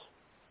course,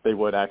 they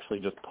would actually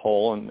just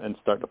pull and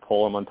start to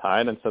pull them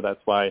untied. And so that's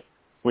why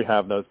we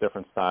have those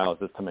different styles,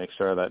 is to make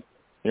sure that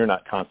you're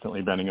not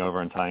constantly bending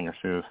over and tying your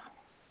shoes.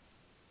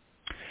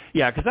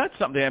 Yeah, because that's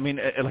something, I mean,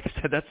 like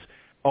I said, that's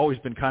always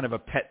been kind of a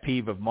pet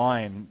peeve of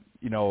mine,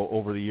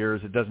 over the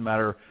years. It doesn't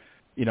matter,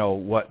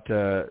 what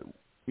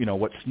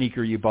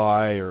sneaker you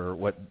buy or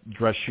what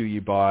dress shoe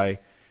you buy.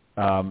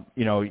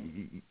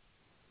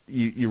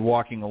 You're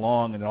walking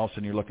along and all of a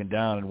sudden you're looking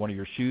down and one of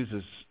your shoes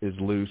is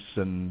loose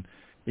and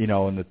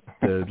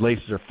the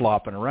laces are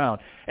flopping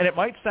around. And it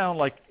might sound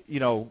like,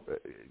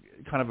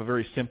 kind of a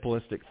very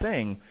simplistic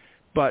thing,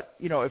 but,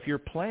 if you're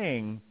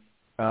playing,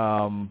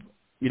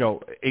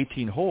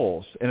 18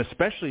 holes, and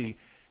especially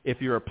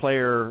if you're a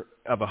player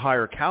of a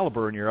higher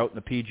caliber and you're out in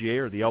the PGA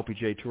or the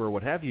LPGA Tour or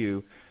what have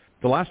you,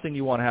 the last thing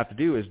you want to have to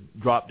do is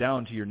drop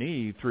down to your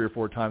knee 3 or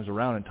 4 times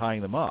around and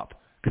tying them up,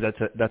 because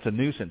that's a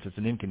nuisance. It's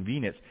an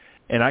inconvenience.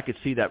 And I could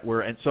see that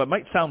and so it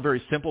might sound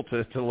very simple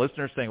to the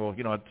listeners saying, well,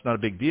 it's not a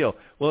big deal.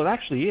 Well, it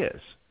actually is.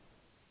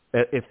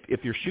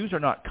 If your shoes are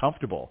not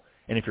comfortable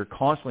and if you're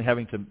constantly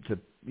having to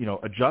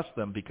adjust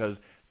them because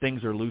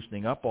things are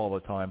loosening up all the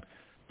time,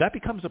 that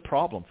becomes a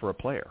problem for a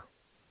player,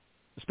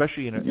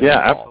 especially in a golf,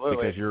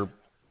 absolutely. Because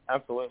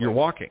you're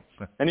walking.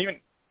 And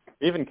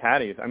even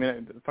caddies. I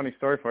mean, a funny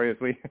story for you is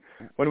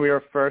when we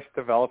were first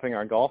developing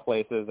our golf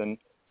laces and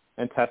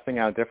testing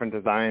out different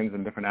designs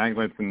and different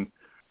aglets, and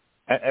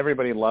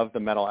everybody loved the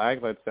metal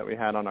aglets that we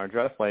had on our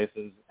dress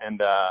laces.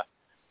 And a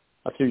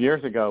few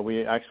years ago,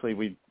 we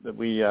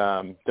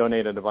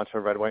donated a bunch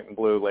of red, white, and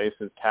blue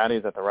laces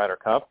caddies at the Ryder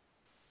Cup.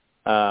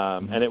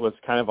 And it was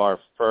kind of our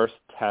first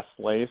test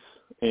lace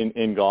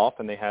in golf,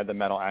 and they had the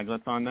metal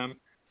aglets on them.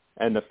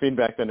 And the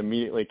feedback that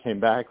immediately came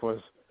back was,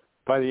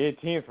 by the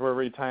 18th, we're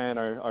retying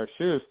our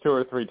shoes 2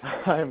 or 3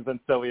 times, and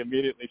so we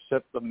immediately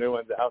shipped some new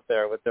ones out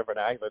there with different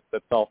aglets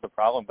that solved the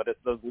problem. But it's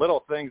those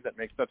little things that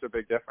make such a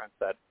big difference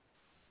that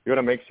you got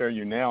to make sure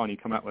you nail and you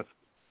come out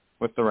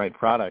with the right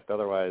product.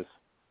 Otherwise,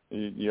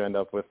 you end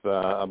up with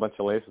a bunch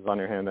of laces on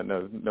your hand that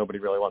nobody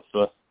really wants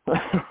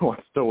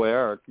wants to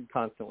wear or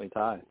constantly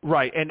tie.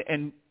 Right,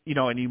 and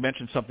you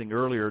mentioned something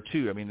earlier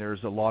too. I mean,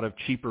 there's a lot of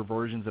cheaper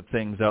versions of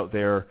things out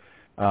there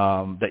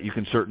that you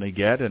can certainly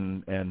get,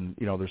 and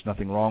there's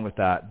nothing wrong with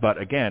that. But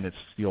again, it's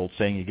the old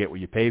saying, you get what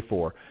you pay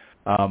for.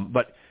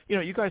 But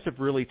you guys have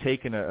really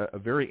taken a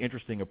very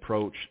interesting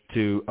approach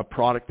to a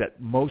product that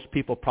most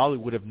people probably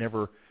would have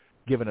never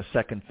given a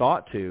second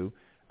thought to.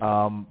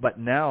 But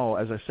now,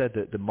 as I said,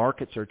 the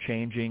markets are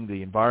changing,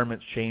 the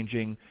environment's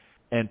changing,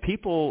 and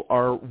people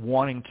are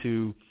wanting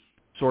to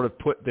sort of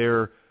put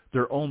their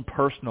own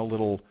personal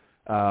little,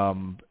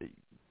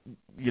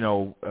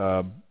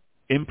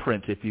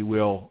 imprint, if you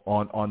will,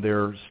 on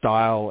their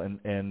style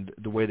and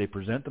the way they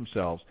present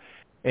themselves.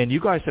 And you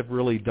guys have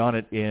really done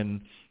it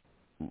in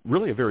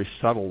really a very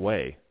subtle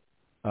way.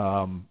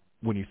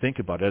 When you think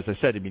about it, as I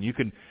said, I mean, you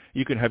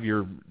can have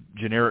your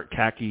generic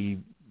khaki,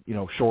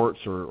 shorts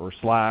or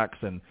slacks,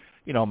 and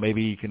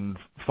maybe you can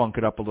funk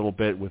it up a little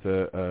bit with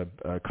a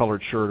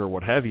colored shirt or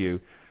what have you.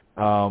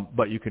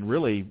 But you can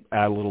really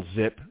add a little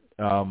zip,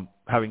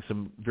 having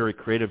some very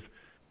creative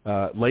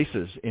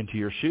laces into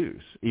your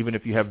shoes, even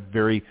if you have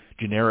very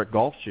generic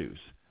golf shoes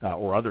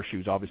or other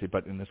shoes, obviously.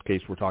 But in this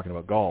case, we're talking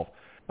about golf,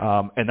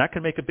 and that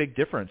can make a big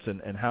difference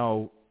in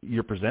how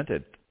you're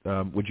presented.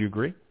 Would you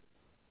agree?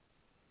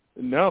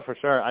 No, for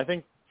sure. I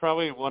think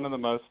probably one of the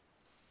most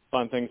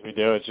fun things we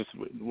do is just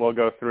we'll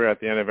go through at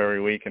the end of every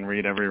week and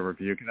read every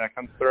review that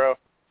comes through.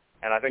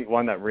 And I think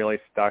one that really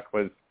stuck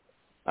was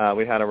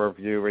we had a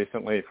review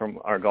recently from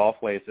our golf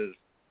laces,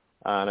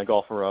 and a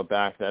golfer wrote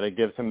back that it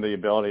gives him the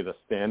ability to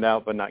stand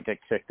out but not get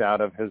kicked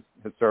out of his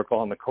circle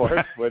on the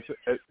course, which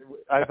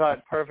I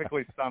thought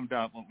perfectly summed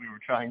up what we were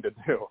trying to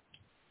do.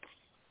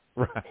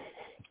 Right.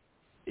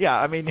 Yeah,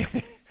 I mean,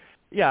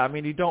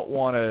 you don't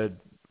want to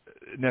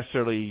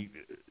necessarily,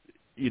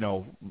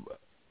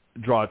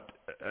 draw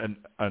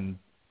an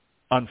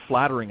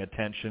unflattering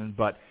attention,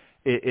 but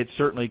it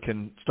certainly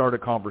can start a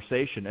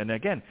conversation. And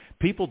again,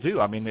 people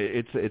do. I mean,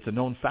 it's a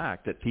known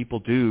fact that people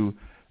do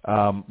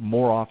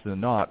more often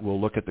than not will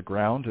look at the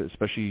ground,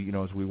 especially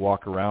as we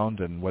walk around,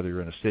 and whether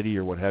you're in a city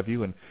or what have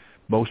you. And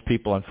most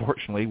people,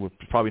 unfortunately, we're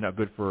probably not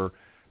good for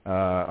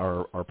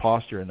our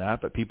posture in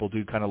that, but people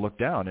do kind of look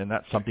down, and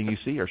that's something you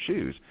see, are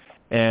shoes.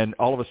 And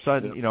all of a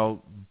sudden,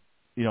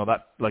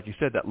 that, like you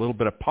said, that little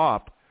bit of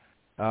pop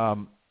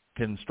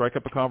can strike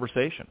up a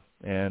conversation,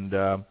 and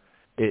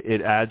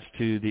it adds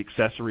to the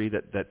accessory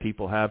that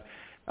people have,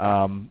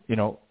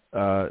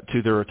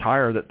 to their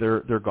attire that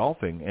they're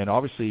golfing. And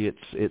obviously,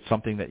 it's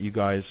something that you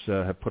guys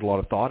have put a lot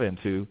of thought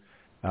into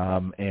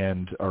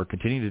and are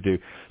continuing to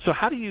do. So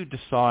how do you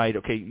decide?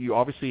 Okay, you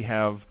obviously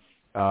have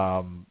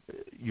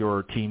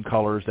your team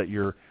colors that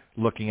you're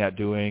looking at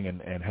doing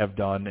and have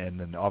done, and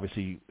then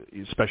obviously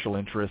special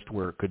interest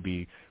where it could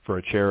be for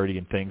a charity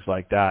and things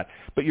like that.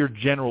 But your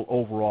general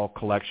overall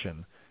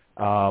collection,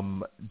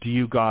 do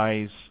you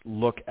guys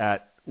look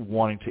at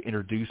wanting to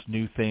introduce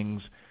new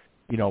things,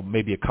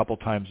 maybe a couple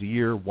times a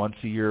year, once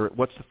a year?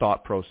 What's the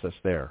thought process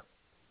there?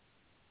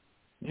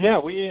 Yeah,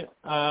 we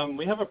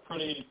have a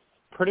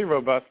pretty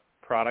robust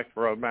product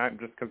roadmap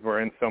just because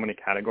we're in so many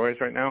categories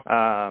right now.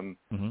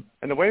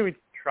 And the way we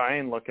try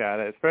and look at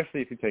it,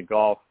 especially if you take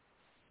golf,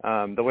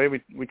 the way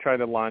we tried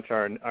to launch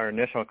our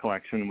initial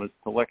collection was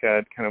to look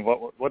at kind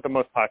of what the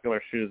most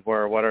popular shoes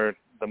were, what are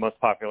the most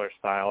popular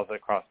styles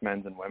across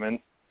men's and women's.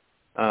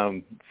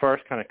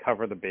 First, kind of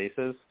cover the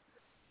bases,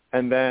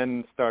 and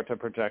then start to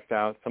project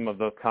out some of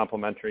those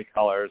complementary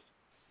colors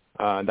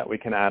that we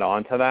can add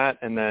on to that.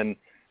 And then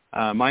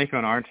Mike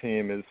on our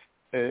team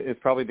is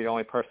probably the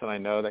only person I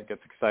know that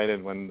gets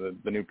excited when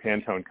the new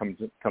Pantone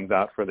comes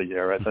out for the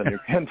year, right? The new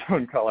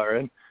Pantone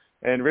color,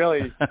 and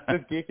really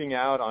just geeking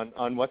out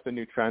on what the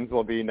new trends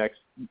will be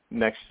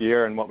next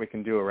year and what we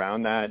can do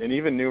around that. And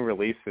even new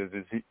releases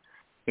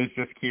is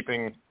just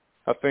keeping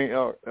a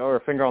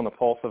finger on the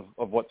pulse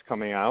of what's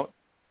coming out,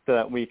 so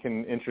that we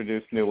can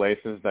introduce new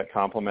laces that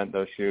complement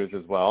those shoes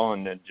as well,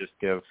 and then just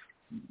give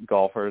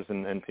golfers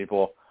and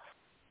people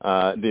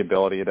the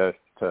ability to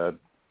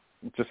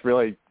just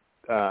really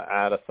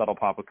add a subtle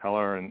pop of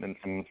color and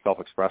some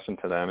self-expression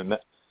to them.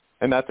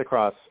 And that's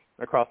across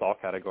all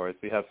categories.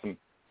 We have some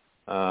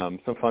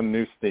fun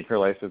new sneaker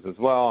laces as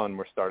well, and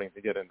we're starting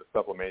to get into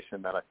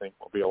sublimation that I think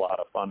will be a lot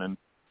of fun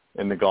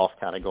in the golf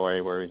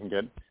category, where we can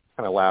get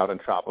kind of loud and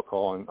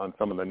tropical on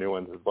some of the new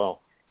ones as well.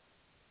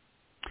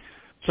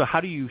 So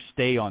how do you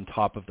stay on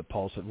top of the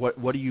pulse?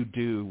 What do you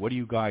do? What do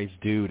you guys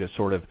do to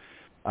sort of,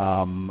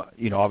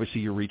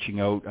 obviously you're reaching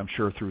out, I'm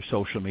sure, through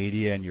social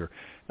media, and you're,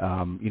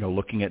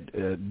 looking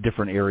at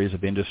different areas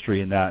of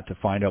industry and that to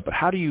find out. But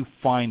how do you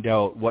find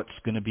out what's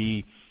going to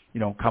be,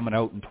 coming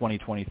out in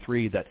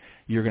 2023 that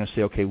you're going to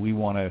say, okay, we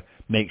want to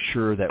make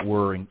sure that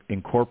we're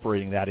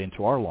incorporating that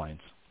into our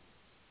lines?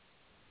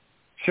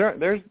 Sure.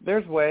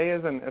 There's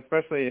ways, and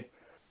especially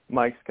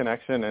Mike's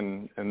connection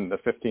and the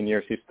 15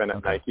 years he spent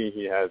at Nike,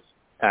 he has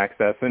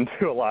access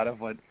into a lot of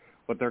what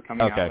they're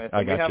coming out with.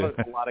 And we have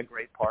a lot of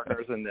great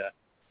partners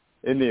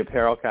in the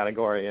apparel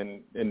category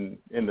and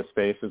in the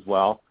space as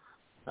well,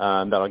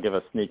 that'll give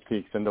us sneak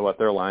peeks into what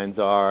their lines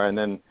are. And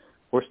then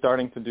we're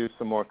starting to do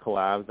some more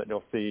collabs that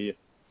you'll see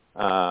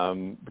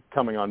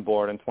coming on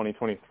board in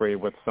 2023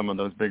 with some of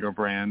those bigger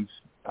brands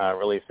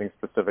releasing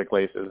specific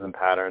laces and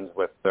patterns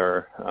with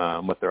their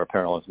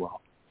apparel as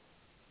well.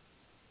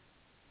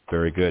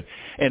 Very good.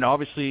 And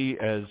obviously,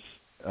 as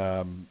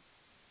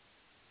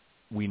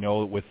we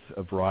know, with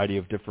a variety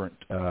of different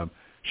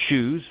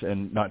shoes,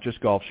 and not just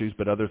golf shoes,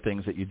 but other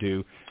things that you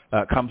do,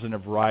 comes in a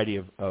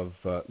variety of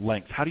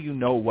lengths. How do you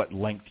know what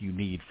length you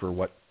need for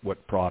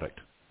what product?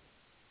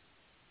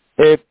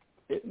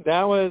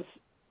 That was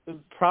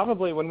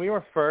probably when we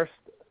were first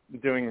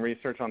doing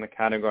research on the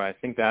category. I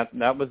think that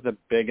was the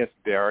biggest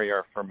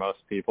barrier for most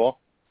people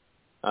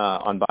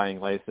on buying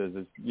laces.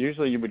 Is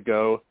usually you would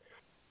go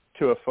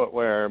to a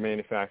footwear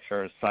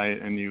manufacturer's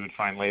site and you would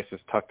find laces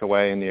tucked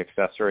away in the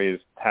accessories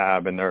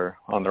tab on their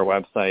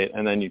website,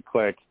 and then you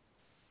click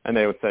and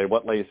they would say,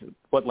 what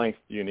length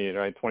do you need,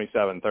 right?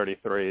 27,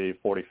 33,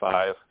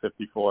 45,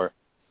 54.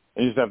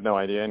 And you just have no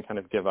idea and kind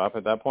of give up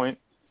at that point.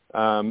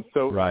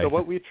 So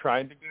what we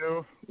tried to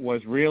do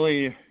was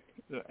really,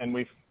 and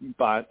we've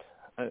bought,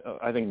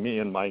 I think me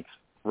and Mike's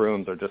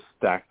rooms are just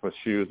stacked with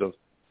shoes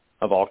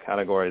of all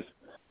categories,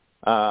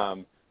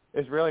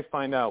 is really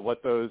find out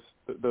what those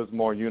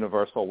more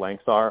universal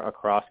lengths are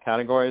across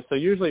categories. So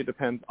usually it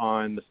depends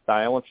on the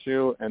style of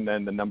shoe, and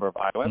then the number of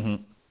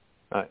eyelets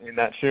in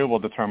that shoe will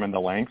determine the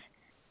length.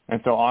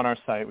 And so on our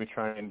site, we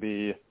try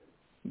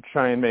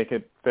and make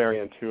it very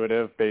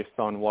intuitive based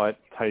on what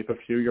type of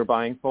shoe you're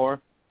buying for.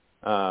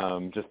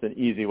 Just an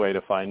easy way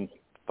to find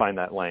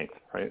that length,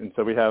 right? And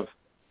so we have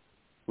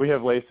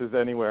laces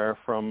anywhere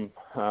from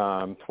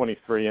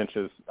 23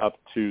 inches up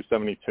to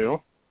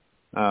 72,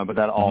 but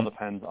that all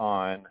depends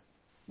on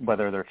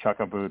whether they're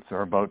chukka boots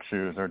or boat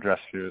shoes or dress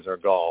shoes or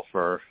golf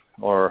or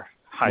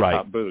high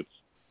top boots.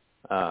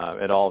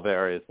 It all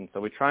varies, and so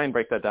we try and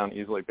break that down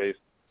easily based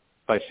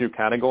by shoe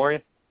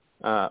category,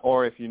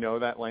 or if you know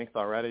that length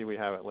already, we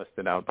have it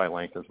listed out by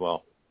length as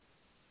well.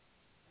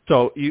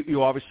 So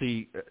you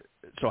obviously,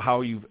 so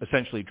how you've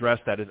essentially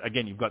addressed that is,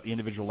 again, you've got the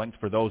individual lengths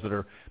for those that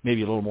are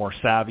maybe a little more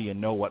savvy and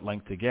know what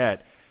length to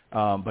get,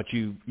 but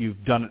you've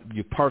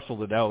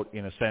parceled it out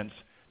in a sense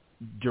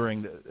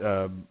during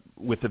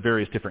with the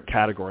various different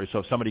categories. So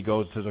if somebody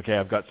goes and says, okay,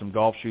 I've got some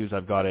golf shoes,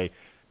 I've got a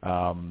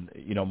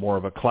more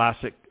of a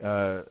classic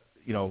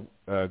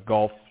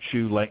golf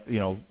shoe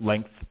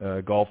length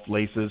golf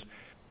laces,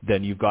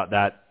 then you've got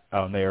that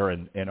on there,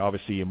 and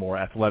obviously a more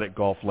athletic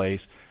golf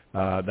lace.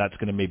 That's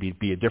going to maybe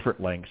be a different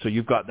length. So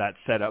you've got that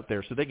set out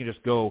there, so they can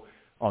just go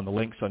on the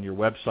links on your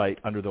website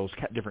under those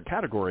different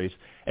categories,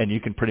 and you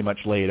can pretty much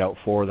lay it out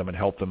for them and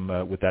help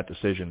them with that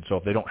decision. So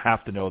if they don't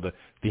have to know the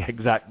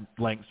exact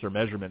lengths or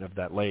measurement of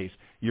that lace,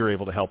 you're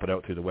able to help it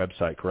out through the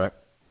website, correct?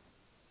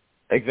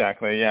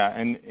 Exactly, yeah.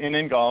 And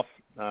in golf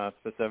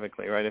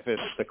specifically, right, if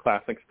it's the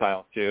classic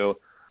style shoe,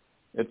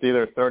 it's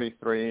either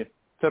 33,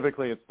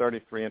 typically it's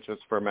 33 inches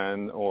for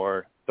men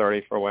or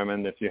 30 for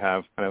women if you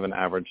have kind of an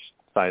average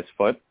size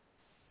foot.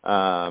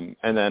 And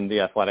then the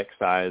athletic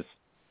size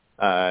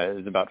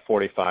is about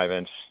 45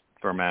 inch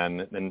for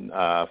men and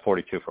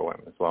 42 for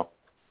women as well.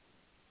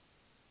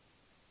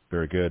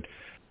 Very good.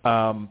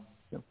 Now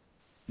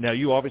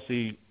you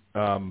obviously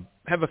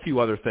have a few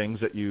other things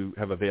that you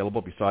have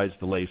available besides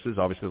the laces.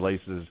 Obviously the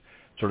laces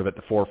sort of at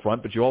the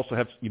forefront, but you also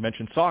have, you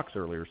mentioned socks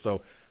earlier.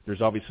 So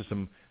there's obviously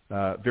some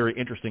very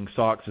interesting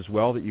socks as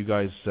well that you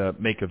guys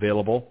make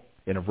available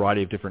in a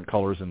variety of different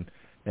colors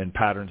and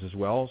patterns as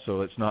well.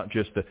 So it's not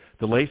just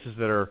the laces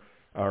that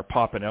are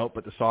popping out,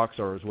 but the socks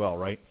are as well,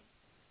 right?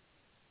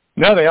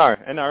 No, they are.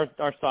 And our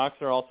socks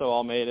are also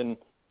all made in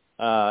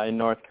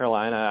North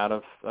Carolina out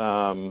of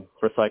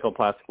recycled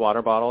plastic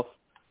water bottles.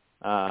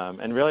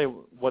 And really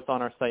what's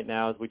on our site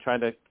now is we try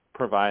to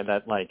provide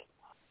that, like,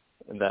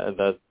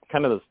 the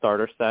kind of the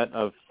starter set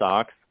of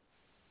socks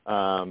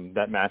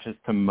that matches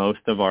to most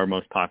of our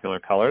most popular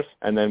colors.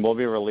 And then we'll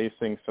be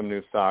releasing some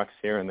new socks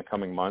here in the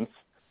coming months.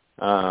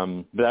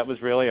 That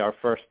was really our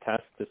first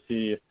test to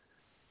see.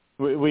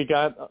 We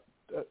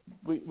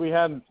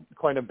had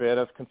quite a bit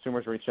of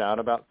consumers reach out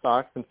about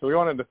socks, and so we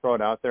wanted to throw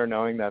it out there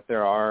knowing that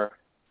there are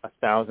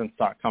 1,000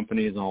 sock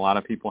companies and a lot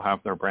of people have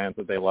their brands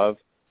that they love.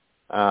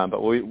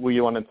 But what we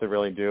wanted to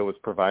really do was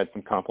provide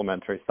some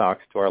complementary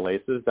socks to our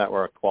laces that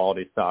were a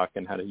quality sock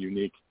and had a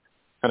unique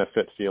kind of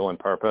fit, feel, and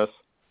purpose.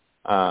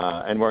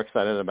 And we're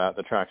excited about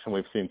the traction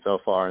we've seen so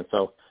far. And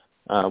so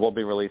we'll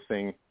be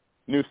releasing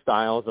new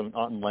styles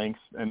on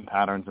lengths and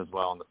patterns as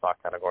well in the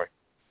sock category.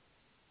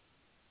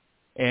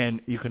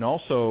 And you can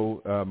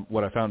also,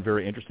 what I found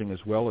very interesting as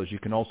well is you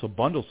can also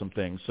bundle some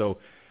things. So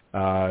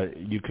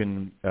you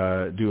can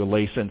do a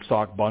lace and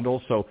sock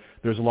bundle. So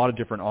there's a lot of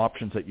different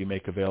options that you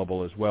make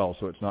available as well.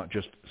 So it's not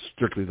just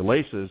strictly the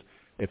laces.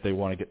 If they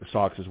want to get the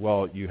socks as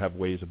well, you have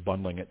ways of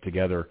bundling it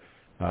together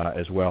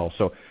as well.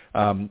 So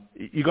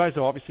you guys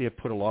obviously have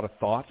put a lot of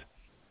thought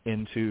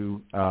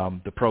into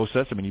the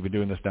process. I mean, you've been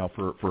doing this now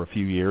for a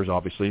few years,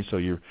 obviously, so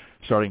you're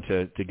starting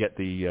to get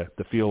the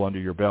feel under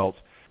your belt.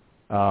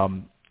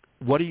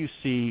 What do you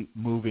see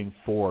moving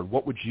forward?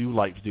 What would you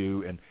like to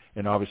do?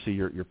 And obviously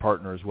your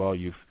partner as well,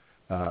 you've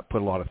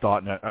put a lot of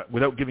thought in it.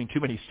 Without giving too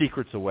many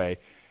secrets away,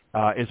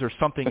 is there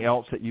something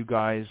else that you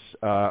guys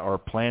are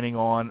planning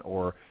on,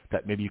 or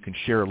that maybe you can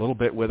share a little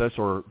bit with us,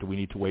 or do we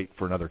need to wait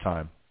for another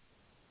time?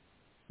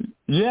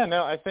 Yeah,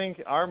 no, I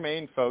think our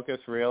main focus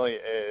really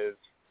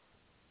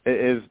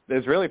is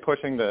really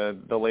pushing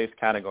the lace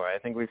category. I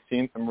think we've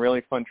seen some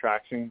really fun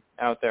traction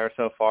out there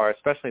so far,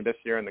 especially this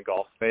year in the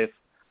golf space.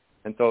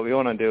 And so what we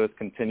want to do is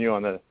continue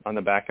on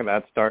the back of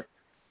that, start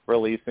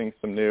releasing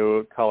some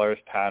new colors,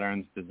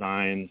 patterns,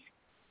 designs,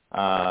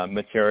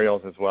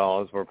 materials, as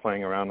well as we're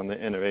playing around on the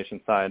innovation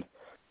side.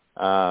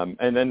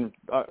 And then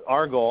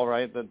our goal,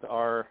 right, that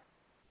our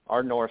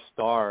North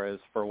Star is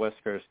for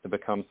Whiskers to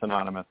become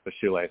synonymous with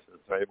shoelaces,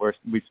 right?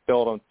 We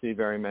still don't see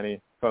very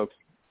many folks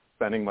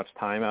spending much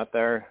time out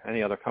there,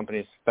 any other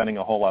companies spending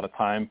a whole lot of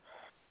time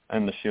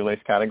in the shoelace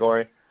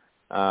category.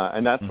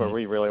 And that's where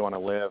we really want to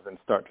live and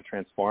start to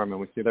transform. And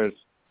we think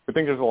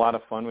there's a lot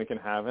of fun we can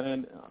have in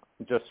it,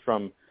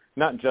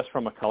 not just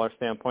from a color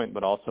standpoint,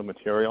 but also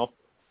material,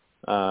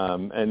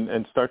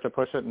 and start to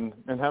push it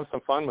and have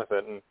some fun with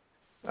it.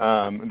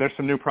 And there's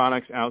some new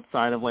products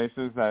outside of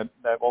laces that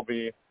we'll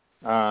be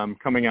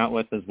coming out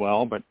with as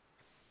well. But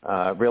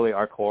really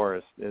our core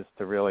is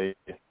to really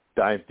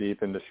dive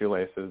deep into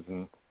shoelaces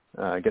and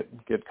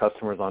get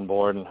customers on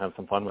board and have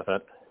some fun with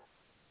it.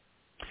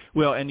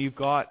 Well, and you've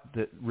got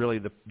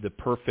the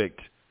perfect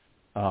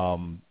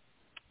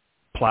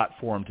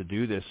platform to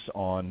do this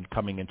on,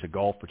 coming into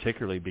golf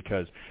particularly,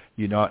 because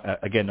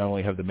not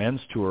only have the men's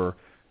tour,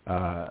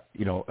 at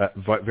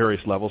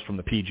various levels from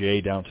the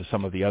PGA down to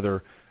some of the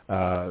other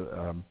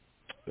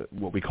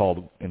what we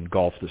call in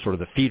golf the sort of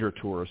the feeder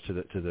tours to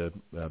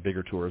the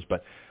bigger tours,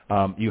 but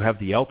you have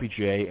the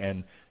LPGA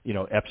and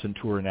Epson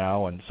Tour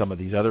now and some of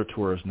these other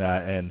tours now,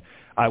 and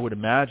I would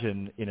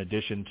imagine in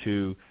addition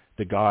to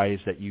the guys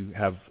that you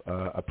have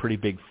a pretty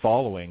big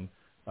following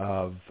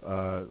of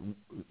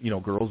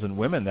girls and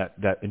women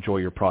that enjoy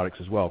your products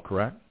as well,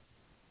 correct?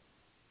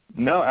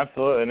 No,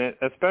 absolutely, and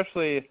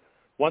especially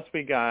once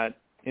we got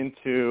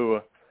into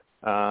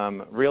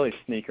really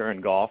sneaker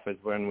and golf is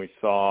when we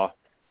saw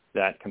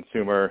that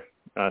consumer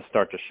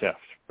start to shift,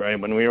 right?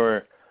 When we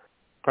were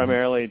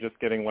primarily just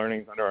getting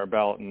learnings under our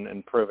belt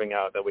and proving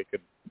out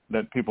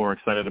that people were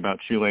excited about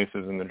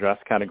shoelaces in the dress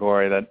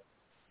category, that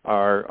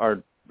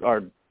our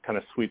kind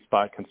of sweet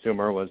spot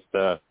consumer was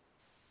the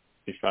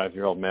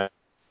 55-year-old man.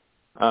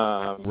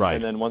 Right.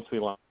 And then once we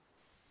launched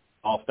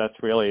golf, that's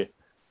really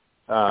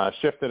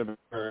shifted a bit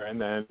and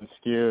then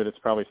skewed. It's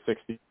probably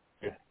 60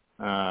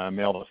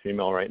 male to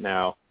female right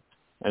now.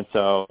 And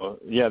so,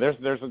 yeah, there's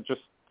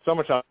just so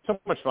much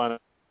fun.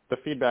 The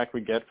feedback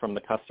we get from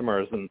the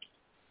customers and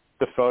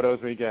the photos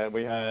we get.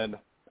 We had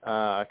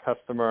a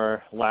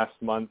customer last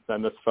month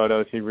send us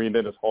photos. He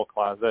redid his whole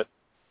closet,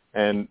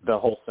 and the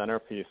whole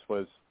centerpiece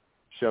was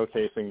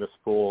showcasing the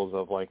spools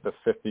of like the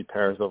 50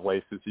 pairs of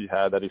laces he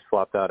had that he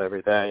swapped out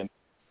every day. And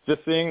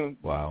just seeing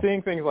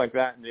things like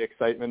that and the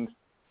excitement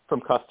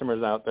from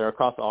customers out there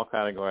across all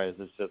categories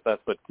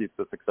that's what keeps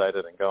us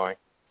excited and going.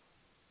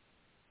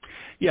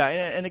 Yeah,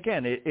 and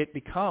again, it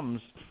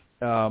becomes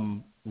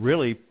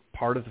really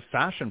part of the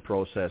fashion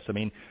process. I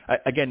mean,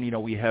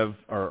 again, we have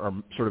our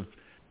sort of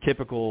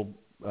typical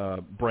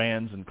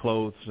brands and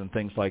clothes and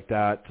things like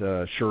that,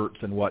 shirts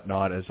and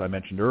whatnot, as I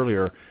mentioned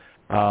earlier.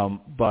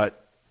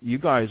 But you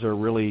guys are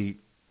really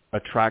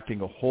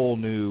attracting a whole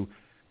new,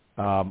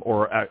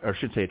 or I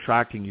should say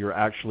attracting, you're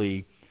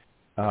actually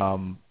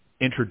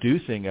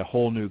introducing a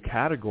whole new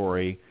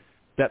category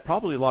that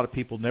probably a lot of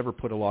people never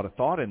put a lot of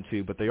thought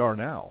into, but they are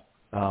now.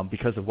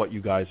 Because of what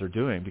you guys are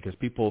doing, because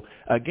people,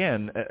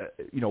 again,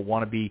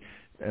 want to be,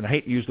 and I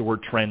hate to use the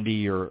word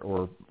trendy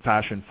or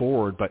fashion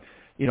forward, but,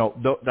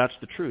 that's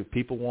the truth.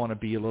 People want to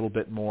be a little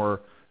bit more,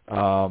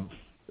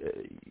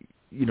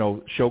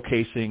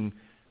 showcasing,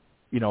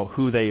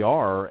 who they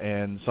are,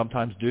 and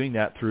sometimes doing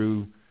that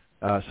through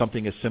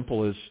something as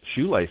simple as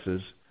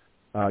shoelaces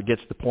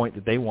gets the point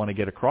that they want to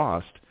get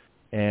across.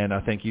 And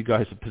I think you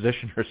guys have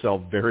positioned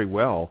yourself very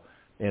well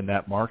in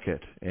that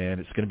market,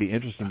 and it's going to be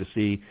interesting to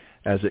see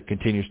as it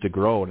continues to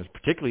grow, and it's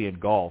particularly in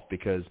golf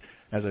because,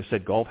 as I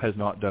said, golf has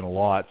not done a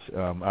lot.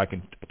 I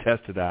can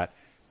attest to that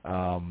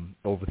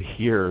over the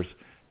years.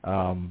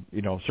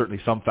 Certainly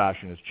some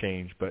fashion has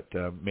changed, but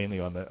mainly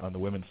on the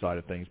women's side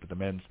of things. But the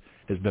men's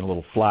has been a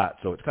little flat,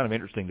 so it's kind of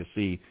interesting to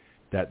see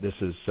that this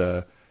is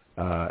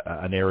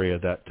an area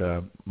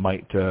that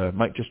might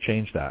just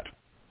change that.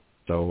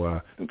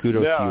 So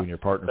kudos to you and your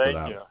partner for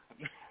that. Thank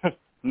you.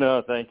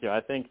 No, thank you.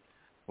 I think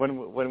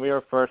when we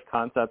were first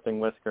concepting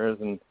Whiskers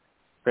and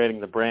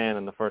creating the brand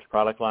and the first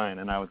product line,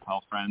 and I would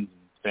tell friends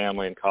and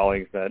family and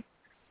colleagues that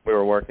we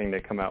were working to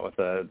come out with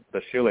the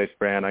shoelace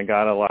brand, I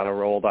got a lot of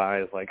rolled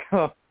eyes, like,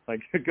 oh, like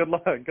good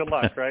luck,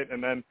 right?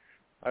 And then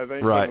I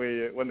think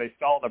when they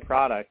saw the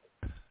product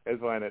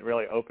is when it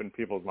really opened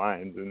people's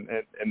minds, and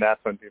that's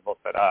when people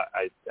said,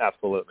 I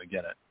absolutely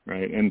get it,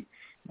 right? And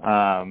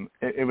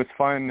it was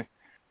fun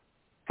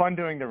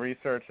doing the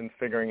research and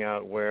figuring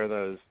out where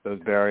those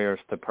barriers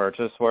to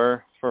purchase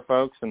were for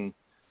folks, and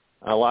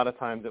A lot of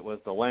times it was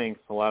the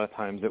length. A lot of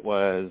times it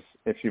was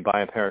if you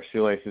buy a pair of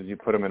shoelaces, you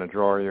put them in a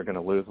drawer, you're going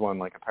to lose one,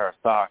 like a pair of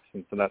socks.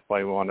 And so that's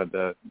why we wanted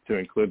to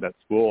include that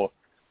spool.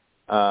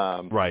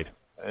 Right.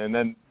 And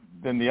then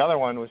the other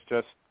one was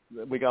just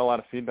we got a lot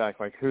of feedback,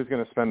 like who's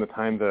going to spend the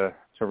time to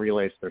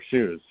relace their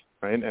shoes,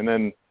 right? And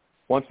then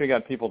once we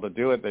got people to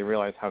do it, they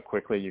realized how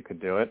quickly you could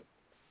do it.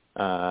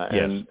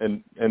 Yes.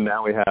 And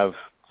now we have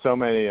so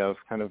many of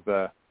kind of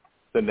the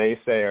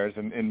naysayers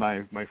in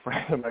my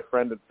friend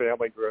and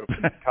family group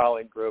and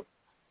colleague group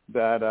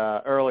that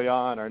early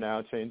on are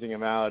now changing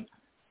them out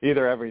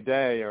either every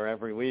day or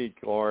every week,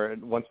 or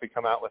once we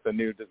come out with a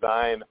new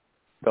design,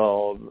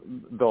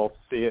 they'll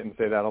see it and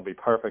say that'll be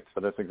perfect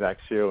for this exact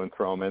shoe and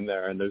throw them in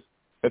there. And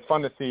it's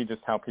fun to see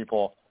just how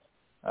people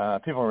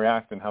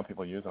react and how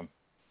people use them.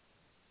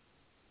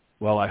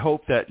 Well, I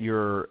hope that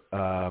you're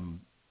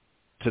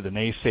to the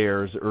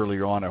naysayers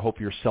earlier on. I hope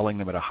you're selling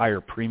them at a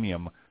higher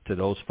premium to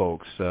those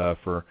folks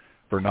for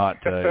not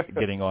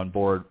getting on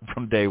board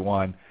from day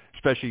one,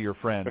 especially your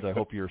friends. I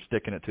hope you're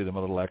sticking it to them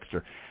a little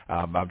extra.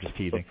 I'm just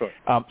teasing.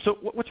 So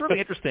what's really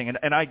interesting,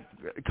 and I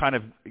kind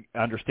of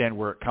understand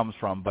where it comes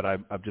from, but I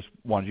just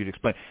wanted you to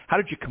explain. How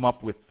did you come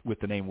up with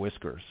the name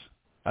Whiskers?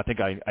 I think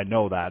I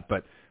know that,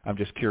 but I'm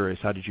just curious.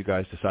 How did you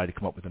guys decide to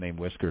come up with the name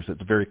Whiskers?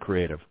 It's very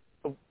creative.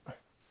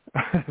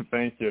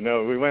 Thank you.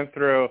 No, we went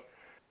through.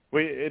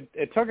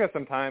 It took us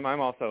some time.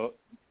 I'm also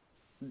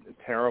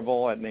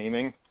terrible at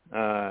naming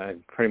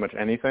pretty much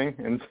anything,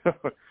 and so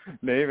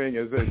naming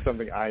is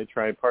something I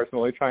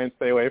personally try and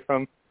stay away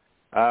from.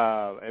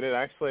 And it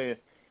actually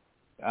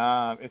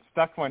it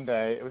stuck one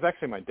day. It was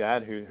actually my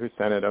dad who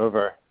sent it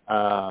over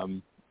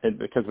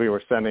because we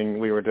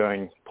were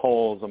doing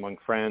polls among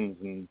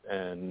friends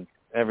and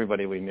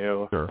everybody we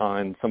knew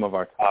on some of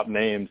our top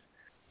names.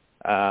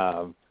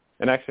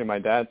 And actually, my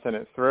dad sent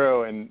it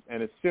through, and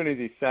as soon as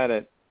he said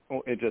it,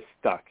 it just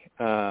stuck.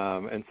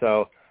 And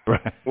so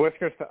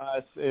Whiskers to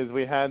us is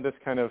we had this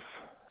kind of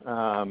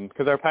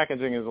because our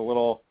packaging is a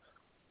little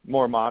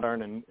more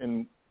modern,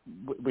 and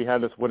we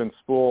had this wooden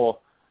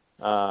spool,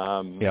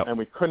 and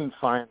we couldn't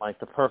find like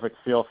the perfect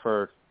feel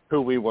for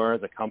who we were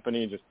as a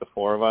company, just the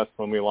four of us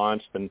when we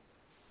launched. And as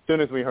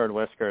soon as we heard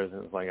Whiskers, it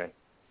was like it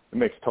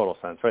makes total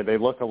sense, right? They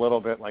look a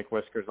little bit like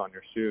whiskers on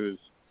your shoes.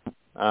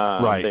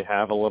 They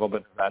have a little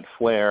bit of that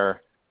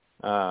flair.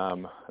 I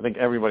think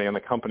everybody in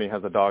the company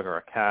has a dog or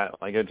a cat.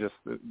 Like it just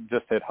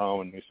hit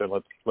home, and we said,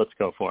 let's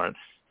go for it.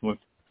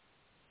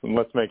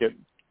 Let's make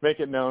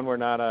it known we're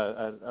not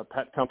a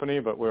pet company,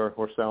 but we're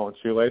selling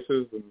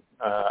shoelaces, and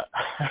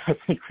I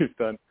think we've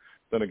done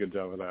a good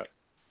job of that.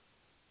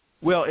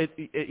 Well,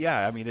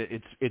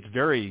 it's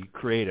very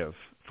creative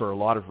for a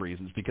lot of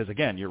reasons, because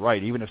again, you're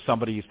right. Even if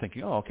somebody is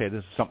thinking, oh, okay, this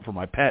is something for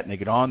my pet, and they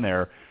get on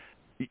there,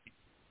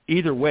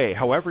 either way,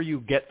 however you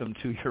get them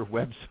to your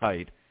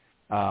website,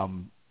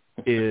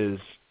 is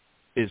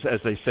as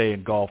they say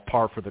in golf,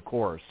 par for the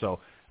course. So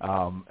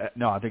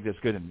no, I think that's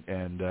good,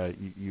 and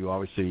you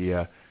obviously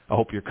I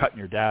hope you're cutting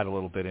your dad a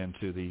little bit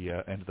into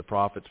the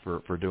profits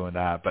for doing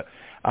that. But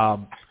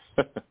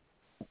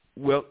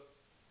well,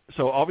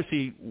 so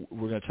obviously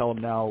we're going to tell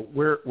them now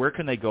where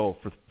can they go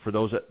for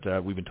those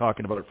that we've been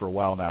talking about it for a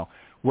while now.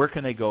 Where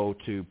can they go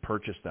to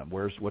purchase them?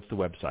 What's the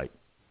website?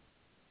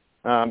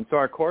 So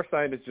our core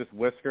site is just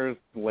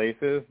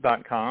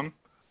whiskerslaces.com.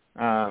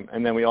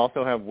 And then we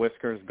also have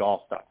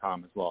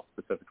whiskersgolf.com as well,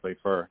 specifically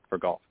for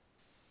golf.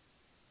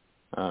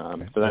 So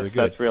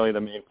that's really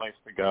the main place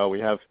to go.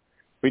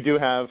 We do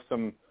have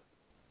some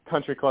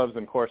country clubs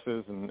and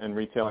courses and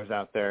retailers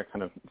out there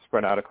kind of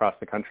spread out across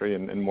the country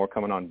and more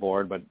coming on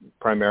board, but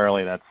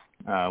primarily that's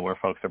where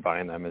folks are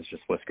buying them is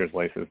just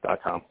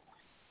whiskerslaces.com.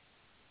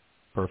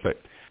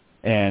 Perfect.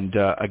 And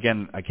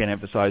again, I can't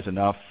emphasize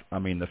enough, I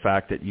mean, the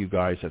fact that you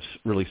guys have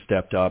really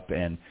stepped up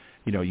and,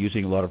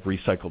 using a lot of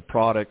recycled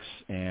products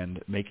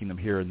and making them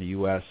here in the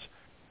U.S.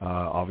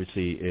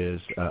 Obviously is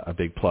a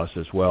big plus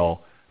as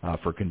well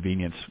for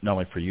convenience, not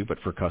only for you, but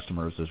for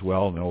customers as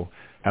well. And they'll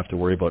have to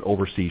worry about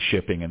overseas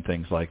shipping and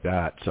things like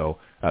that. So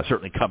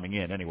certainly coming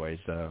in anyways,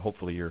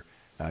 hopefully you're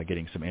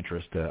getting some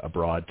interest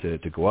abroad to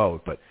go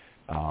out. But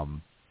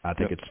I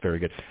think it's very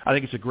good. I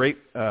think it's a great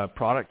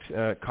product,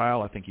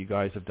 Kyle. I think you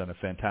guys have done a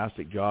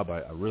fantastic job.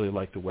 I really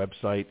like the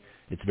website.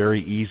 It's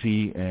very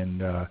easy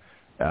and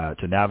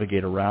to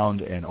navigate around,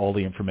 and all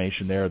the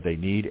information there they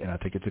need. And I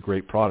think it's a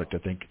great product. I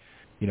think,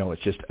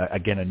 it's just,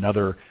 again,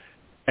 another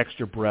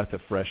extra breath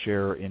of fresh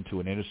air into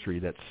an industry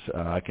that's,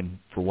 I can,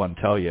 for one,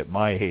 tell you at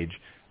my age,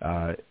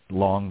 is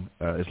long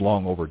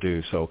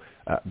overdue. So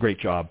great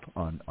job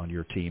on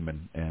your team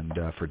and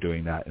for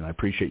doing that. And I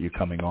appreciate you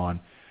coming on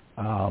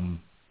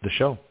the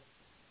show.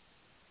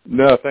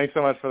 No, thanks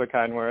so much for the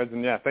kind words.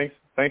 And yeah, thanks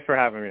for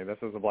having me. This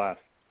was a blast.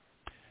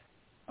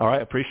 All right.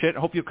 I appreciate it. I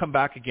hope you'll come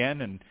back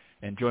again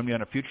and join me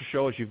on a future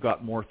show as you've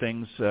got more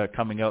things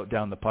coming out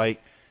down the pike.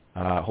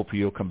 Hopefully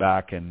you'll come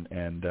back and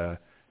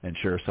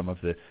share some of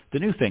the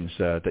new things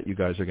that you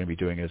guys are going to be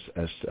doing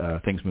as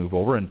things move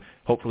over. And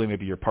hopefully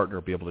maybe your partner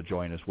will be able to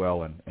join as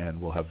well,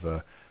 and we'll have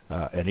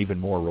an even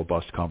more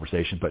robust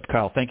conversation. But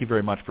Kyle, thank you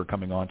very much for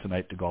coming on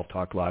tonight to Golf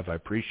Talk Live. I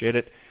appreciate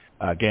it.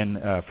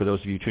 Again, for those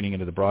of you tuning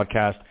into the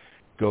broadcast,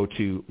 go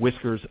to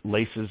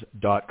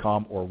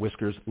whiskerslaces.com or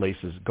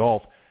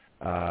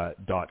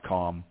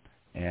whiskerslacesgolf.com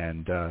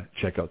and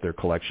check out their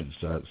collections.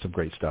 Some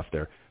great stuff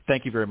there.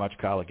 Thank you very much,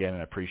 Kyle, again,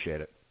 and I appreciate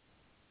it.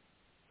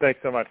 Thanks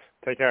so much.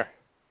 Take care.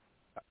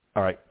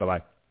 All right.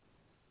 Bye-bye.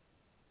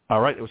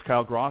 All right. It was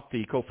Kyle Groth,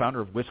 the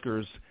co-founder of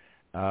Whiskers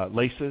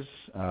Laces.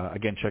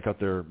 Again, check out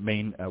their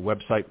main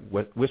website,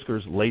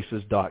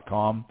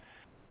 whiskerslaces.com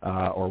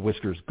or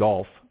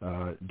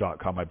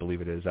whiskersgolf.com. I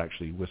believe it is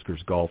actually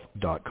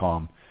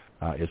whiskersgolf.com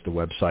is the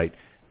website.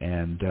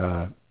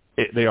 And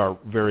they are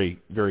very,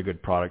 very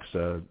good products.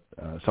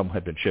 Some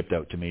have been shipped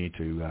out to me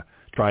to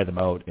try them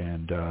out,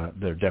 and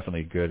they're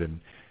definitely good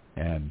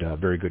and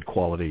very good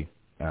quality,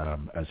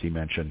 as he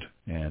mentioned,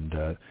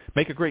 and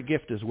make a great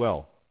gift as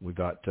well. We've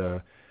got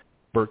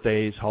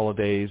birthdays,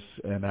 holidays,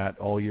 and that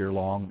all year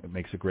long. It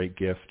makes a great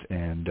gift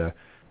and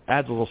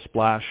adds a little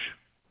splash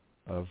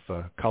of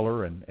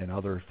color and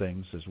other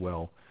things as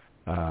well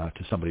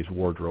to somebody's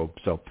wardrobe.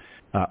 So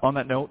on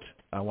that note,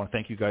 I want to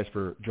thank you guys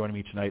for joining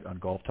me tonight on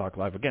Golf Talk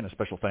Live. Again, a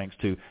special thanks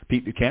to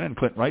Pete Buchanan and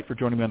Clint Wright for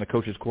joining me on the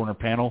Coach's Corner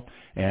panel.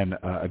 And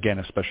again,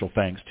 a special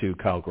thanks to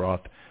Kyle Groth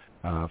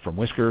from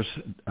Whiskers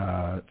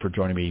for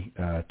joining me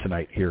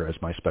tonight here as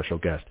my special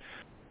guest.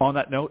 On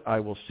that note, I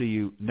will see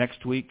you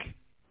next week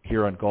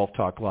here on Golf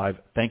Talk Live.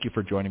 Thank you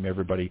for joining me,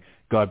 everybody.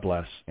 God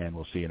bless, and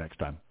we'll see you next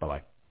time.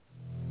 Bye-bye.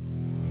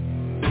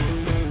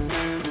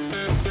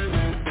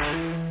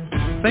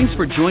 Thanks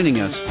for joining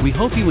us. We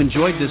hope you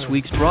enjoyed this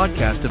week's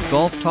broadcast of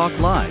Golf Talk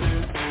Live.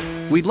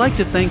 We'd like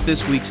to thank this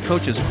week's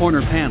Coach's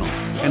Corner panel,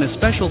 and a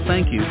special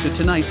thank you to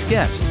tonight's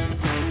guest.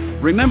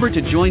 Remember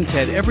to join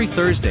Ted every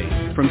Thursday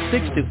from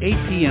 6 to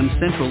 8 p.m.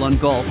 Central on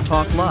Golf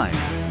Talk Live.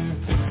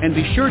 And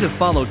be sure to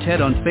follow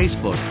Ted on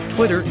Facebook,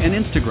 Twitter, and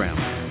Instagram.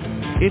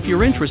 If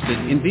you're interested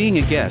in being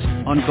a guest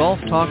on Golf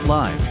Talk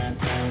Live,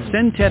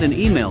 send Ted an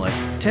email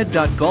at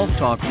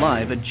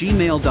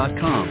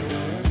ted.golftalklive@gmail.com.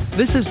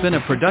 This has been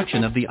a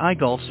production of the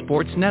iGolf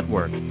Sports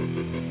Network.